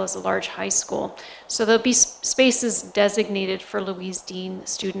scale as a large high school. So there'll be spaces designated for Louise Dean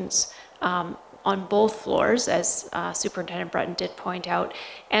students on both floors, as Superintendent Breton did point out.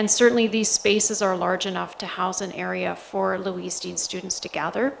 And certainly these spaces are large enough to house an area for Louise Dean students to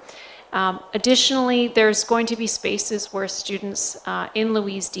gather. Additionally, there's going to be spaces where students in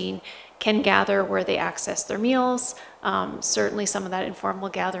Louise Dean can gather where they access their meals. Certainly some of that informal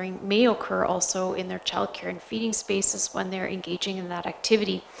gathering may occur also in their childcare and feeding spaces when they're engaging in that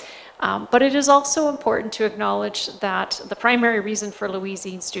activity. But it is also important to acknowledge that the primary reason for Louise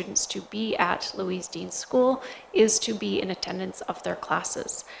Dean students to be at Louise Dean School is to be in attendance of their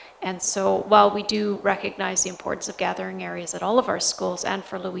classes. And so while we do recognize the importance of gathering areas at all of our schools and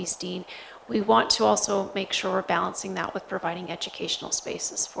for Louise Dean, we want to also make sure we're balancing that with providing educational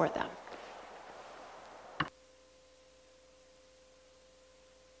spaces for them.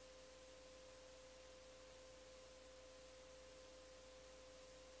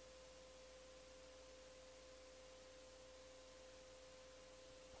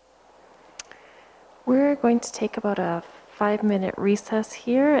 We're going to take about a 5-minute recess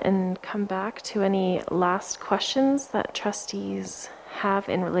here and come back to any last questions that trustees have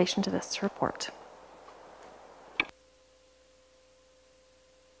in relation to this report.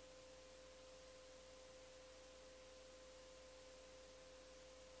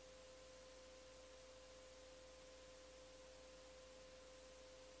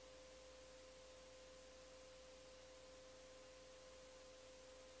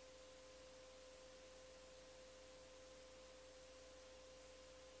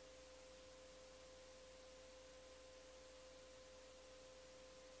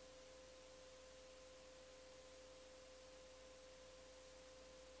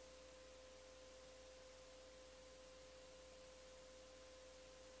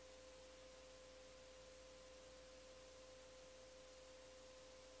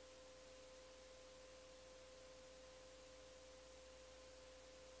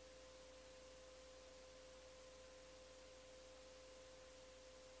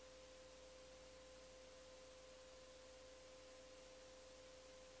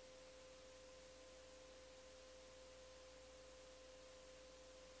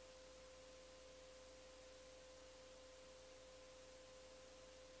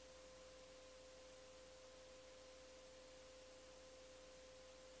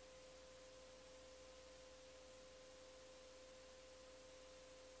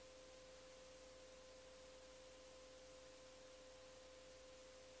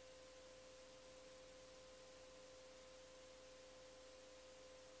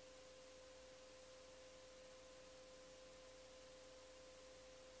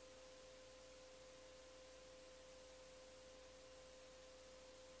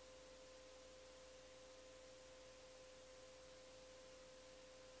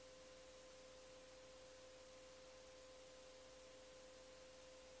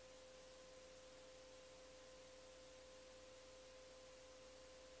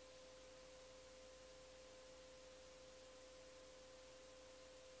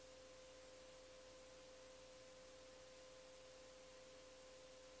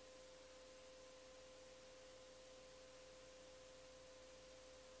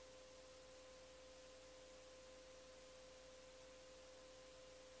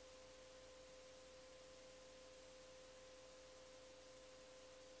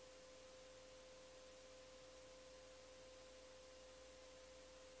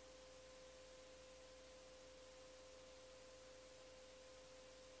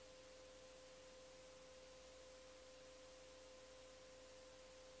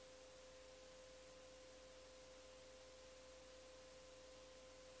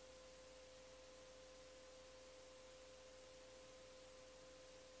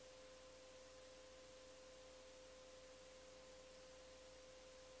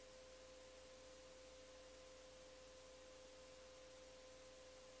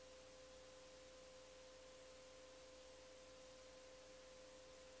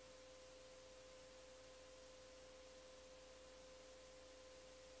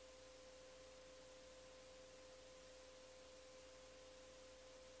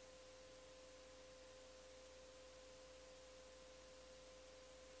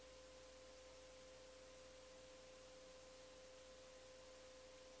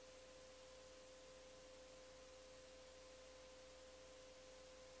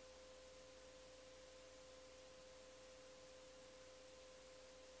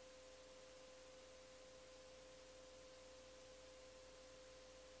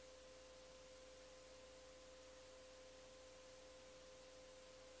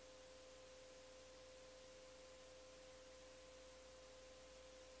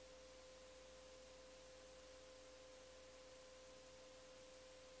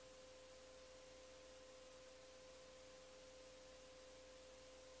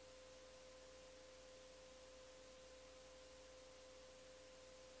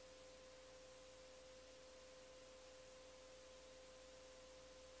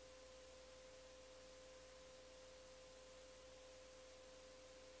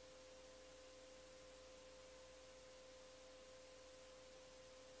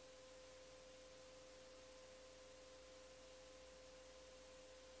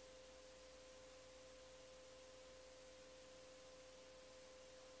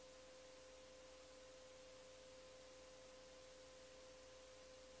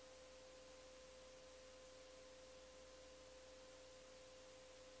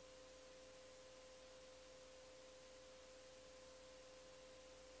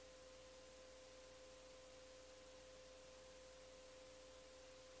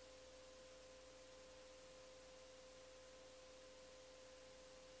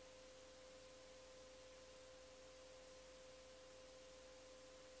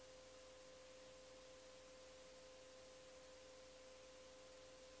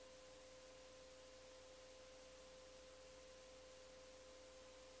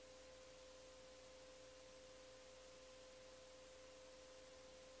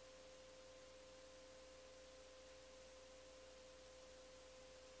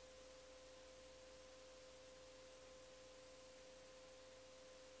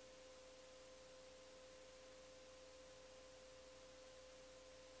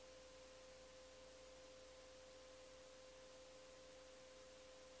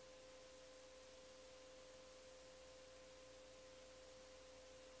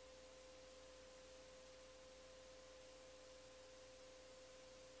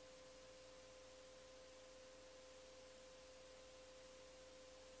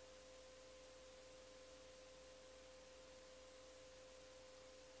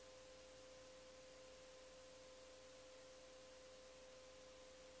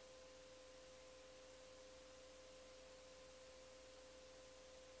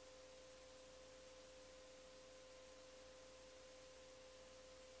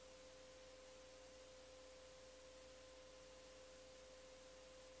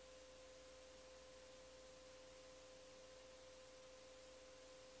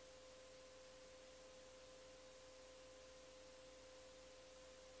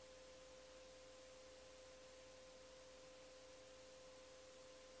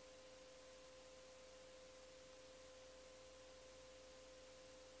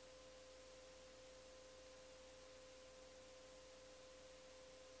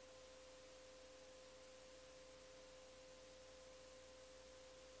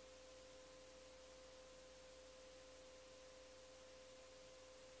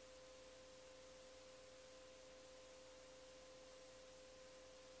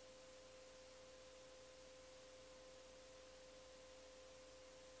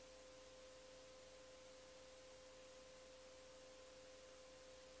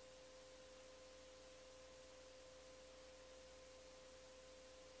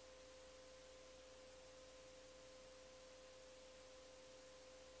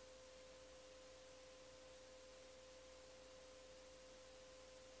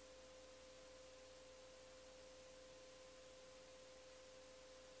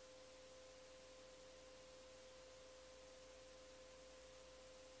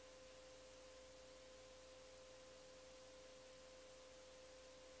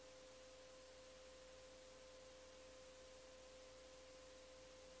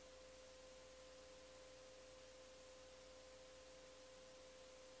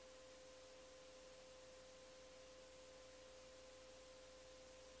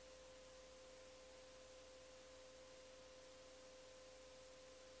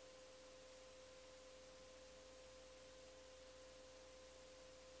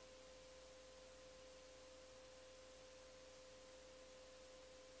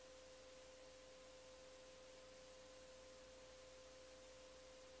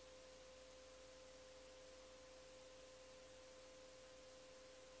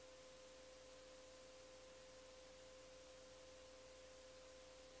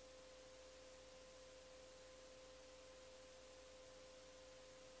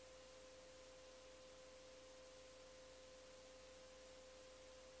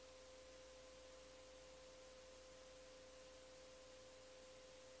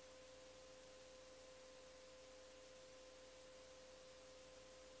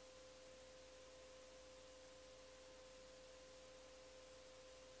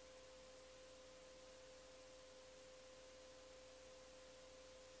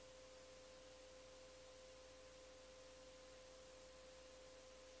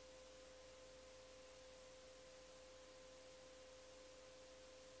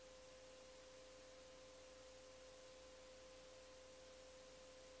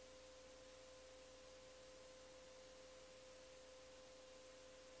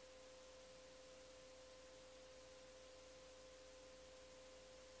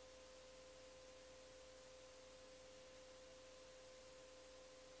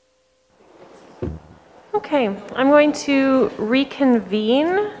 Okay, I'm going to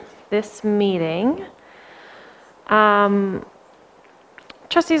reconvene this meeting.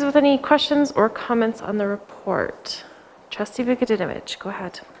 Trustees with any questions or comments on the report? Trustee Vukadinovich, go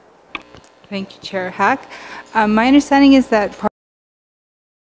ahead. Thank you, Chair Hack. My understanding is that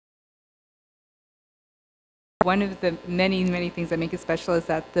one of the many, many things that make it special is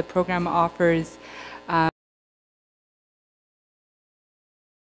that the program offers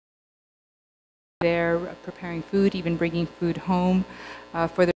they're preparing food, even bringing food home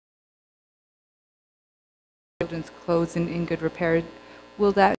for their children's clothes in good repair.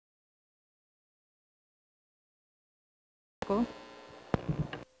 Will that go?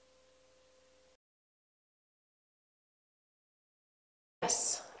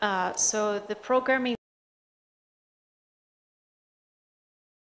 Yes. So the programming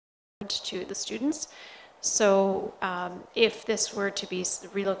to the students. So if this were to be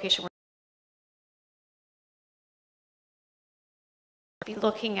relocation, we'd be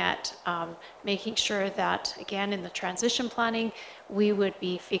looking at making sure that, again, in the transition planning, we would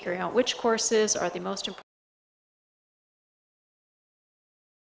be figuring out which courses are the most important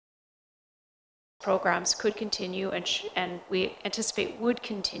programs could continue and we anticipate would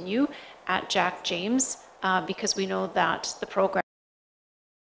continue at Jack James because we know that the program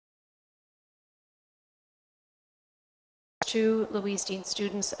to Louise Dean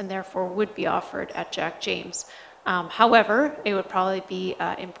students and therefore would be offered at Jack James. However, it would probably be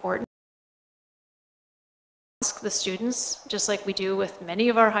important to ask the students, just like we do with many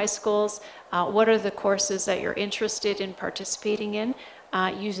of our high schools, what are the courses that you're interested in participating in,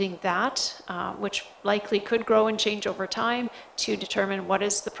 using that, which likely could grow and change over time, to determine what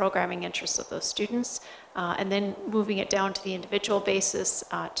is the programming interests of those students, and then moving it down to the individual basis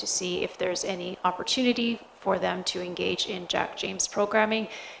to see if there's any opportunity for them to engage in Jack James programming,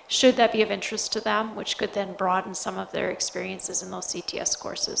 should that be of interest to them, which could then broaden some of their experiences in those CTS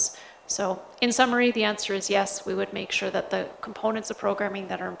courses. So in summary, the answer is yes, we would make sure that the components of programming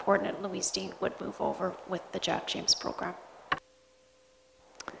that are important at Louise Dean would move over with the Jack James program.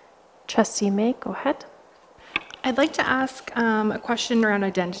 Trustee May, go ahead. I'd like to ask a question around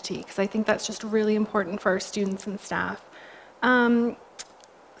identity, because I think that's just really important for our students and staff.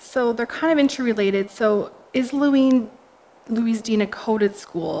 So they're kind of interrelated. So is Louise Dean a coded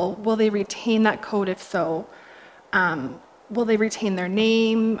school? Will they retain that code? If so, will they retain their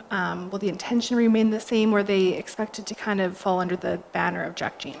name? Will the intention remain the same? Or are they expected to kind of fall under the banner of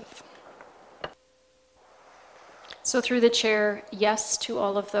Jack James? So through the chair, yes to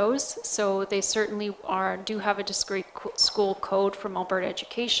all of those. So they certainly do have a discrete school code from Alberta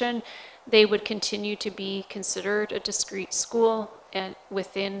Education. They would continue to be considered a discrete school and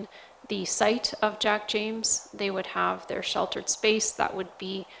within the site of Jack James. They would have their sheltered space that would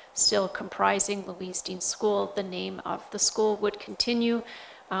be still comprising Louise Dean School. The name of the school would continue.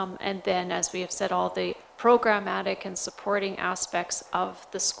 And then, as we have said, all the programmatic and supporting aspects of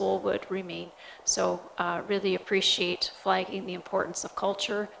the school would remain. So really appreciate flagging the importance of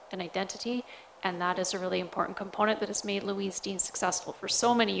culture and identity, and that is a really important component that has made Louise Dean successful for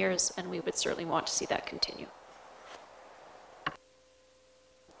so many years, and we would certainly want to see that continue.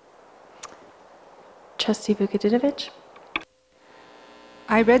 Trustee Vukadinovich.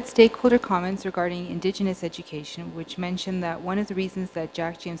 I read stakeholder comments regarding Indigenous education, which mentioned that one of the reasons that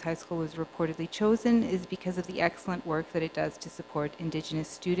Jack James High School was reportedly chosen is because of the excellent work that it does to support Indigenous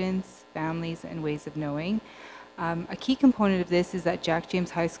students, families, and ways of knowing. A key component of this is that Jack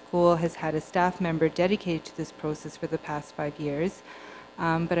James High School has had a staff member dedicated to this process for the past 5 years,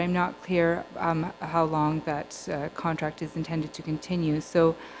 but I'm not clear how long that contract is intended to continue.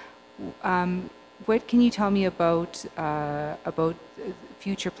 So what can you tell me about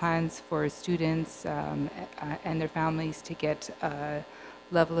future plans for students and their families to get a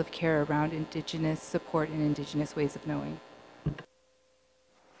level of care around Indigenous support and Indigenous ways of knowing?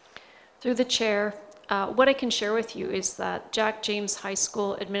 Through the chair, what I can share with you is that Jack James High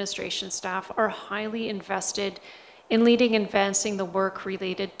School administration staff are highly invested in leading and advancing the work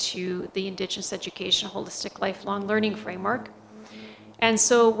related to the Indigenous Education Holistic Lifelong Learning Framework. And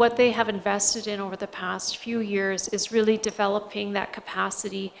so what they have invested in over the past few years is really developing that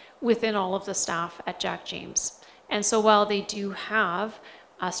capacity within all of the staff at Jack James. And so while they do have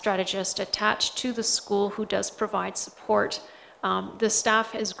a strategist attached to the school who does provide support, the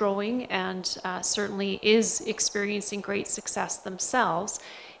staff is growing and certainly is experiencing great success themselves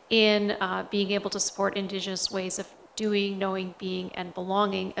in being able to support Indigenous ways of doing, knowing, being, and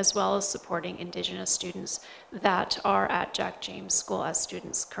belonging, as well as supporting Indigenous students that are at Jack James School as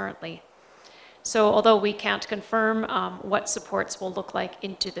students currently. So although we can't confirm what supports will look like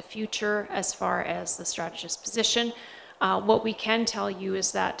into the future as far as the strategist position, what we can tell you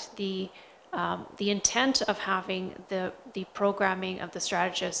is that the intent of having the programming of the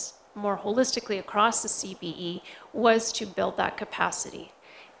strategists more holistically across the CBE was to build that capacity.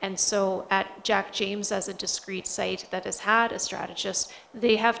 And so at Jack James, as a discrete site that has had a strategist,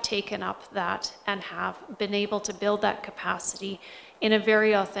 they have taken up that and have been able to build that capacity in a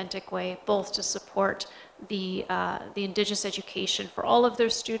very authentic way, both to support the Indigenous education for all of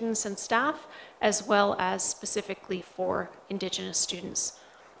their students and staff, as well as specifically for Indigenous students.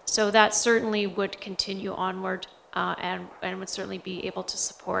 So that certainly would continue onward and would certainly be able to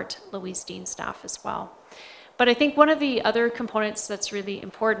support Louise Dean staff as well. But I think one of the other components that's really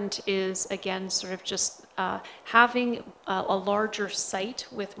important is, again, sort of just having a larger site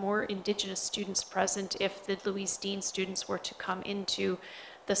with more Indigenous students present if the Louise Dean students were to come into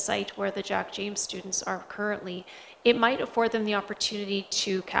the site where the Jack James students are currently. It might afford them the opportunity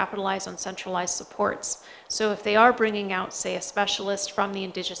to capitalize on centralized supports. So if they are bringing out, say, a specialist from the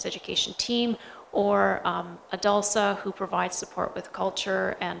Indigenous education team, or a DALSA who provides support with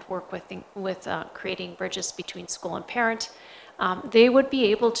culture and work with creating bridges between school and parent, they would be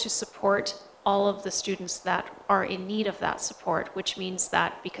able to support all of the students that are in need of that support, which means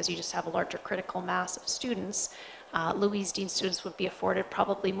that because you just have a larger critical mass of students, Louise Dean students would be afforded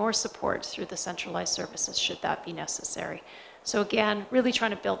probably more support through the centralized services should that be necessary. So again, really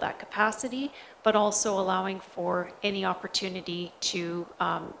trying to build that capacity, but also allowing for any opportunity to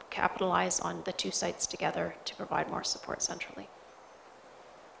capitalize on the two sites together to provide more support centrally.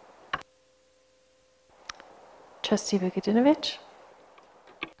 Trustee Vukadinovich?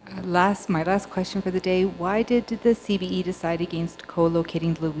 My last question for the day. Why did the CBE decide against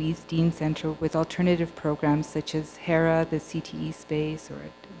co-locating the Louise Dean Center with alternative programs such as HERA, the CTE space, or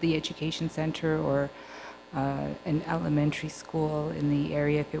the Education Center, or an elementary school in the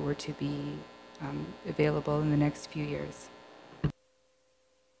area if it were to be available in the next few years?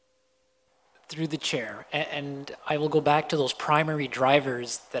 Through the chair, and I will go back to those primary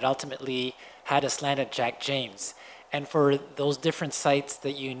drivers that ultimately had us land at Jack James. And for those different sites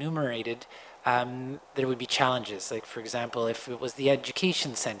that you enumerated, there would be challenges. Like, for example, if it was the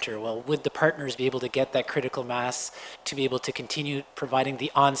education center, well, would the partners be able to get that critical mass to be able to continue providing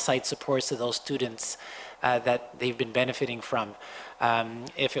the on-site supports to those students that they've been benefiting from?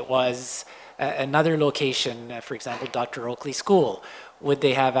 If it was another location, for example, Dr. Oakley School, would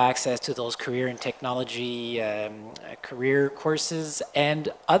they have access to those career and technology career courses and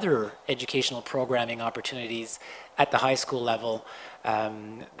other educational programming opportunities at the high school level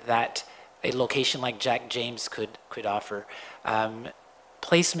that a location like Jack James could offer?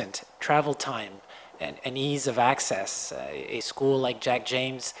 Placement, travel time, and ease of access. A school like Jack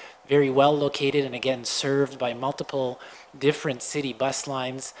James, very well located and again served by multiple different city bus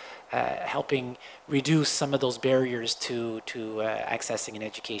lines, helping reduce some of those barriers to accessing an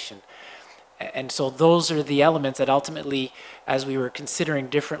education. And so those are the elements that ultimately, as we were considering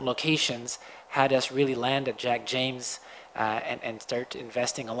different locations, had us really land at Jack James and start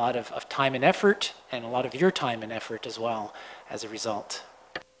investing a lot of time and effort, and a lot of your time and effort as well as a result.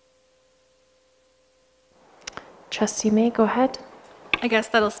 Trustee May, go ahead. I guess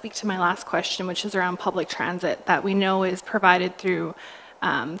that'll speak to my last question, which is around public transit that we know is provided through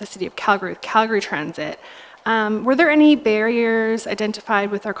the City of Calgary with Calgary Transit. Were there any barriers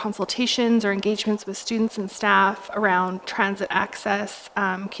identified with our consultations or engagements with students and staff around transit access?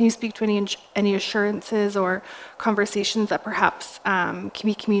 Can you speak to any assurances or conversations that perhaps can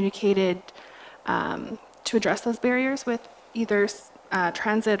be communicated to address those barriers with either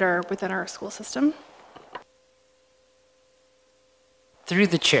transit or within our school system? Through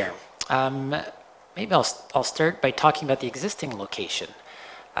the chair, maybe I'll start by talking about the existing location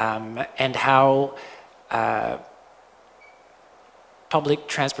and how public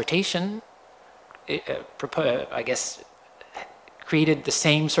transportation, I guess, created the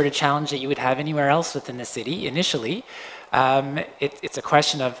same sort of challenge that you would have anywhere else within the city initially. It's a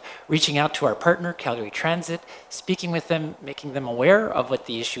question of reaching out to our partner, Calgary Transit, speaking with them, making them aware of what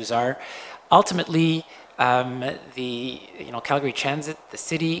the issues are. Ultimately, Calgary Transit, the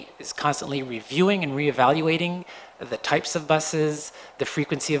city, is constantly reviewing and reevaluating the types of buses, the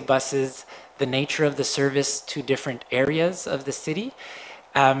frequency of buses, the nature of the service to different areas of the city.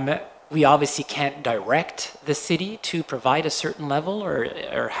 We obviously can't direct the city to provide a certain level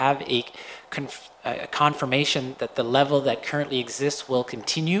or have a confirmation that the level that currently exists will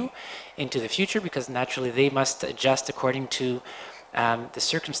continue into the future, because naturally they must adjust according to the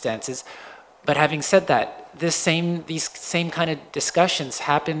circumstances. But having said that, these same kind of discussions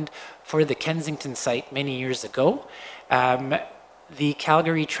happened for the Kensington site many years ago. The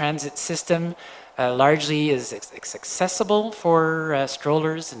Calgary transit system largely is accessible for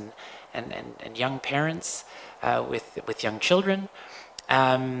strollers and young parents with young children.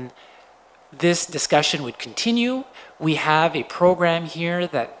 This discussion would continue. We have a program here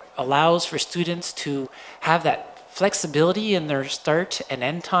that allows for students to have that flexibility in their start and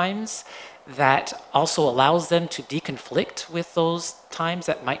end times that also allows them to deconflict with those times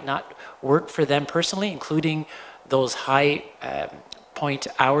that might not work for them personally, including those high point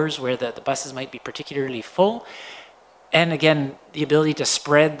hours where the buses might be particularly full. And again, the ability to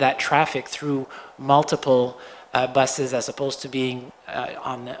spread that traffic through multiple buses as opposed to being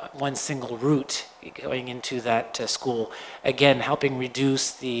on one single route going into that school. Again, helping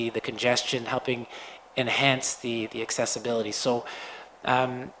reduce the congestion, helping enhance the accessibility. So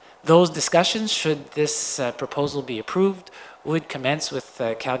those discussions, should this proposal be approved, would commence with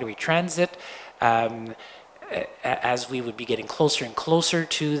Calgary Transit as we would be getting closer and closer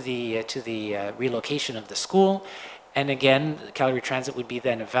to the relocation of the school. And again, Calgary Transit would be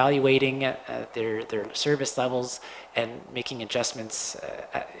then evaluating their service levels and making adjustments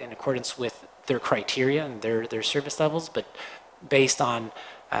in accordance with their criteria and their service levels, but based on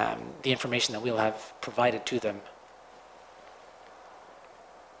the information that we'll have provided to them.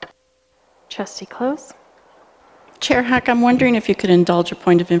 Trustee Close. Chair Hack, I'm wondering if you could indulge a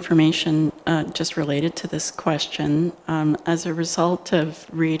point of information just related to this question. As a result of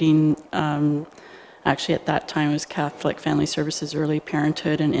reading, actually at that time it was Catholic Family Services, Early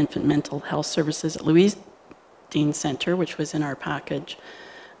Parenthood and Infant Mental Health Services at Louise Dean Center, which was in our package,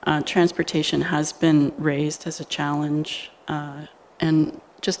 transportation has been raised as a challenge. And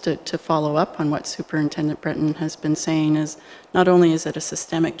just to follow up on what Superintendent Breton has been saying, is not only is it a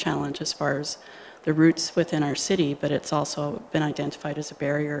systemic challenge as far as the routes within our city, but it's also been identified as a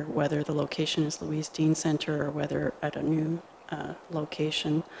barrier, whether the location is Louise Dean Center or whether at a new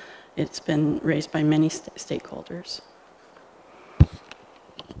location. It's been raised by many stakeholders.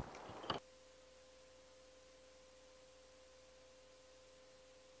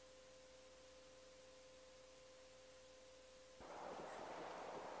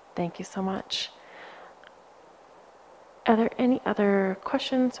 Thank you so much. Are there any other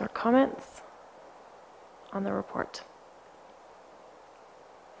questions or comments on the report?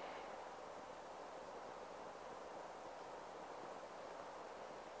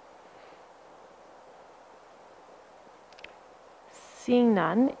 Seeing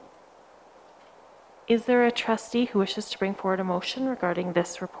none, is there a trustee who wishes to bring forward a motion regarding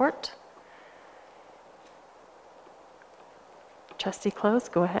this report? Trustee Close,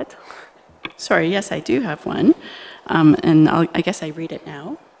 go ahead. Sorry, yes, I do have one, and I guess I read it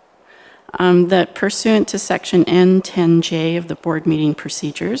now. That pursuant to Section N10J of the board meeting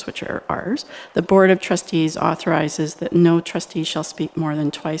procedures, which are ours, the Board of Trustees authorizes that no trustee shall speak more than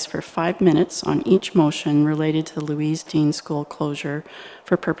twice for 5 minutes on each motion related to the Louise Dean School closure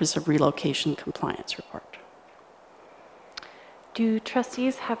for purpose of relocation compliance report. Do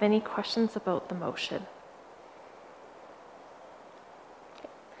trustees have any questions about the motion?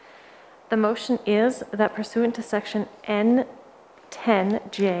 The motion is that pursuant to Section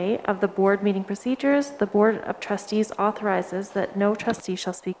N10J of the board meeting procedures, the Board of Trustees authorizes that no trustee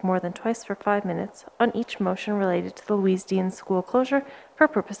shall speak more than twice for 5 minutes on each motion related to the Louise Dean School closure for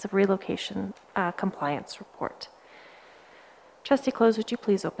purpose of relocation compliance report. Trustee Close, would you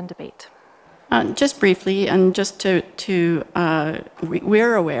please open debate? Just briefly, and just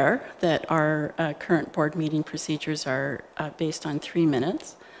we're aware that our current board meeting procedures are based on 3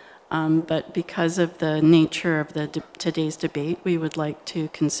 minutes. But because of the nature of today's debate, we would like to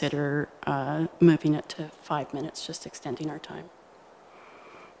consider moving it to 5 minutes, just extending our time.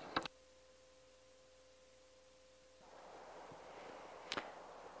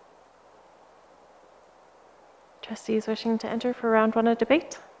 Trustees wishing to enter for round one of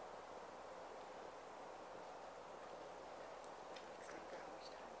debate?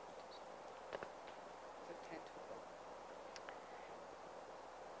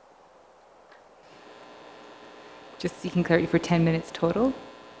 Just seeking clarity for 10 minutes total.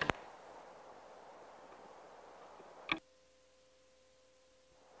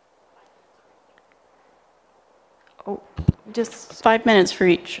 Oh, just 5 minutes for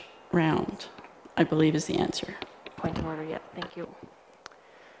each round, I believe is the answer. Point of order, yeah, thank you.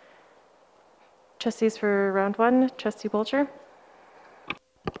 Trustees for round one, Trustee Bolger.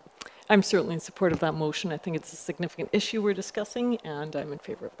 I'm certainly in support of that motion. I think it's a significant issue we're discussing, and I'm in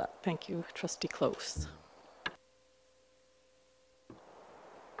favor of that. Thank you, Trustee Close.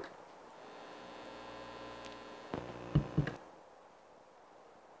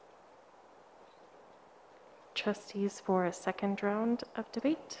 trustees for a second round of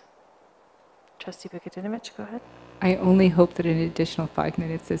debate? Trustee Vukadinovich, go ahead. I only hope that an additional 5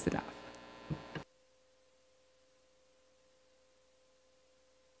 minutes is enough.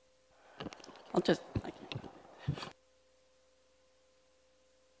 I'll just,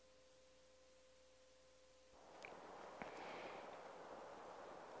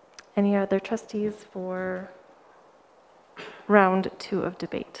 Any other trustees for round 2 of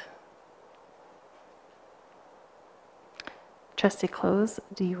debate? Trustee Close,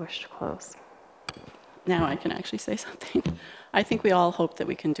 do you wish to close? now I can actually say something. I think we all hope that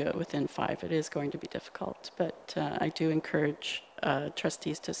we can do it within 5. It is going to be difficult, but I do encourage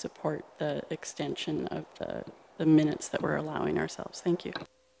trustees to support the extension of the minutes that we're allowing ourselves. Thank you.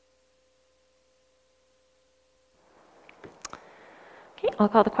 Okay, I'll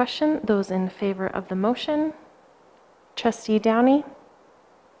call the question. Those in favor of the motion? Trustee Downey?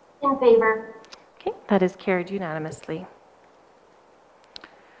 In favor. Okay, that is carried unanimously.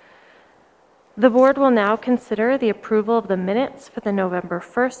 The board will now consider the approval of the minutes for the November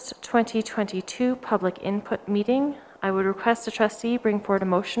 1st, 2022 public input meeting. I would request a trustee bring forward a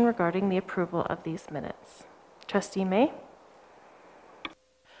motion regarding the approval of these minutes. Trustee May?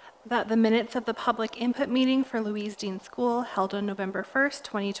 That the minutes of the public input meeting for Louise Dean School held on November 1st,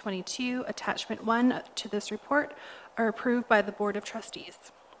 2022, attachment 1 to this report, are approved by the Board of Trustees.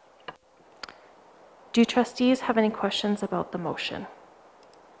 Do trustees have any questions about the motion?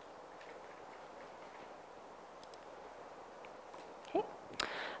 Okay.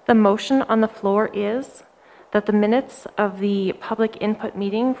 The motion on the floor is that the minutes of the public input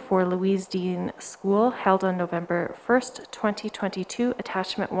meeting for Louise Dean School held on November 1st, 2022,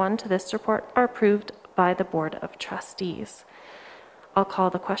 attachment 1 to this report, are approved by the Board of Trustees. I'll call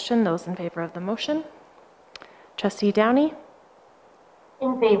the question. Those in favor of the motion? Trustee Downey?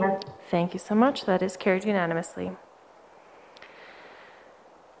 In favor. Thank you so much. That is carried unanimously.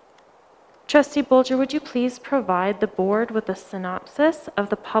 Trustee Bolger, would you please provide the board with a synopsis of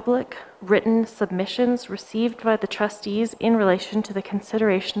the public written submissions received by the trustees in relation to the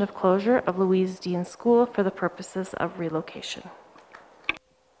consideration of closure of Louise Dean School for the purposes of relocation?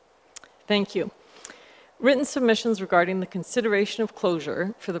 Thank you. Written submissions regarding the consideration of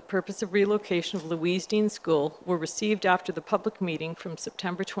closure for the purpose of relocation of Louise Dean School were received after the public meeting from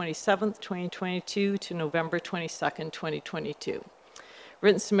September 27th, 2022 to November 22nd, 2022.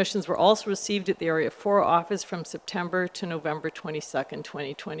 Written submissions were also received at the Area 4 office from September to November 22nd,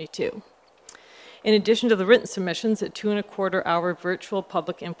 2022. In addition to the written submissions, a 2.25-hour virtual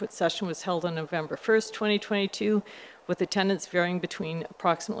public input session was held on November 1st, 2022, with attendance varying between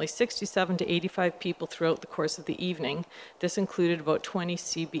approximately 67 to 85 people throughout the course of the evening. This included about 20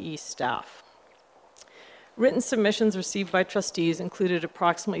 CBE staff. Written submissions received by trustees included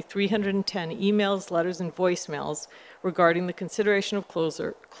approximately 310 emails, letters, and voicemails regarding the consideration of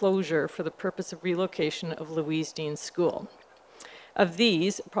closure for the purpose of relocation of Louise Dean School. Of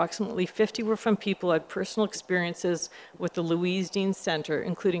these, approximately 50 were from people who had personal experiences with the Louise Dean Center,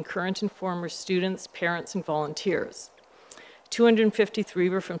 including current and former students, parents, and volunteers. 253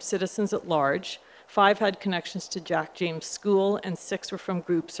 were from citizens at large, 5 had connections to Jack James School, and 6 were from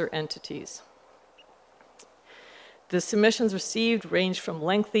groups or entities. The submissions received ranged from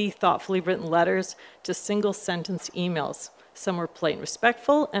lengthy, thoughtfully written letters to single-sentence emails. Some were polite and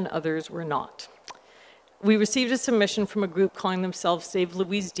respectful, and others were not. We received a submission from a group calling themselves Save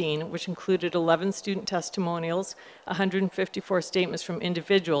Louise Dean, which included 11 student testimonials, 154 statements from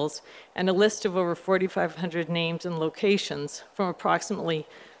individuals, and a list of over 4,500 names and locations from approximately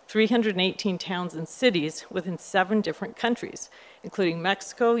 318 towns and cities within 7 different countries, including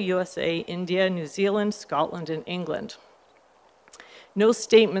Mexico, USA, India, New Zealand, Scotland, and England. No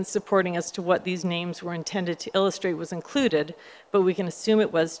statement supporting as to what these names were intended to illustrate was included, but we can assume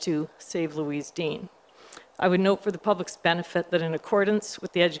it was to Save Louise Dean. I would note for the public's benefit that in accordance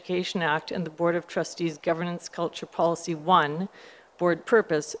with the Education Act and the Board of Trustees Governance Culture Policy 1, Board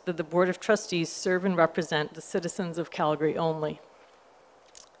Purpose, that the Board of Trustees serve and represent the citizens of Calgary only.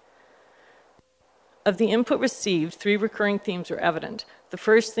 Of the input received, 3 recurring themes were evident. The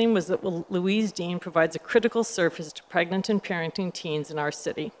first theme was that Louise Dean provides a critical service to pregnant and parenting teens in our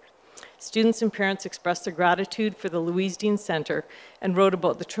city. Students and parents expressed their gratitude for the Louise Dean Center and wrote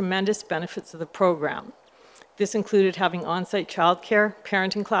about the tremendous benefits of the program. This included having on-site childcare,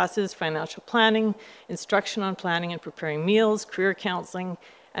 parenting classes, financial planning, instruction on planning and preparing meals, career counseling,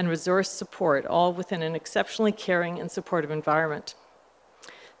 and resource support, all within an exceptionally caring and supportive environment.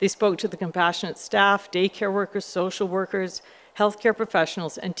 They spoke to the compassionate staff, daycare workers, social workers, healthcare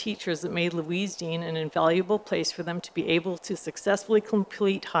professionals, and teachers that made Louise Dean an invaluable place for them to be able to successfully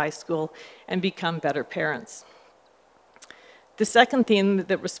complete high school and become better parents. The second theme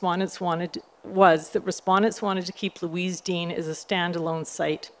that respondents wanted to keep Louise Dean as a standalone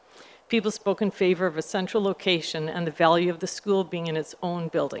site. People spoke in favor of a central location and the value of the school being in its own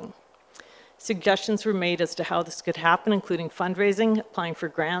building. Suggestions were made as to how this could happen, including fundraising, applying for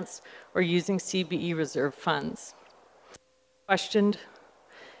grants, or using CBE reserve funds.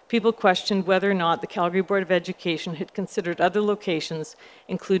 People questioned whether or not the Calgary Board of Education had considered other locations,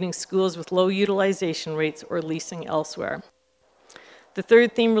 including schools with low utilization rates or leasing elsewhere. The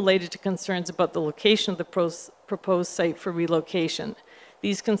third theme related to concerns about the location of the proposed site for relocation.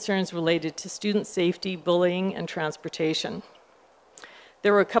 These concerns related to student safety, bullying, and transportation.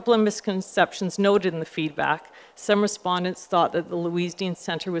 There were a couple of misconceptions noted in the feedback. Some respondents thought that the Louise Dean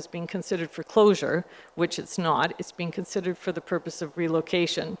Center was being considered for closure, which it's not. It's being considered for the purpose of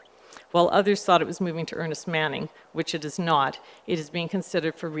relocation. While others thought it was moving to Ernest Manning, which it is not. It is being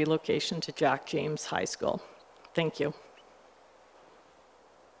considered for relocation to Jack James High School. Thank you.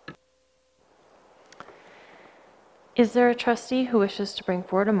 Is there a trustee who wishes to bring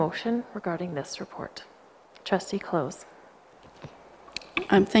forward a motion regarding this report? Trustee Close.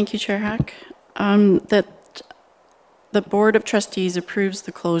 Thank you, Chair Hack. That the Board of Trustees approves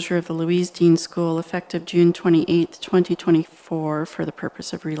the closure of the Louise Dean School effective June 28, 2024 for the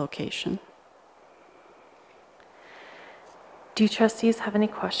purpose of relocation. Do trustees have any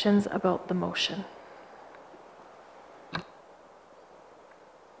questions about the motion?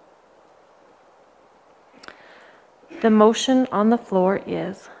 The motion on the floor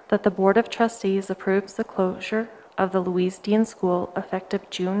is that the Board of Trustees approves the closure of the Louise Dean School effective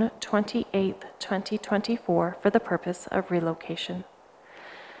June 28, 2024 for the purpose of relocation.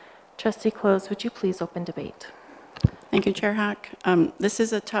 Trustee Close, would you please open debate? Thank you, Chair Hack. This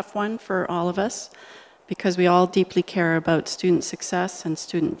is a tough one for all of us because we all deeply care about student success and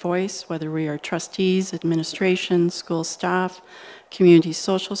student voice, whether we are trustees, administration, school staff, community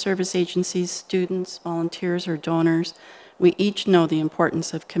social service agencies, students, volunteers, or donors. We each know the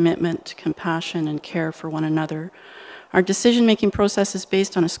importance of commitment, compassion, and care for one another. Our decision-making process is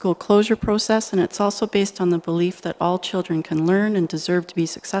based on a school closure process, and it's also based on the belief that all children can learn and deserve to be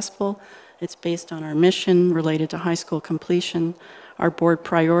successful. It's based on our mission related to high school completion, our board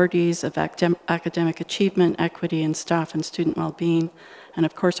priorities of academic achievement, equity, and staff and student well-being, and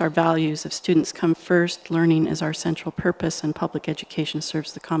of course our values of students come first, learning is our central purpose, and public education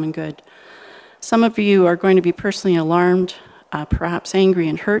serves the common good. Some of you are going to be personally alarmed, perhaps angry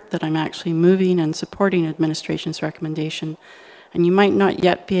and hurt that I'm actually moving and supporting administration's recommendation, and you might not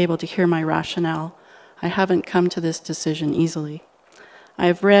yet be able to hear my rationale. I haven't come to this decision easily. I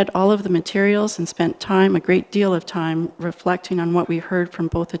have read all of the materials and spent time, a great deal of time, reflecting on what we heard from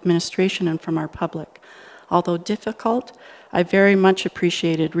both administration and from our public. Although difficult, I very much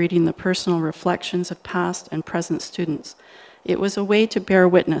appreciated reading the personal reflections of past and present students. It was a way to bear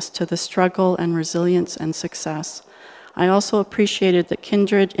witness to the struggle and resilience and success. I also appreciated that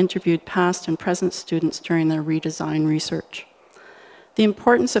Kindred interviewed past and present students during their redesign research. The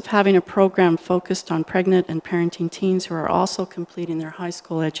importance of having a program focused on pregnant and parenting teens who are also completing their high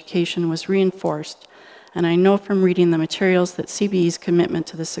school education was reinforced, and I know from reading the materials that CBE's commitment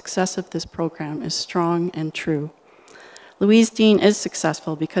to the success of this program is strong and true. Louise Dean is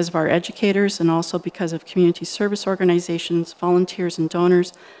successful because of our educators and also because of community service organizations, volunteers and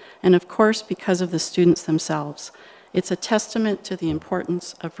donors, and of course because of the students themselves. It's a testament to the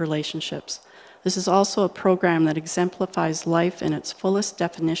importance of relationships. This is also a program that exemplifies life in its fullest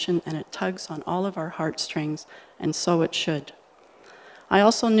definition, and it tugs on all of our heartstrings, and so it should. I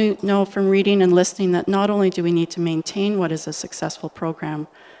also know from reading and listening that not only do we need to maintain what is a successful program,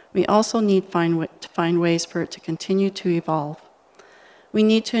 we also need to find ways for it to continue to evolve. We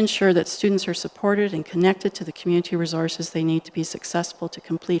need to ensure that students are supported and connected to the community resources they need to be successful to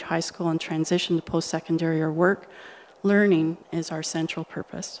complete high school and transition to post-secondary or work. Learning is our central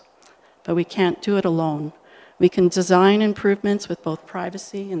purpose, but we can't do it alone. We can design improvements with both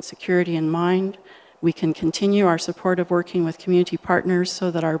privacy and security in mind. We can continue our support of working with community partners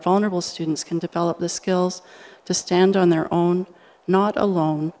so that our vulnerable students can develop the skills to stand on their own, not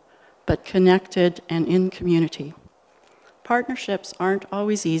alone, but connected and in community. Partnerships aren't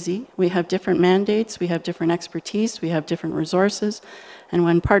always easy. We have different mandates, we have different expertise, we have different resources, and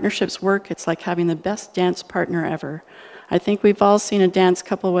when partnerships work, it's like having the best dance partner ever. I think we've all seen a dance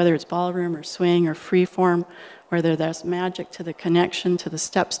couple, whether it's ballroom or swing or freeform, where there's magic to the connection, to the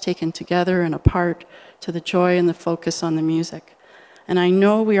steps taken together and apart, to the joy and the focus on the music. And I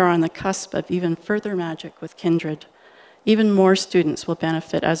know we are on the cusp of even further magic with Kindred. Even more students will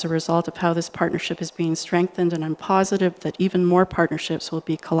benefit as a result of how this partnership is being strengthened, and I'm positive that even more partnerships will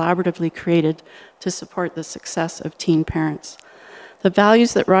be collaboratively created to support the success of teen parents. The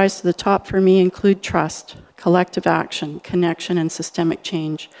values that rise to the top for me include trust, collective action, connection, and systemic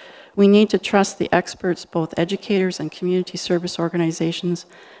change. We need to trust the experts, both educators and community service organizations,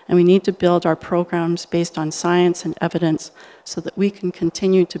 and we need to build our programs based on science and evidence so that we can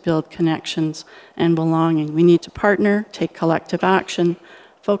continue to build connections and belonging. We need to partner, take collective action,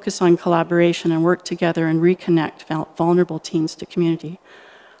 focus on collaboration, and work together and reconnect vulnerable teens to community.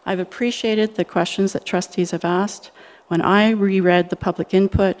 I've appreciated the questions that trustees have asked. When I reread the public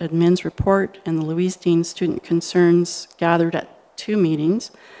input, admin's report, and the Louise Dean student concerns gathered at 2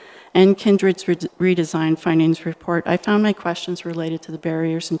 meetings, and Kindred's redesign findings report, I found my questions related to the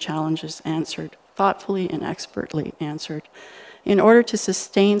barriers and challenges answered, thoughtfully and expertly answered. In order to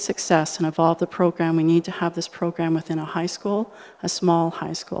sustain success and evolve the program, we need to have this program within a high school, a small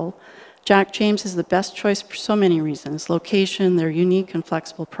high school. Jack James is the best choice for so many reasons: location, their unique and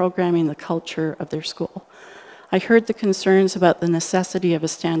flexible programming, the culture of their school. I heard the concerns about the necessity of a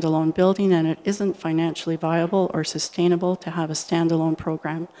standalone building, and it isn't financially viable or sustainable to have a standalone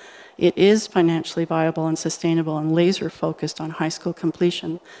program. It is financially viable and sustainable and laser-focused on high school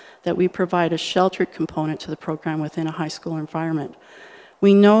completion that we provide a sheltered component to the program within a high school environment.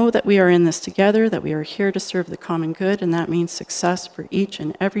 We know that we are in this together, that we are here to serve the common good, and that means success for each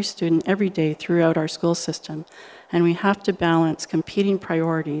and every student every day throughout our school system. And we have to balance competing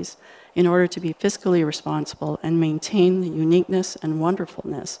priorities in order to be fiscally responsible and maintain the uniqueness and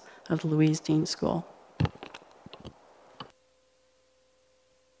wonderfulness of the Louise Dean School.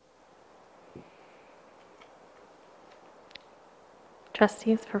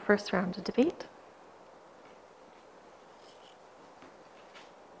 Trustees for first round of debate.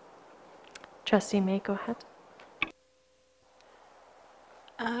 Trustee May, go ahead.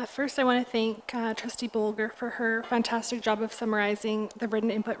 First, I want to thank Trustee Bolger for her fantastic job of summarizing the written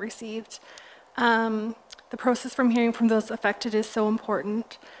input received. The process from hearing from those affected is so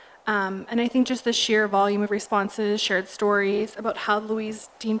important. And I think just the sheer volume of responses, shared stories about how the Louise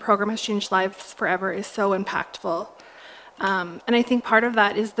Dean program has changed lives forever is so impactful. And I think part of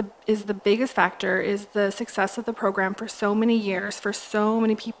that is the biggest factor is the success of the program for so many years, for so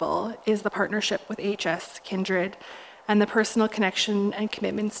many people, is the partnership with HS, Kindred, and the personal connection and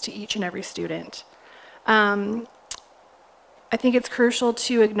commitments to each and every student. I think it's crucial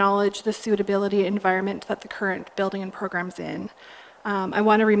to acknowledge the suitability environment that the current building and program's in. I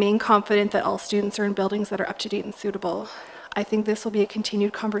want to remain confident that all students are in buildings that are up to date and suitable. I think this will be a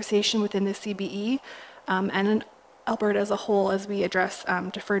continued conversation within the CBE and in Alberta as a whole as we address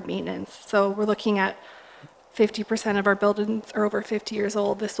deferred maintenance. So we're looking at 50% of our buildings are over 50 years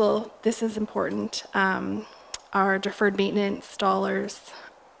old. This is important. Our deferred maintenance dollars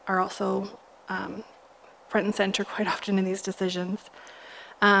are also front and center quite often in these decisions.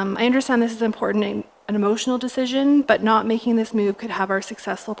 I understand this is important in an emotional decision, but not making this move could have our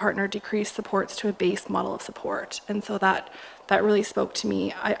successful partner decrease supports to a base model of support. And so that really spoke to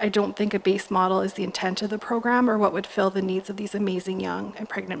me. I don't think a base model is the intent of the program or what would fill the needs of these amazing young and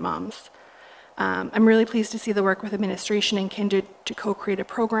pregnant moms. I'm really pleased to see the work with administration and Kindred to co-create a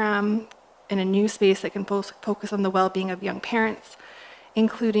program in a new space that can focus on the well-being of young parents,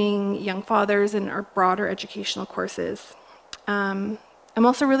 including young fathers and our broader educational courses. I'm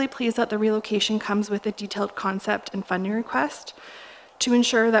also really pleased that the relocation comes with a detailed concept and funding request to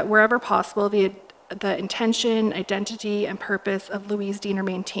ensure that wherever possible, the intention, identity, and purpose of Louise Dean are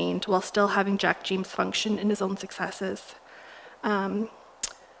maintained while still having Jack James function in his own successes. In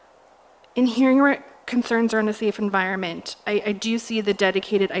hearing concerns around a safe environment, I do see the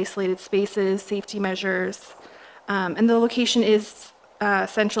dedicated isolated spaces, safety measures, and the location is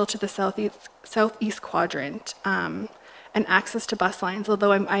central to the southeast quadrant. And access to bus lines,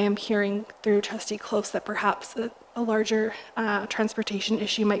 although I am hearing through Trustee Close that perhaps a larger transportation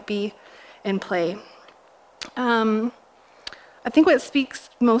issue might be in play. I think what speaks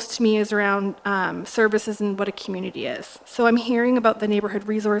most to me is around services and what a community is. So I'm hearing about the neighborhood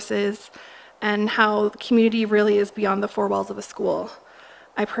resources and how the community really is beyond the four walls of a school.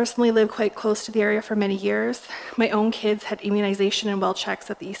 I personally live quite close to the area for many years. My own kids had immunization and well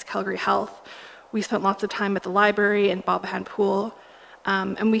checks at the East Calgary Health. We spent lots of time at the library and Bobahan Pool,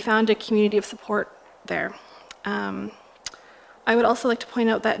 and we found a community of support there. I would also like to point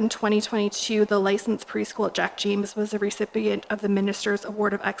out that in 2022, the licensed preschool at Jack James was a recipient of the Minister's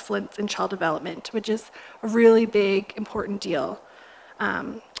Award of Excellence in Child Development, which is a really big, important deal.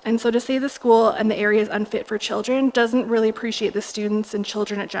 And so to say the school and the area is unfit for children doesn't really appreciate the students and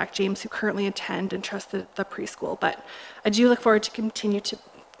children at Jack James who currently attend and trust the preschool. But I do look forward to continued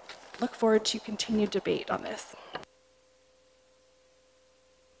debate on this.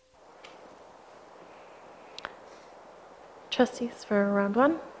 Trustees for round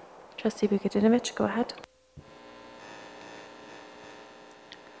one. Trustee Vukadinovich, go ahead.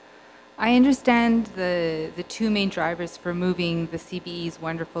 I understand the two main drivers for moving the CBE's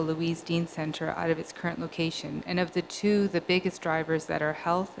wonderful Louise Dean Center out of its current location. And of the two, the biggest drivers that our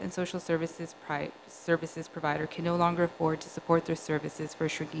health and social services provider can no longer afford to support their services for a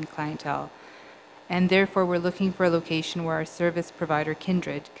shrinking clientele. And therefore, we're looking for a location where our service provider,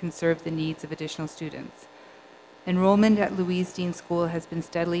 Kindred, can serve the needs of additional students. Enrollment at Louise Dean School has been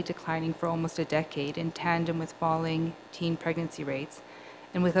steadily declining for almost a decade in tandem with falling teen pregnancy rates.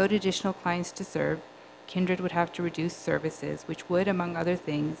 And without additional clients to serve, Kindred would have to reduce services, which would, among other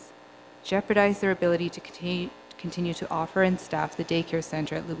things, jeopardize their ability to continue to offer and staff the daycare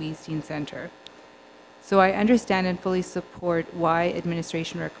center at Louise Dean Center. So I understand and fully support why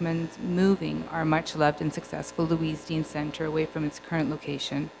administration recommends moving our much-loved and successful Louise Dean Center away from its current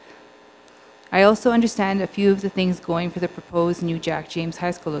location. I also understand a few of the things going for the proposed new Jack James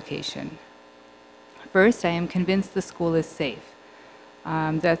High School location. First, I am convinced the school is safe.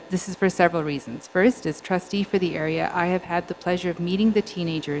 This is for several reasons. First, as trustee for the area, I have had the pleasure of meeting the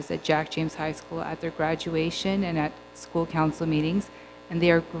teenagers at Jack James High School at their graduation and at school council meetings, and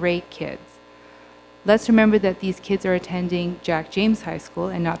they are great kids. Let's remember that these kids are attending Jack James High School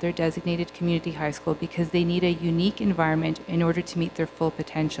and not their designated community high school because they need a unique environment in order to meet their full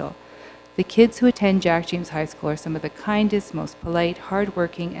potential. The kids who attend Jack James High School are some of the kindest, most polite,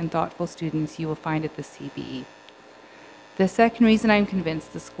 hardworking, and thoughtful students you will find at the CBE. The second reason I'm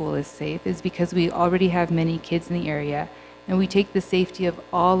convinced the school is safe is because we already have many kids in the area, and we take the safety of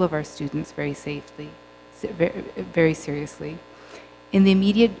all of our students very seriously. In the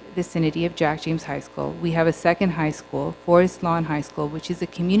immediate vicinity of Jack James High School, we have a second high school, Forest Lawn High School, which is a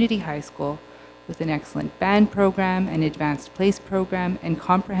community high school with an excellent band program, an advanced place program, and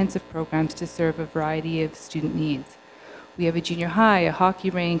comprehensive programs to serve a variety of student needs. We have a junior high, a hockey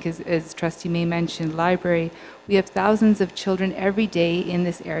rink, as Trustee May mentioned, library. We have thousands of children every day in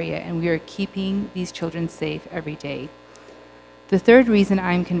this area, and we are keeping these children safe every day. The third reason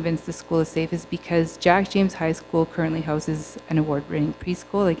I'm convinced the school is safe is because Jack James High School currently houses an award-winning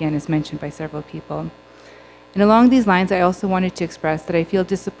preschool, again, as mentioned by several people. And along these lines, I also wanted to express that I feel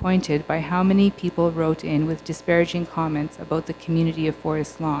disappointed by how many people wrote in with disparaging comments about the community of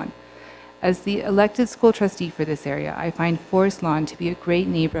Forest Lawn. As the elected school trustee for this area, I find Forest Lawn to be a great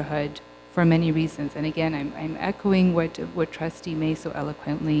neighborhood for many reasons. And again, I'm echoing what Trustee May so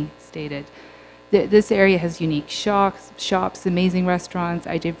eloquently stated. This area has unique shops, amazing restaurants,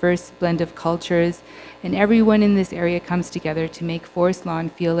 a diverse blend of cultures, and everyone in this area comes together to make Forest Lawn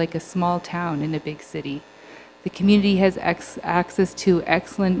feel like a small town in a big city. The community has access to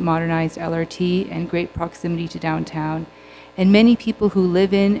excellent modernized LRT and great proximity to downtown, and many people who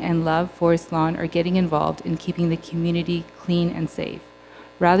live in and love Forest Lawn are getting involved in keeping the community clean and safe.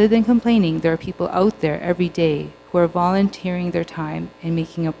 Rather than complaining, there are people out there every day who are volunteering their time and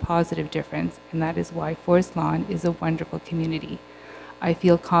making a positive difference, and that is why Forest Lawn is a wonderful community. I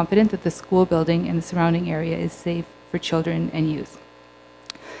feel confident that the school building and the surrounding area is safe for children and youth.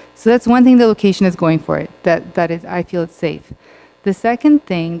 So that's one thing the location is going for it, that is, I feel it's safe. The second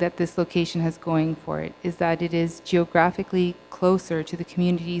thing that this location has going for it is that it is geographically closer to the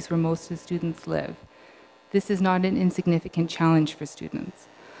communities where most of the students live. This is not an insignificant challenge for students.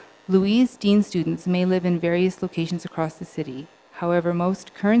 Louise Dean students may live in various locations across the city. However,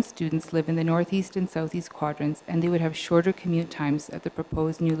 most current students live in the northeast and southeast quadrants, and they would have shorter commute times at the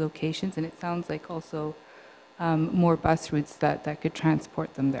proposed new locations, and it sounds like also more bus routes that could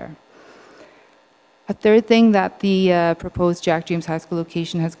transport them there. A third thing that the proposed Jack James High School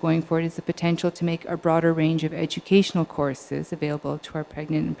location has going for it is the potential to make a broader range of educational courses available to our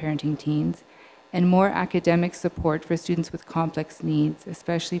pregnant and parenting teens, and more academic support for students with complex needs,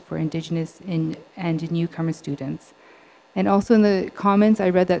 especially for Indigenous and newcomer students. And also in the comments, I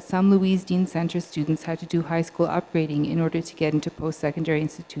read that some Louise Dean Center students had to do high school upgrading in order to get into post-secondary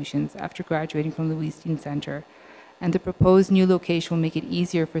institutions after graduating from Louise Dean Center. And the proposed new location will make it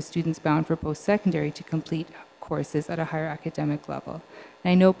easier for students bound for post-secondary to complete courses at a higher academic level.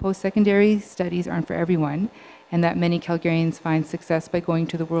 And I know post-secondary studies aren't for everyone, and that many Calgarians find success by going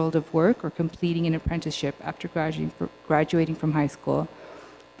to the world of work or completing an apprenticeship after graduating from high school.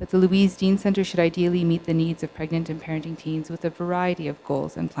 But the Louise Dean Center should ideally meet the needs of pregnant and parenting teens with a variety of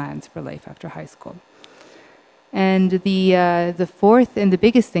goals and plans for life after high school. And the fourth and the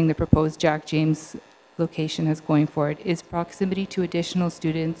biggest thing the proposed Jack James location has going for it is proximity to additional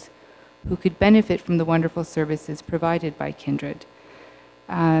students who could benefit from the wonderful services provided by Kindred.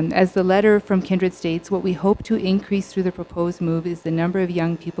 As the letter from Kindred states, what we hope to increase through the proposed move is the number of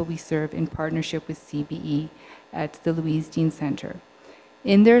young people we serve in partnership with CBE at the Louise Dean Center.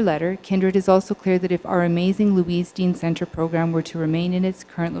 In their letter, Kindred is also clear that if our amazing Louise Dean Center program were to remain in its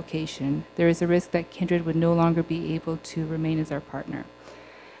current location, there is a risk that Kindred would no longer be able to remain as our partner.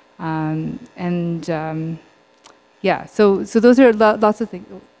 Yeah, so those are lots of things.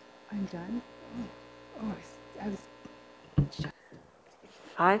 Oh, I'm done. Oh, I was.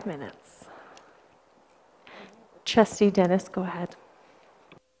 5 minutes. Trustee Dennis, go ahead.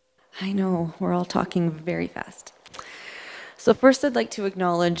 I know, we're all talking very fast. So first, I'd like to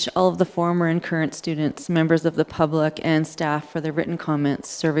acknowledge all of the former and current students, members of the public, and staff for their written comments,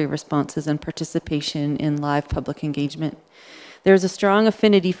 survey responses, and participation in live public engagement. There is a strong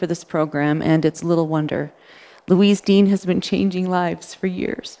affinity for this program, and it's little wonder. Louise Dean has been changing lives for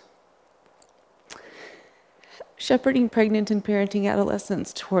years. Shepherding pregnant and parenting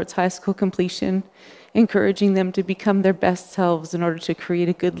adolescents towards high school completion, encouraging them to become their best selves in order to create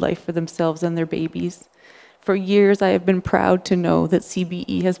a good life for themselves and their babies. For years, I have been proud to know that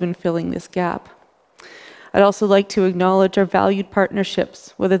CBE has been filling this gap. I'd also like to acknowledge our valued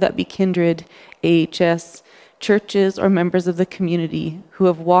partnerships, whether that be Kindred, AHS, churches, or members of the community who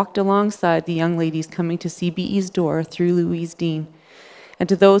have walked alongside the young ladies coming to CBE's door through Louise Dean, and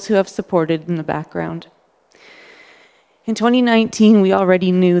to those who have supported in the background. In 2019, we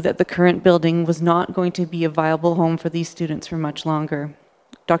already knew that the current building was not going to be a viable home for these students for much longer.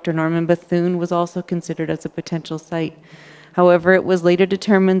 Dr. Norman Bethune was also considered as a potential site. However, it was later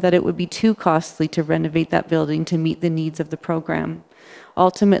determined that it would be too costly to renovate that building to meet the needs of the program.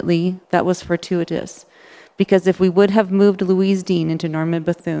 Ultimately, that was fortuitous, because if we would have moved Louise Dean into Norman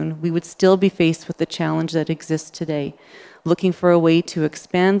Bethune, we would still be faced with the challenge that exists today, looking for a way to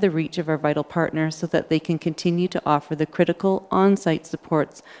expand the reach of our vital partners so that they can continue to offer the critical on-site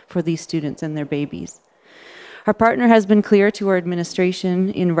supports for these students and their babies. Our partner has been clear to our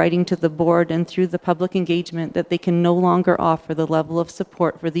administration in writing to the board and through the public engagement that they can no longer offer the level of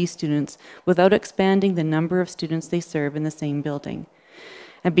support for these students without expanding the number of students they serve in the same building.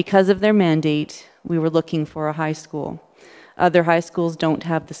 And because of their mandate, we were looking for a high school. Other high schools don't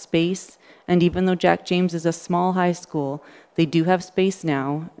have the space, and even though Jack James is a small high school, they do have space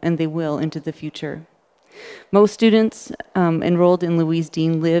now, and they will into the future. Most students enrolled in Louise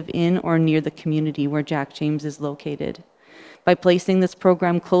Dean live in or near the community where Jack James is located. By placing this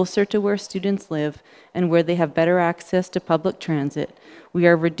program closer to where students live and where they have better access to public transit, we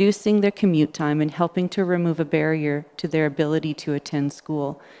are reducing their commute time and helping to remove a barrier to their ability to attend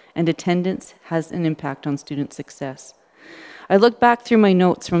school, and attendance has an impact on student success. I look back through my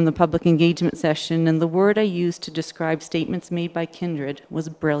notes from the public engagement session, and the word I used to describe statements made by Kindred was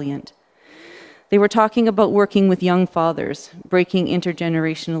brilliant. They were talking about working with young fathers, breaking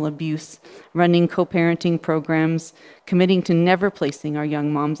intergenerational abuse, running co-parenting programs, committing to never placing our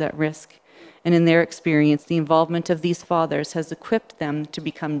young moms at risk. And in their experience, the involvement of these fathers has equipped them to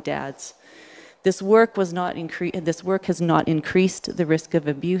become dads. This work has not increased the risk of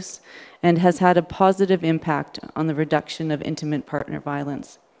abuse and has had a positive impact on the reduction of intimate partner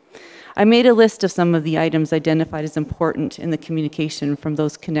violence. I made a list of some of the items identified as important in the communication from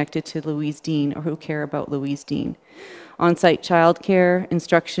those connected to Louise Dean or who care about Louise Dean. On-site childcare,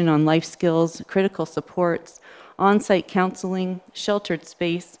 instruction on life skills, critical supports, on-site counseling, sheltered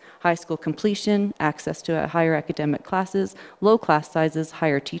space, high school completion, access to higher academic classes, low class sizes,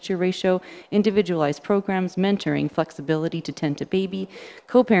 higher teacher ratio, individualized programs, mentoring, flexibility to tend to baby,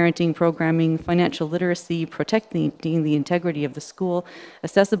 co-parenting programming, financial literacy, protecting the integrity of the school,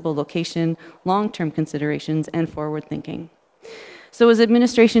 accessible location, long-term considerations, and forward thinking. So has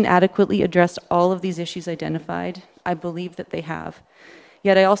administration adequately addressed all of these issues identified? I believe that they have.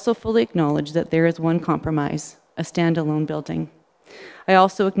 Yet I also fully acknowledge that there is one compromise, a standalone building. I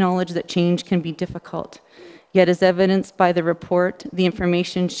also acknowledge that change can be difficult. Yet as evidenced by the report, the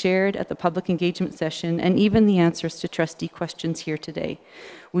information shared at the public engagement session, and even the answers to trustee questions here today,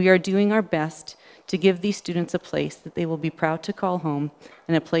 we are doing our best to give these students a place that they will be proud to call home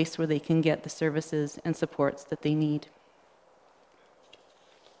and a place where they can get the services and supports that they need.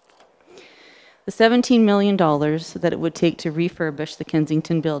 The $17 million that it would take to refurbish the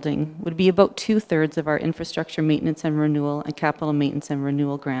Kensington building would be about 2/3 of our infrastructure maintenance and renewal and capital maintenance and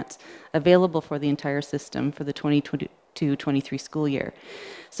renewal grants available for the entire system for the 22-23 school year.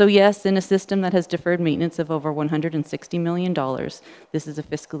 So yes, in a system that has deferred maintenance of over $160 million, this is a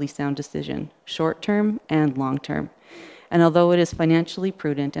fiscally sound decision, short-term and long-term. And although it is financially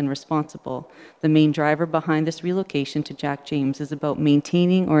prudent and responsible, the main driver behind this relocation to Jack James is about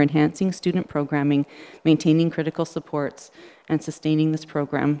maintaining or enhancing student programming, maintaining critical supports, and sustaining this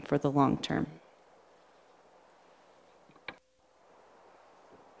program for the long term.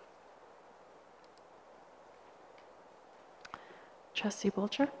 Trustee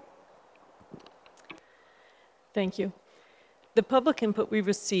Bolger. Thank you. The public input we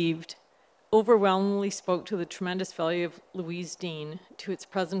received overwhelmingly spoke to the tremendous value of Louise Dean to its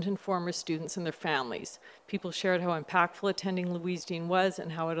present and former students and their families. People shared how impactful attending Louise Dean was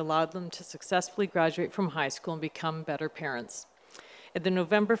and how it allowed them to successfully graduate from high school and become better parents. At the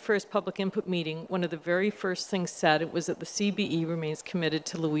November 1st public input meeting, one of the very first things said was that the CBE remains committed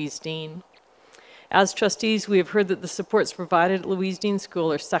to Louise Dean. As trustees, we have heard that the supports provided at Louise Dean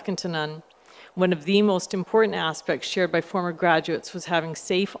School are second to none. One of the most important aspects shared by former graduates was having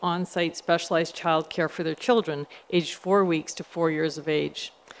safe on-site specialized childcare for their children aged 4 weeks to 4 years of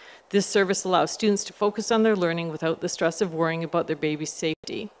age. This service allows students to focus on their learning without the stress of worrying about their baby's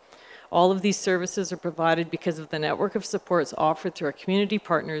safety. All of these services are provided because of the network of supports offered through our community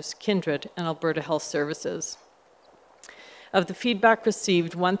partners, Kindred, and Alberta Health Services. Of the feedback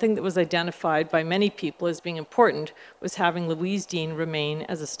received, one thing that was identified by many people as being important was having Louise Dean remain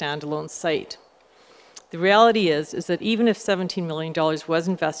as a standalone site. The reality is that even if $17 million was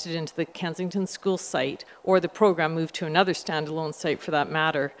invested into the Kensington School site, or the program moved to another standalone site for that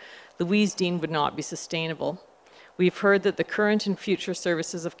matter, Louise Dean would not be sustainable. We've heard that the current and future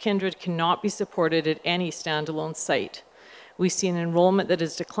services of Kindred cannot be supported at any standalone site. We see an enrollment that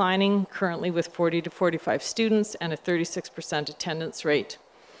is declining, currently with 40 to 45 students and a 36% attendance rate.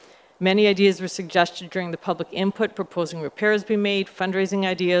 Many ideas were suggested during the public input, proposing repairs be made, fundraising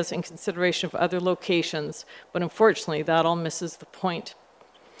ideas, and consideration of other locations, but unfortunately, that all misses the point.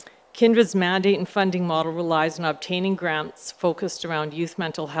 Kindred's mandate and funding model relies on obtaining grants focused around youth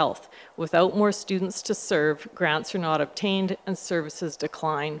mental health. Without more students to serve, grants are not obtained and services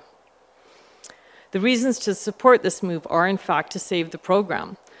decline. The reasons to support this move are, in fact, to save the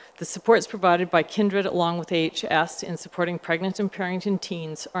program. The supports provided by Kindred along with AHS in supporting pregnant and parenting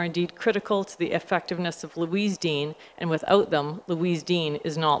teens are indeed critical to the effectiveness of Louise Dean, and without them, Louise Dean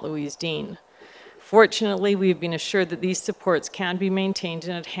is not Louise Dean. Fortunately, we have been assured that these supports can be maintained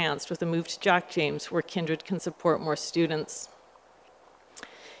and enhanced with a move to Jack James, where Kindred can support more students.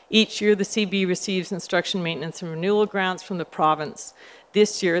 Each year, the CBE receives instruction maintenance and renewal grants from the province.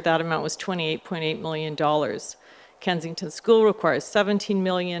 This year, that amount was $28.8 million. Kensington School requires $17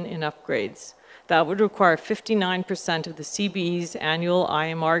 million in upgrades. That would require 59% of the CBE's annual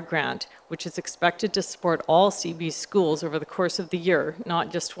IMR grant, which is expected to support all CBE schools over the course of the year,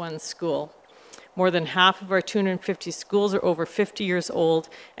 not just one school. More than half of our 250 schools are over 50 years old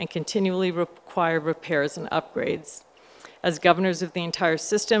and continually require repairs and upgrades. As governors of the entire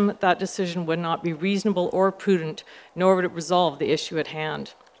system, that decision would not be reasonable or prudent, nor would it resolve the issue at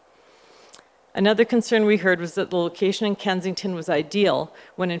hand. Another concern we heard was that the location in Kensington was ideal,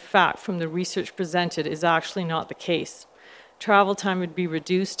 when in fact, from the research presented, is actually not the case. Travel time would be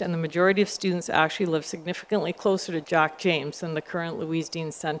reduced, and the majority of students actually live significantly closer to Jack James than the current Louise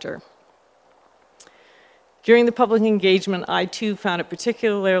Dean Center. During the public engagement, I too found it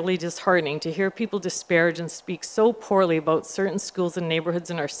particularly disheartening to hear people disparage and speak so poorly about certain schools and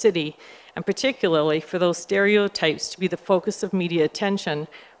neighborhoods in our city, and particularly for those stereotypes to be the focus of media attention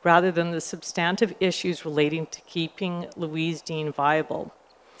rather than the substantive issues relating to keeping Louise Dean viable.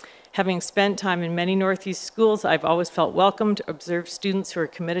 Having spent time in many Northeast schools, I've always felt welcome to observe students who are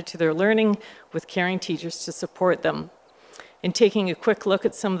committed to their learning with caring teachers to support them. In taking a quick look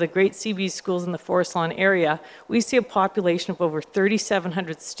at some of the great CBE schools in the Forest Lawn area, we see a population of over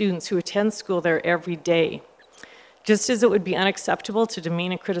 3,700 students who attend school there every day. Just as it would be unacceptable to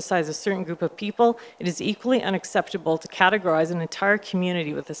demean and criticize a certain group of people, it is equally unacceptable to categorize an entire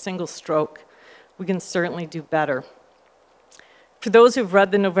community with a single stroke. We can certainly do better. For those who've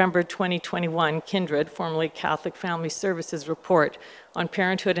read the November 2021 Kindred, formerly Catholic Family Services report on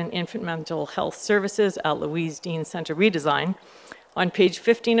parenthood and infant mental health services at Louise Dean Center redesign, on page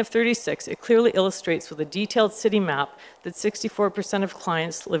 15 of 36, it clearly illustrates with a detailed city map that 64% of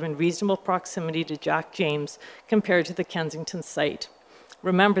clients live in reasonable proximity to Jack James compared to the Kensington site.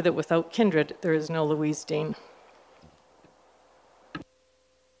 Remember that without Kindred, there is no Louise Dean.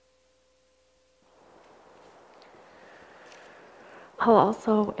 I'll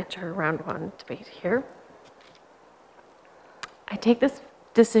also enter round one debate here. I take this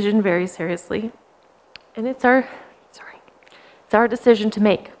decision very seriously, and it's our It's our decision to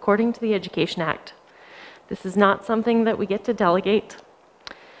make according to the Education Act. This is not something that we get to delegate.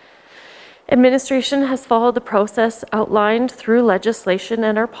 Administration has followed the process outlined through legislation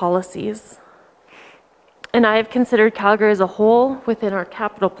and our policies. And I have considered Calgary as a whole within our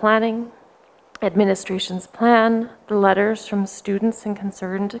capital planning, administration's plan, the letters from students and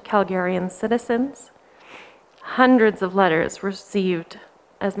concerned Calgarian citizens. Hundreds of letters received,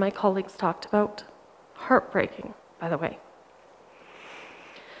 as my colleagues talked about. Heartbreaking, by the way.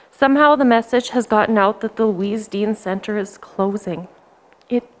 Somehow the message has gotten out that the Louise Dean Center is closing.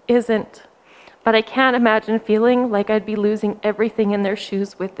 It isn't. But I can't imagine feeling like I'd be losing everything in their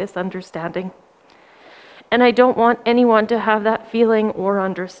shoes with this understanding. And I don't want anyone to have that feeling or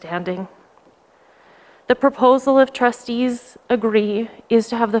understanding. The proposal, if trustees agree, is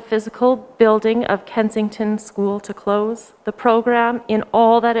to have the physical building of Kensington School to close. The program, in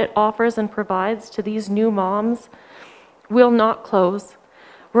all that it offers and provides to these new moms, will not close,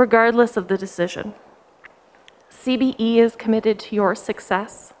 regardless of the decision. CBE is committed to your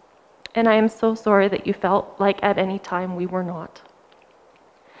success, and I am so sorry that you felt like at any time we were not.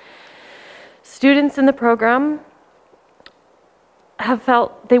 Students in the program have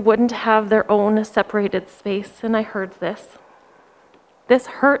felt they wouldn't have their own separated space, and I heard this. This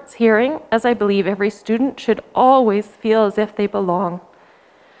hurts hearing, as I believe every student should always feel as if they belong.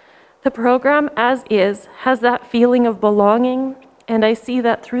 The program, as is, has that feeling of belonging, and I see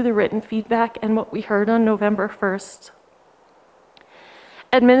that through the written feedback and what we heard on November 1st.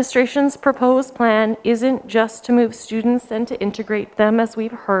 Administration's proposed plan isn't just to move students and to integrate them, as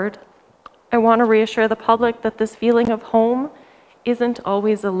we've heard. I want to reassure the public that this feeling of home isn't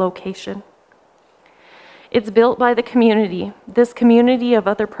always a location. It's built by the community, this community of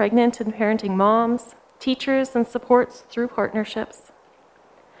other pregnant and parenting moms, teachers, and supports through partnerships.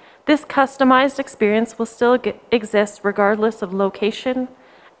 This customized experience will still exist regardless of location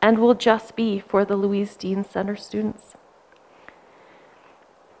and will just be for the Louise Dean Center students.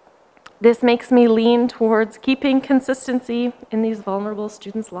 This makes me lean towards keeping consistency in these vulnerable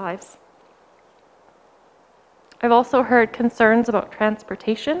students' lives. I've also heard concerns about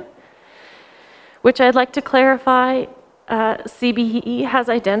transportation, which I'd like to clarify. CBE has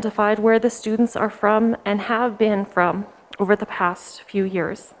identified where the students are from and have been from over the past few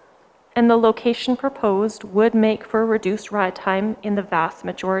years. And the location proposed would make for reduced ride time in the vast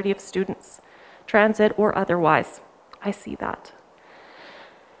majority of students, transit or otherwise. I see that.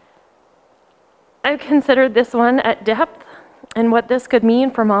 I've considered this one at depth and what this could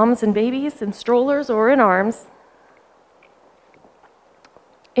mean for moms and babies in strollers or in arms.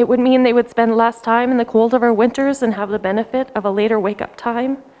 It would mean they would spend less time in the cold of our winters and have the benefit of a later wake-up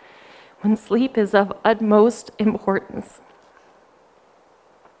time when sleep is of utmost importance.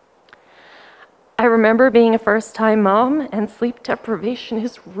 I remember being a first-time mom, and sleep deprivation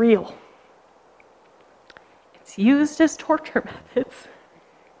is real. It's used as torture methods.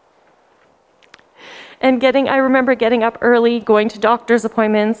 And I remember getting up early, going to doctor's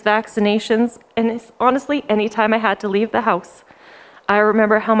appointments, vaccinations, and honestly, anytime I had to leave the house. I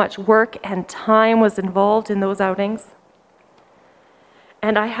remember how much work and time was involved in those outings.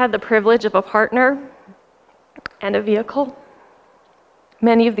 And I had the privilege of a partner and a vehicle.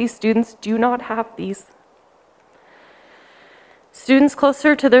 Many of these students do not have these. Students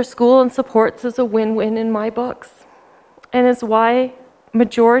closer to their school and supports is a win-win in my books, and is why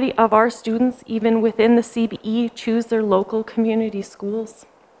majority of our students, even within the CBE, choose their local community schools.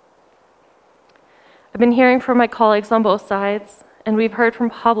 I've been hearing from my colleagues on both sides, and we've heard from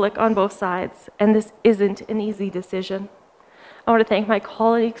public on both sides, and this isn't an easy decision. I want to thank my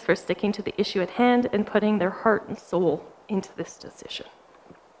colleagues for sticking to the issue at hand and putting their heart and soul into this decision.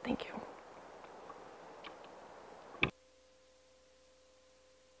 Thank you.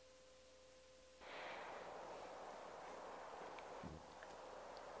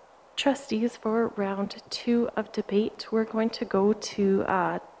 Trustees, for round 2 of debate, we're going to go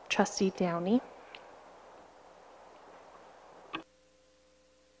to Trustee Downey.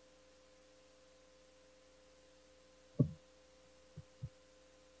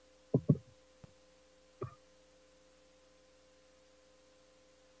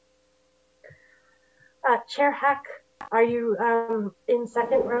 Chair Hack, are you in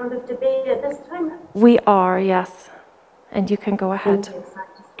second round of debate at this time? We are, yes. And you can go ahead.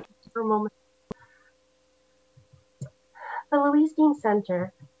 For a moment. The Louise Dean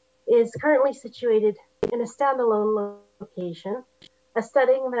Center is currently situated in a standalone location. A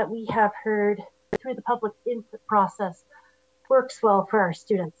setting that we have heard through the public input process works well for our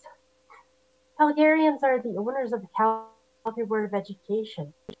students. Calgarians are the owners of the Calgary Board of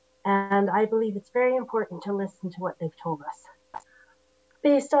Education, and I believe it's very important to listen to what they've told us.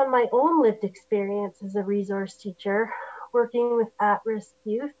 Based on my own lived experience as a resource teacher, working with at-risk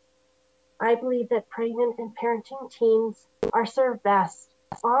youth, I believe that pregnant and parenting teens are served best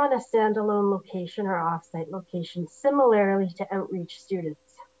on a standalone location or offsite location, similarly to outreach students.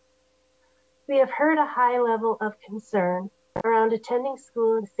 We have heard a high level of concern around attending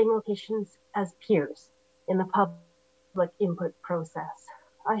school in the same locations as peers in the public input process.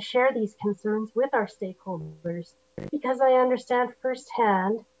 I share these concerns with our stakeholders because I understand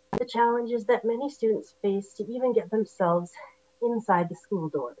firsthand the challenges that many students face to even get themselves inside the school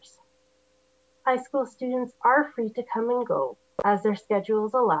doors. High school students are free to come and go as their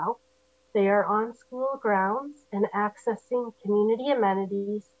schedules allow. They are on school grounds and accessing community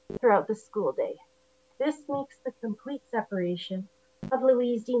amenities throughout the school day. This makes the complete separation of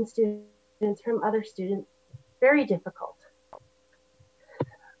Louise Dean students from other students very difficult.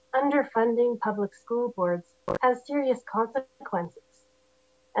 Underfunding public school boards has serious consequences,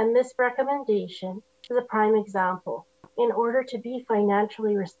 and this recommendation is a prime example. In order to be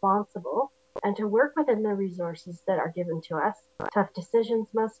financially responsible and to work within the resources that are given to us, tough decisions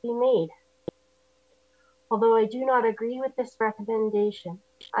must be made. Although I do not agree with this recommendation,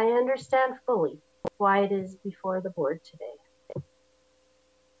 I understand fully why it is before the board today.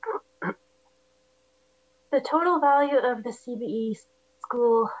 The total value of the CBE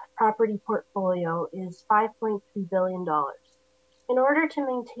school property portfolio is $5.3 billion. In order to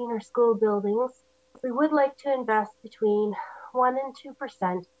maintain our school buildings, we would like to invest between 1 and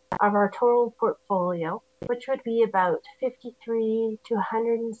 2% of our total portfolio, which would be about $53 to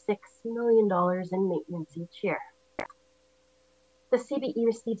 $106 million in maintenance each year. The CBE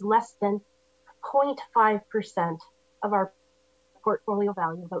receives less than 0.5% of our portfolio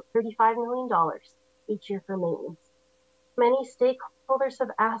value, about $35 million each year for maintenance. Many stakeholders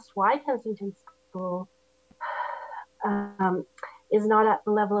have asked why Kensington School is not at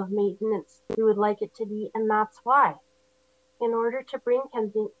the level of maintenance we would like it to be, and that's why. In order to bring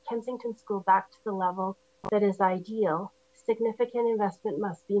Kensington School back to the level that is ideal, significant investment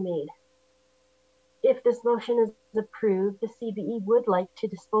must be made. If this motion is approved, the CBE would like to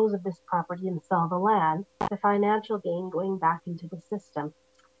dispose of this property and sell the land, the financial gain going back into the system.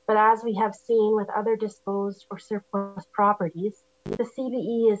 But as we have seen with other disposed or surplus properties, the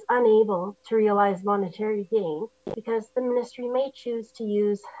CBE is unable to realize monetary gain because the ministry may choose to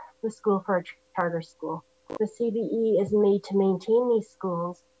use the school for a charter school. The CBE is made to maintain these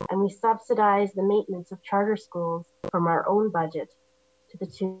schools, and we subsidize the maintenance of charter schools from our own budget to the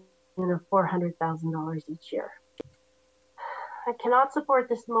tune of $400,000 each year. I cannot support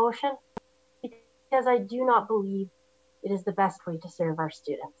this motion because I do not believe it is the best way to serve our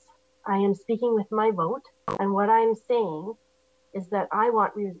students. I am speaking with my vote, and what I am saying is that I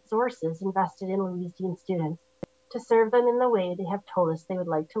want resources invested in Louise Dean students to serve them in the way they have told us they would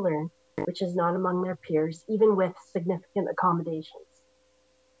like to learn, which is not among their peers, even with significant accommodations.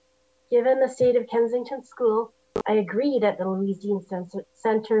 Given the state of Kensington School, I agree that the Louise Dean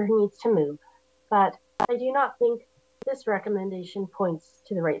Center needs to move, but I do not think this recommendation points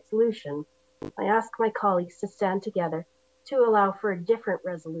to the right solution. I ask my colleagues to stand together to allow for a different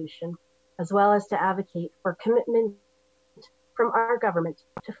resolution, as well as to advocate for commitment from our government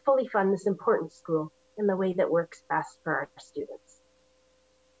to fully fund this important school in the way that works best for our students.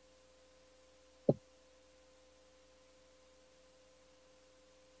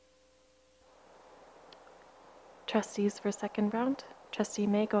 Trustees for second round. Trustee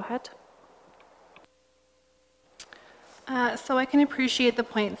May, go ahead. So I can appreciate the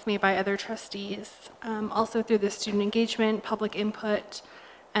points made by other trustees, also through the student engagement, public input,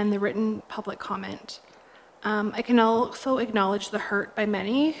 and the written public comment. I can also acknowledge the hurt by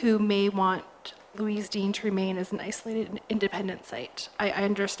many who may want Louise Dean to remain as an isolated independent site. I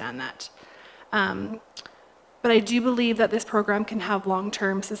understand that. But I do believe that this program can have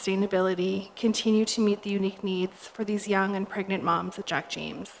long-term sustainability, continue to meet the unique needs for these young and pregnant moms at Jack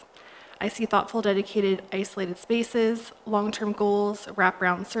James. I see thoughtful, dedicated, isolated spaces, long-term goals,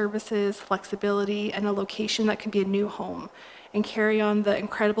 wraparound services, flexibility, and a location that can be a new home and carry on the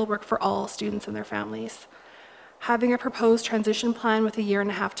incredible work for all students and their families. Having a proposed transition plan with a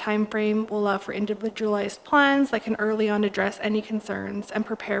 1.5-year time frame will allow for individualized plans that can early on address any concerns and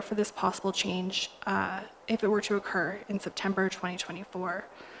prepare for this possible change if it were to occur in September 2024.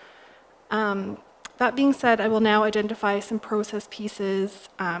 That being said, I will now identify some process pieces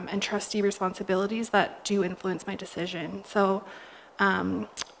and trustee responsibilities that do influence my decision. So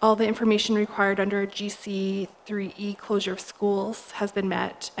all the information required under a GC 3E closure of schools has been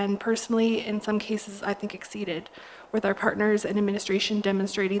met, and personally, in some cases, I think exceeded. with our partners and administration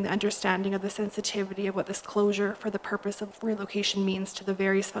demonstrating the understanding of the sensitivity of what this closure for the purpose of relocation means to the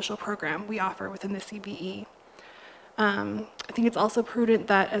very special program we offer within the CBE. I think it's also prudent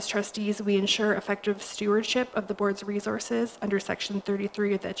that as trustees, we ensure effective stewardship of the board's resources under Section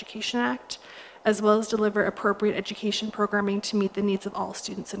 33 of the Education Act, as well as deliver appropriate education programming to meet the needs of all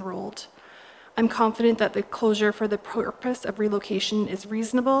students enrolled. I'm confident that the closure for the purpose of relocation is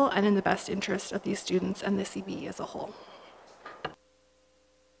reasonable and in the best interest of these students and the CBE as a whole.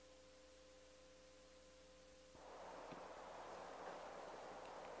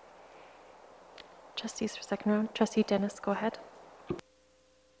 Trustees for second round. Trustee Dennis, go ahead.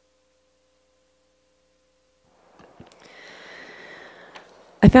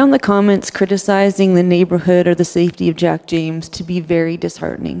 I found the comments criticizing the neighborhood or the safety of Jack James to be very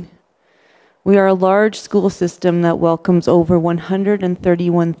disheartening. We are a large school system that welcomes over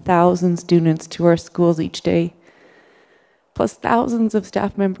 131,000 students to our schools each day, plus thousands of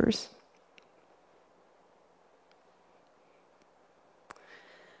staff members.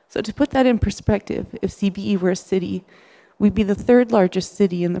 So to put that in perspective, if CBE were a city, we'd be the third largest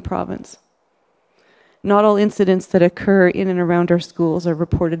city in the province. Not all incidents that occur in and around our schools are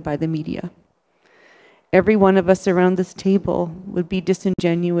reported by the media. Every one of us around this table would be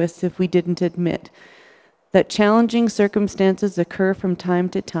disingenuous if we didn't admit that challenging circumstances occur from time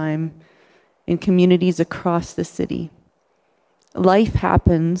to time in communities across the city. Life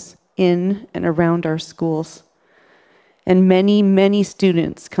happens in and around our schools, and many, many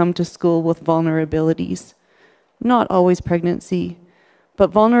students come to school with vulnerabilities, not always pregnancy,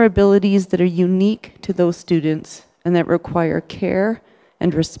 but vulnerabilities that are unique to those students and that require care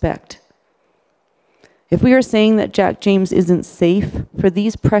and respect. If we are saying that Jack James isn't safe for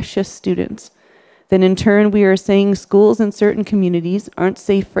these precious students, then in turn we are saying schools in certain communities aren't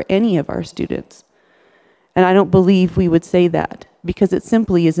safe for any of our students. And I don't believe we would say that, because it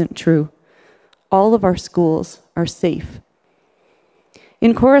simply isn't true. All of our schools are safe.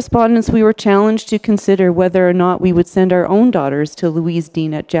 In correspondence, we were challenged to consider whether or not we would send our own daughters to Louise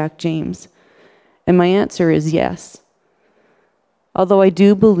Dean at Jack James. And my answer is yes. Although I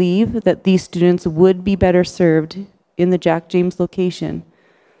do believe that these students would be better served in the Jack James location,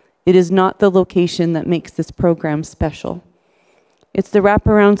 it is not the location that makes this program special. It's the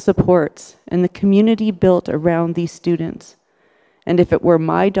wraparound supports and the community built around these students. And if it were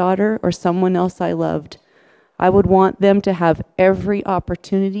my daughter or someone else I loved, I would want them to have every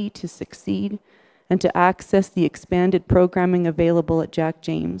opportunity to succeed and to access the expanded programming available at Jack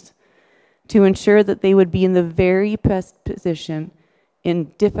James, to ensure that they would be in the very best position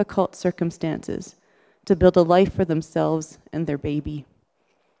in difficult circumstances to build a life for themselves and their baby.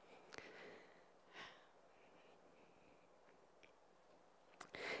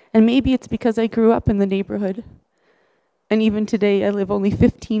 And maybe it's because I grew up in the neighborhood, and even today I live only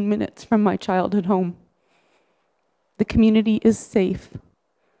 15 minutes from my childhood home. The community is safe,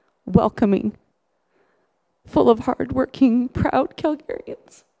 welcoming, full of hardworking, proud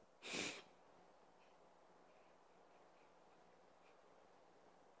Calgarians.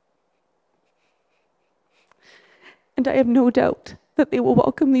 And I have no doubt that they will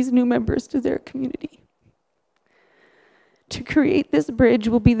welcome these new members to their community. To create this bridge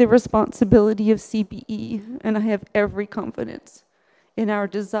will be the responsibility of CBE, and I have every confidence in our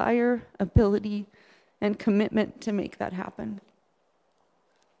desire, ability, and commitment to make that happen.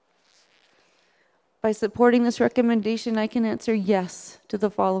 By supporting this recommendation, I can answer yes to the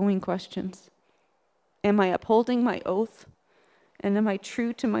following questions. Am I upholding my oath? And am I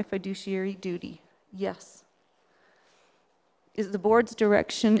true to my fiduciary duty? Yes. Is the board's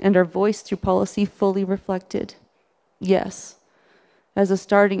direction and our voice through policy fully reflected? Yes. As a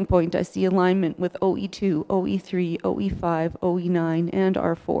starting point, I see alignment with OE2, OE3, OE5, OE9, and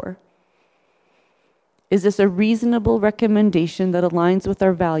R4. Is this a reasonable recommendation that aligns with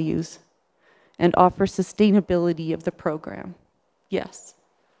our values and offers sustainability of the program? Yes.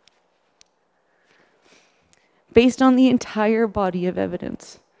 Based on the entire body of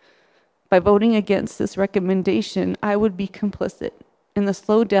evidence, by voting against this recommendation, I would be complicit in the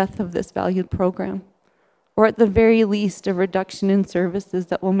slow death of this valued program, or at the very least, a reduction in services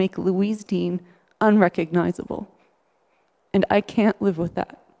that will make Louise Dean unrecognizable. And I can't live with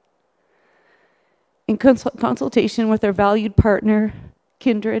that. In consultation with our valued partner,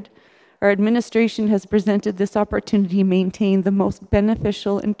 Kindred, our administration has presented this opportunity to maintain the most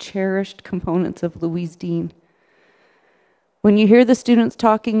beneficial and cherished components of Louise Dean. When you hear the students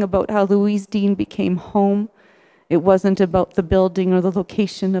talking about how Louise Dean became home, it wasn't about the building or the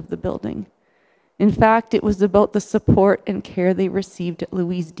location of the building. In fact, it was about the support and care they received at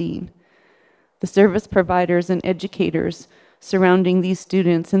Louise Dean. the service providers and educators surrounding these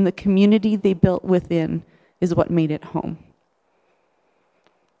students, and the community they built within is what made it home.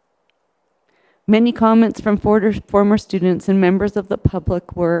 Many comments from former students and members of the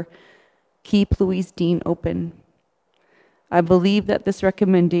public were, keep Louise Dean open. I believe that this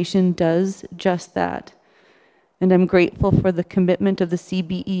recommendation does just that, and I'm grateful for the commitment of the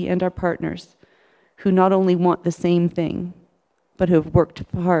CBE and our partners, who not only want the same thing, but who have worked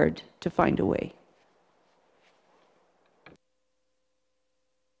hard to find a way.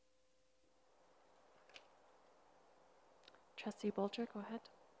 Trustee Bolger, go ahead.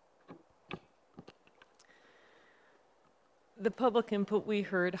 The public input we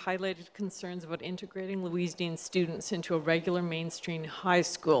heard highlighted concerns about integrating Louise Dean students into a regular mainstream high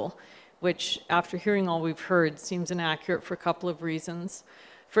school, which, after hearing all we've heard, seems inaccurate for a couple of reasons.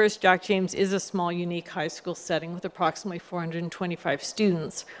 First, Jack James is a small, unique high school setting with approximately 425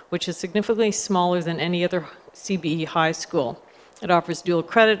 students, which is significantly smaller than any other CBE high school. It offers dual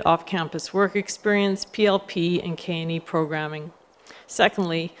credit, off-campus work experience, PLP, and K&E programming.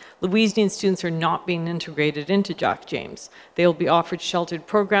 Secondly, Louise Dean students are not being integrated into Jack James. They will be offered sheltered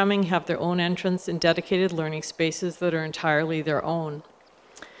programming, have their own entrance, and dedicated learning spaces that are entirely their own.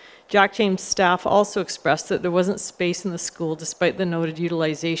 Jack James staff also expressed that there wasn't space in the school despite the noted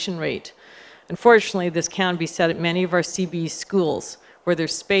utilization rate. Unfortunately, this can be said at many of our CBE schools. Where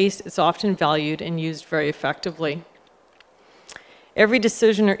there's space, it's often valued and used very effectively. Every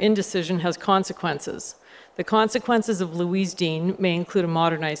decision or indecision has consequences. The consequences of Louise Dean may include a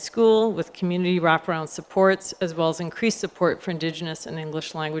modernized school with community wraparound supports, as well as increased support for Indigenous and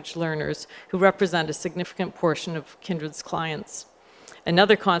English language learners who represent a significant portion of Kindred's clients.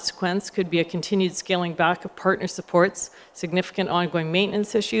 Another consequence could be a continued scaling back of partner supports, significant ongoing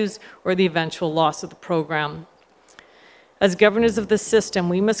maintenance issues, or the eventual loss of the program. As governors of the system,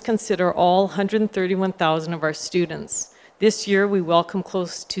 we must consider all 131,000 of our students. This year, we welcome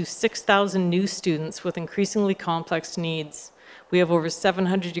close to 6,000 new students with increasingly complex needs. We have over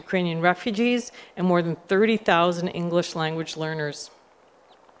 700 Ukrainian refugees and more than 30,000 English language learners.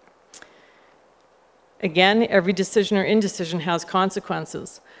 Again, every decision or indecision has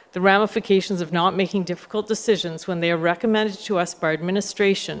consequences. The ramifications of not making difficult decisions when they are recommended to us by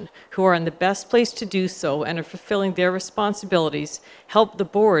administration, who are in the best place to do so and are fulfilling their responsibilities, help the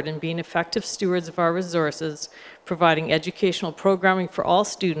board in being effective stewards of our resources, providing educational programming for all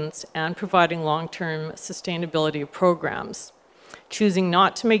students, and providing long-term sustainability of programs. Choosing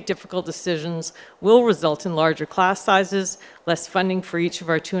not to make difficult decisions will result in larger class sizes, less funding for each of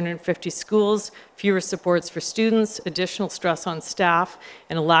our 250 schools, fewer supports for students, additional stress on staff,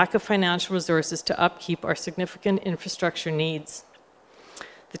 and a lack of financial resources to upkeep our significant infrastructure needs.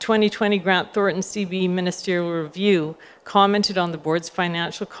 The 2020 Grant Thornton CBE Ministerial Review commented on the board's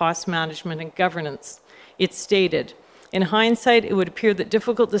financial cost management and governance. It stated, in hindsight, it would appear that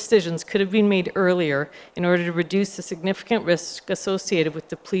difficult decisions could have been made earlier in order to reduce the significant risk associated with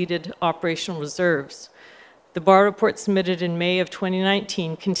depleted operational reserves. The BAR report submitted in May of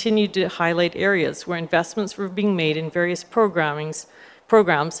 2019 continued to highlight areas where investments were being made in various programs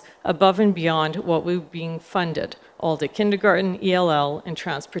above and beyond what was being funded, all to kindergarten, ELL, and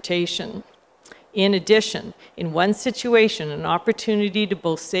transportation. In addition, in one situation, an opportunity to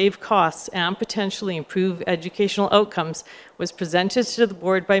both save costs and potentially improve educational outcomes was presented to the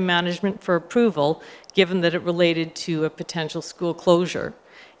board by management for approval, given that it related to a potential school closure.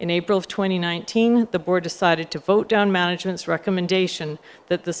 In April of 2019, the board decided to vote down management's recommendation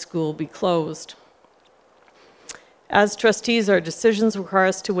that the school be closed. As trustees, our decisions require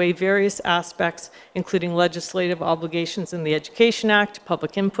us to weigh various aspects, including legislative obligations in the Education Act,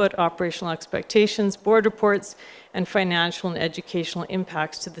 public input, operational expectations, board reports, and financial and educational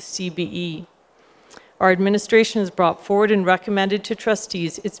impacts to the CBE. Our administration has brought forward and recommended to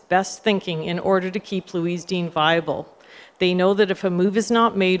trustees its best thinking in order to keep Louise Dean viable. They know that if a move is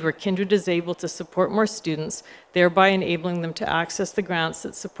not made where Kindred is able to support more students, thereby enabling them to access the grants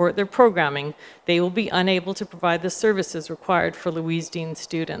that support their programming, they will be unable to provide the services required for Louise Dean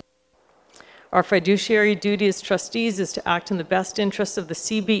students. Our fiduciary duty as trustees is to act in the best interests of the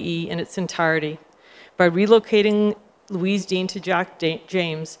CBE in its entirety. By relocating Louise Dean to Jack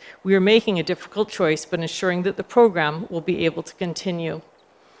James, we are making a difficult choice, but ensuring that the program will be able to continue.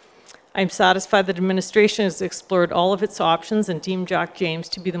 I'm satisfied that administration has explored all of its options and deemed Jack James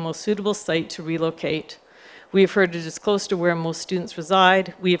to be the most suitable site to relocate. We have heard it is close to where most students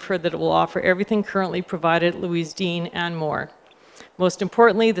reside. We have heard that it will offer everything currently provided at Louise Dean and more. Most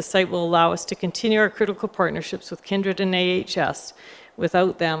importantly, the site will allow us to continue our critical partnerships with Kindred and AHS.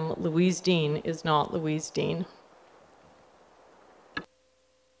 Without them, Louise Dean is not Louise Dean.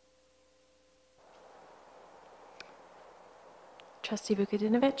 Trustee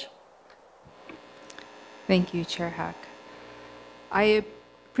Vukadinovich. Thank you, Chair Hack. I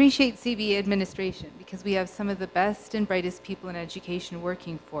appreciate CBE administration because we have some of the best and brightest people in education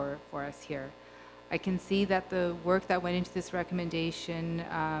working for us here. I can see that the work that went into this recommendation,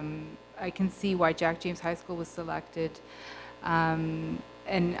 I can see why Jack James High School was selected.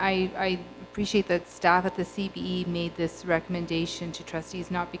 And I appreciate that staff at the CBE made this recommendation to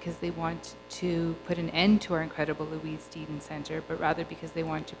trustees not because they want to put an end to our incredible Louise Dean Center, but rather because they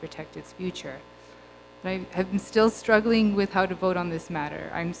want to protect its future. But I'm still struggling with how to vote on this matter.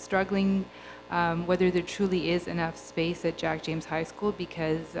 I'm struggling whether there truly is enough space at Jack James High School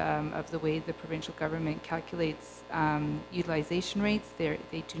because of the way the provincial government calculates utilization rates.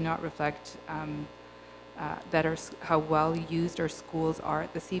 They do not reflect how well used our schools are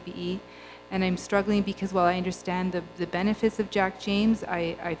at the CBE. And I'm struggling because while I understand the benefits of Jack James,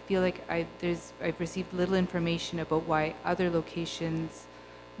 I feel like I've received little information about why other locations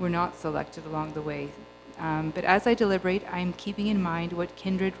were not selected along the way. But as I deliberate, I'm keeping in mind what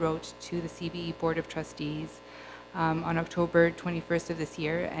Kindred wrote to the CBE Board of Trustees on October 21st of this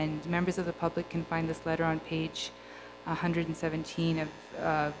year, and members of the public can find this letter on page 117 of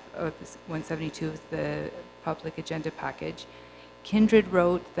 172 of the public agenda package. Kindred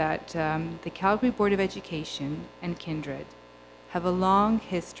wrote that the Calgary Board of Education and Kindred have a long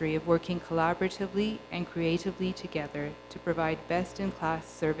history of working collaboratively and creatively together to provide best-in-class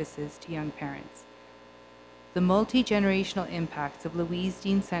services to young parents. The multi-generational impacts of Louise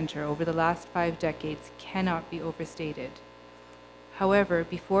Dean Center over the last 5 decades cannot be overstated. However,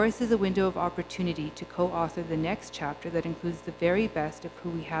 before us is a window of opportunity to co-author the next chapter that includes the very best of who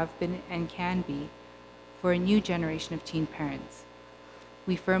we have been and can be for a new generation of teen parents.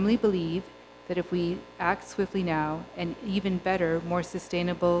 We firmly believe that if we act swiftly now, an even better, more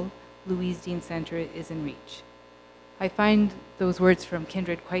sustainable Louise Dean Center is in reach. I find those words from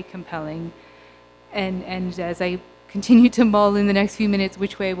Kindred quite compelling, and as I continue to mull in the next few minutes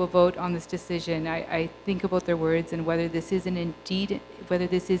which way I will vote on this decision, I think about their words and whether this is indeed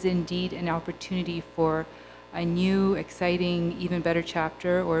an opportunity for a new, exciting, even better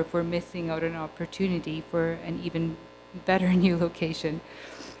chapter, or if we're missing out an opportunity for an even better new location.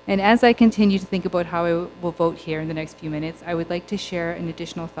 And as I continue to think about how I will vote here in the next few minutes, I would like to share an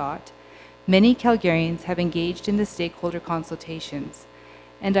additional thought. Many Calgarians have engaged in the stakeholder consultations,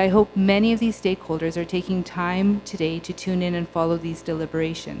 and I hope many of these stakeholders are taking time today to tune in and follow these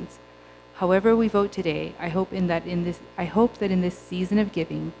deliberations. However we vote today, I hope that in this season of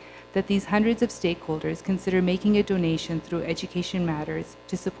giving, that these hundreds of stakeholders consider making a donation through Education Matters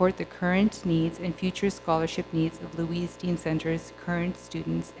to support the current needs and future scholarship needs of Louise Dean Center's current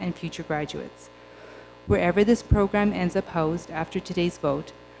students and future graduates. Wherever this program ends up housed after today's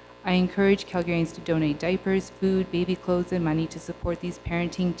vote, I encourage Calgarians to donate diapers, food, baby clothes, and money to support these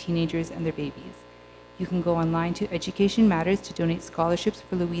parenting teenagers and their babies. You can go online to Education Matters to donate scholarships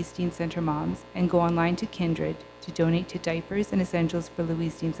for Louise Dean Center moms, and go online to Kindred to donate to diapers and essentials for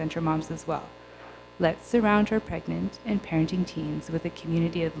Louise Dean Center moms as well. Let's surround our pregnant and parenting teens with a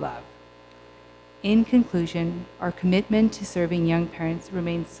community of love. In conclusion, our commitment to serving young parents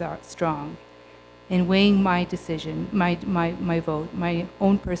remains strong. In weighing my decision, my vote, my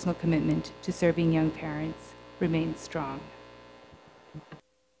own personal commitment to serving young parents remains strong.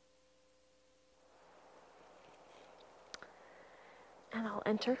 And I'll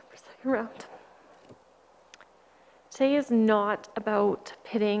enter for second round. Today is not about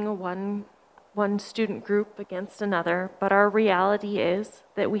pitting one student group against another, but our reality is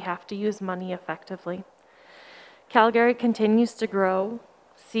that we have to use money effectively. Calgary continues to grow.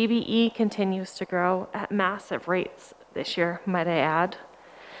 CBE continues to grow at massive rates this year, might I add,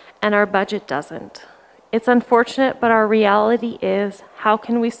 and our budget doesn't. It's unfortunate, but our reality is, how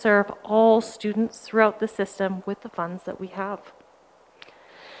can we serve all students throughout the system with the funds that we have?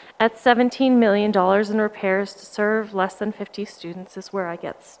 At $17 million in repairs to serve less than 50 students is where I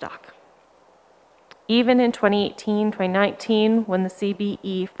get stuck. Even in 2018, 2019, when the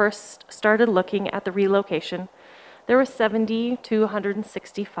CBE first started looking at the relocation, there were 70 to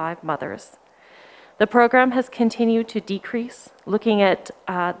 165 mothers. The program has continued to decrease, looking at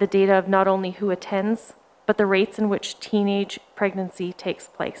the data of not only who attends, but the rates in which teenage pregnancy takes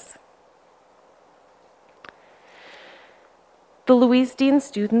place. The Louise Dean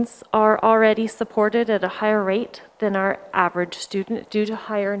students are already supported at a higher rate than our average student due to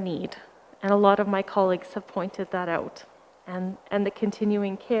higher need, and a lot of my colleagues have pointed that out, and the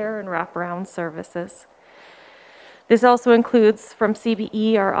continuing care and wraparound services. This also includes from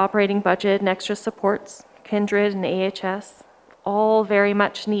CBE, our operating budget and extra supports, Kindred and AHS, all very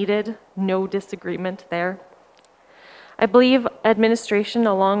much needed, no disagreement there. I believe administration,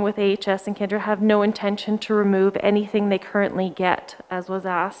 along with AHS and Kindred, have no intention to remove anything they currently get, as was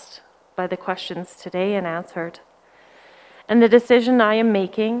asked by the questions today and answered. And the decision I am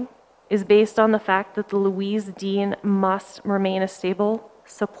making is based on the fact that the Louise Dean must remain a stable,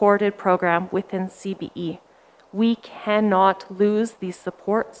 supported program within CBE. We cannot lose these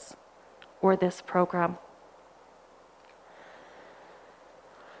supports or this program.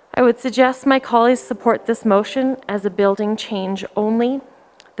 I would suggest my colleagues support this motion as a building change only.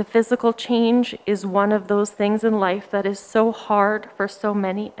 The physical change is one of those things in life that is so hard for so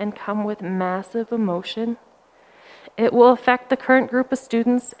many and come with massive emotion. It will affect the current group of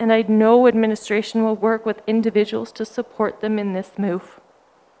students, and I know administration will work with individuals to support them in this move.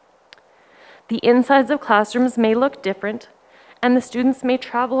 The insides of classrooms may look different, and the students may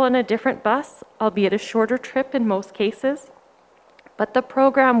travel on a different bus, albeit a shorter trip in most cases. But the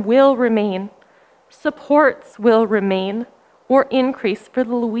program will remain, supports will remain or increase for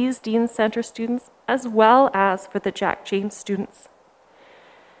the Louise Dean Center students as well as for the Jack James students.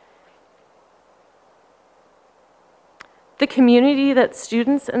 The community that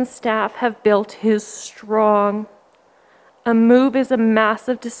students and staff have built is strong. A move is a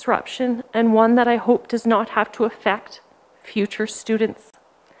massive disruption and one that I hope does not have to affect future students.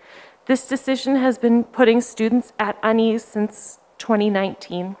 This decision has been putting students at unease since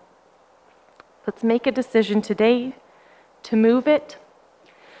 2019. Let's make a decision today to move it.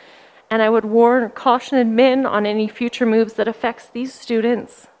 And I would warn, caution admin on any future moves that affects these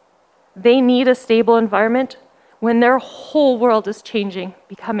students. They need a stable environment when their whole world is changing,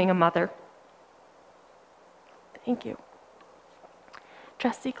 becoming a mother. Thank you.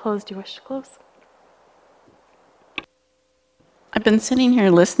 Trustee Close, do you wish to close? I've been sitting here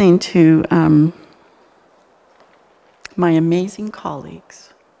listening to my amazing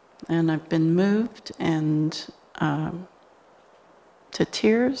colleagues, and I've been moved and to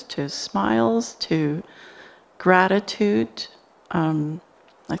tears, to smiles, to gratitude.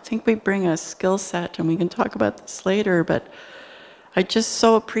 I think we bring a skill set, and we can talk about this later, but I just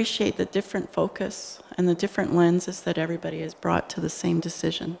so appreciate the different focus and the different lenses that everybody has brought to the same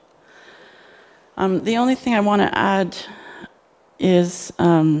decision. The only thing I want to add is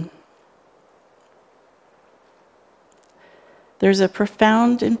there's a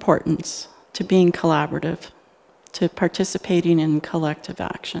profound importance to being collaborative, to participating in collective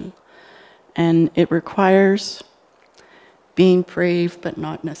action. And it requires being brave, but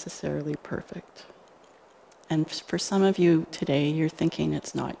not necessarily perfect. And for some of you today, you're thinking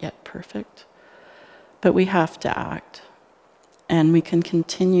it's not yet perfect, but we have to act. And we can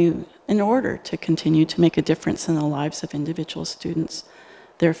continue, in order to continue to make a difference in the lives of individual students,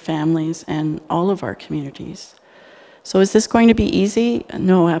 their families, and all of our communities. So is this going to be easy?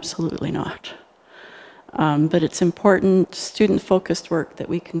 No, absolutely not. But it's important, student-focused work that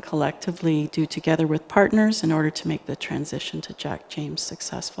we can collectively do together with partners in order to make the transition to Jack James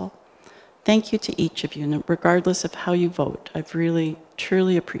successful. Thank you to each of you, regardless of how you vote. I've really,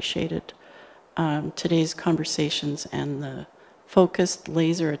 truly appreciated today's conversations and the focused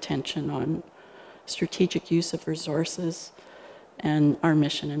laser attention on strategic use of resources and our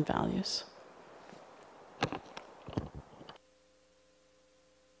mission and values.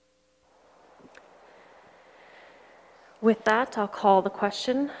 With that, I'll call the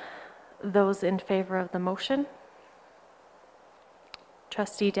question. Those in favor of the motion?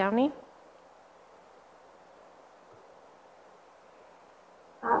 Trustee Downey?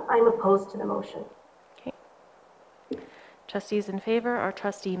 I'm opposed to the motion. Okay. Trustees in favor are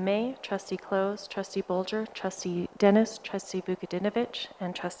Trustee May, Trustee Close, Trustee Bolger, Trustee Dennis, Trustee Vukadinovich,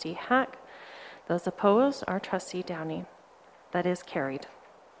 and Trustee Hack. Those opposed are Trustee Downey. That is carried.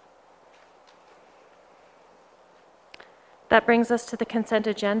 That brings us to the consent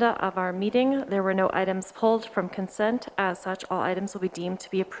agenda of our meeting. There were no items pulled from consent. As such, all items will be deemed to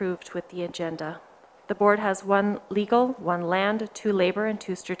be approved with the agenda. The board has 1 legal, 1 land, 2 labor, and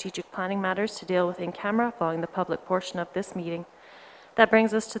 2 strategic planning matters to deal with in camera following the public portion of this meeting. That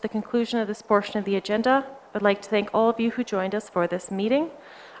brings us to the conclusion of this portion of the agenda. I'd like to thank all of you who joined us for this meeting.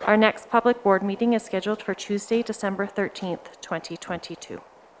 Our next public board meeting is scheduled for Tuesday, December 13th, 2022.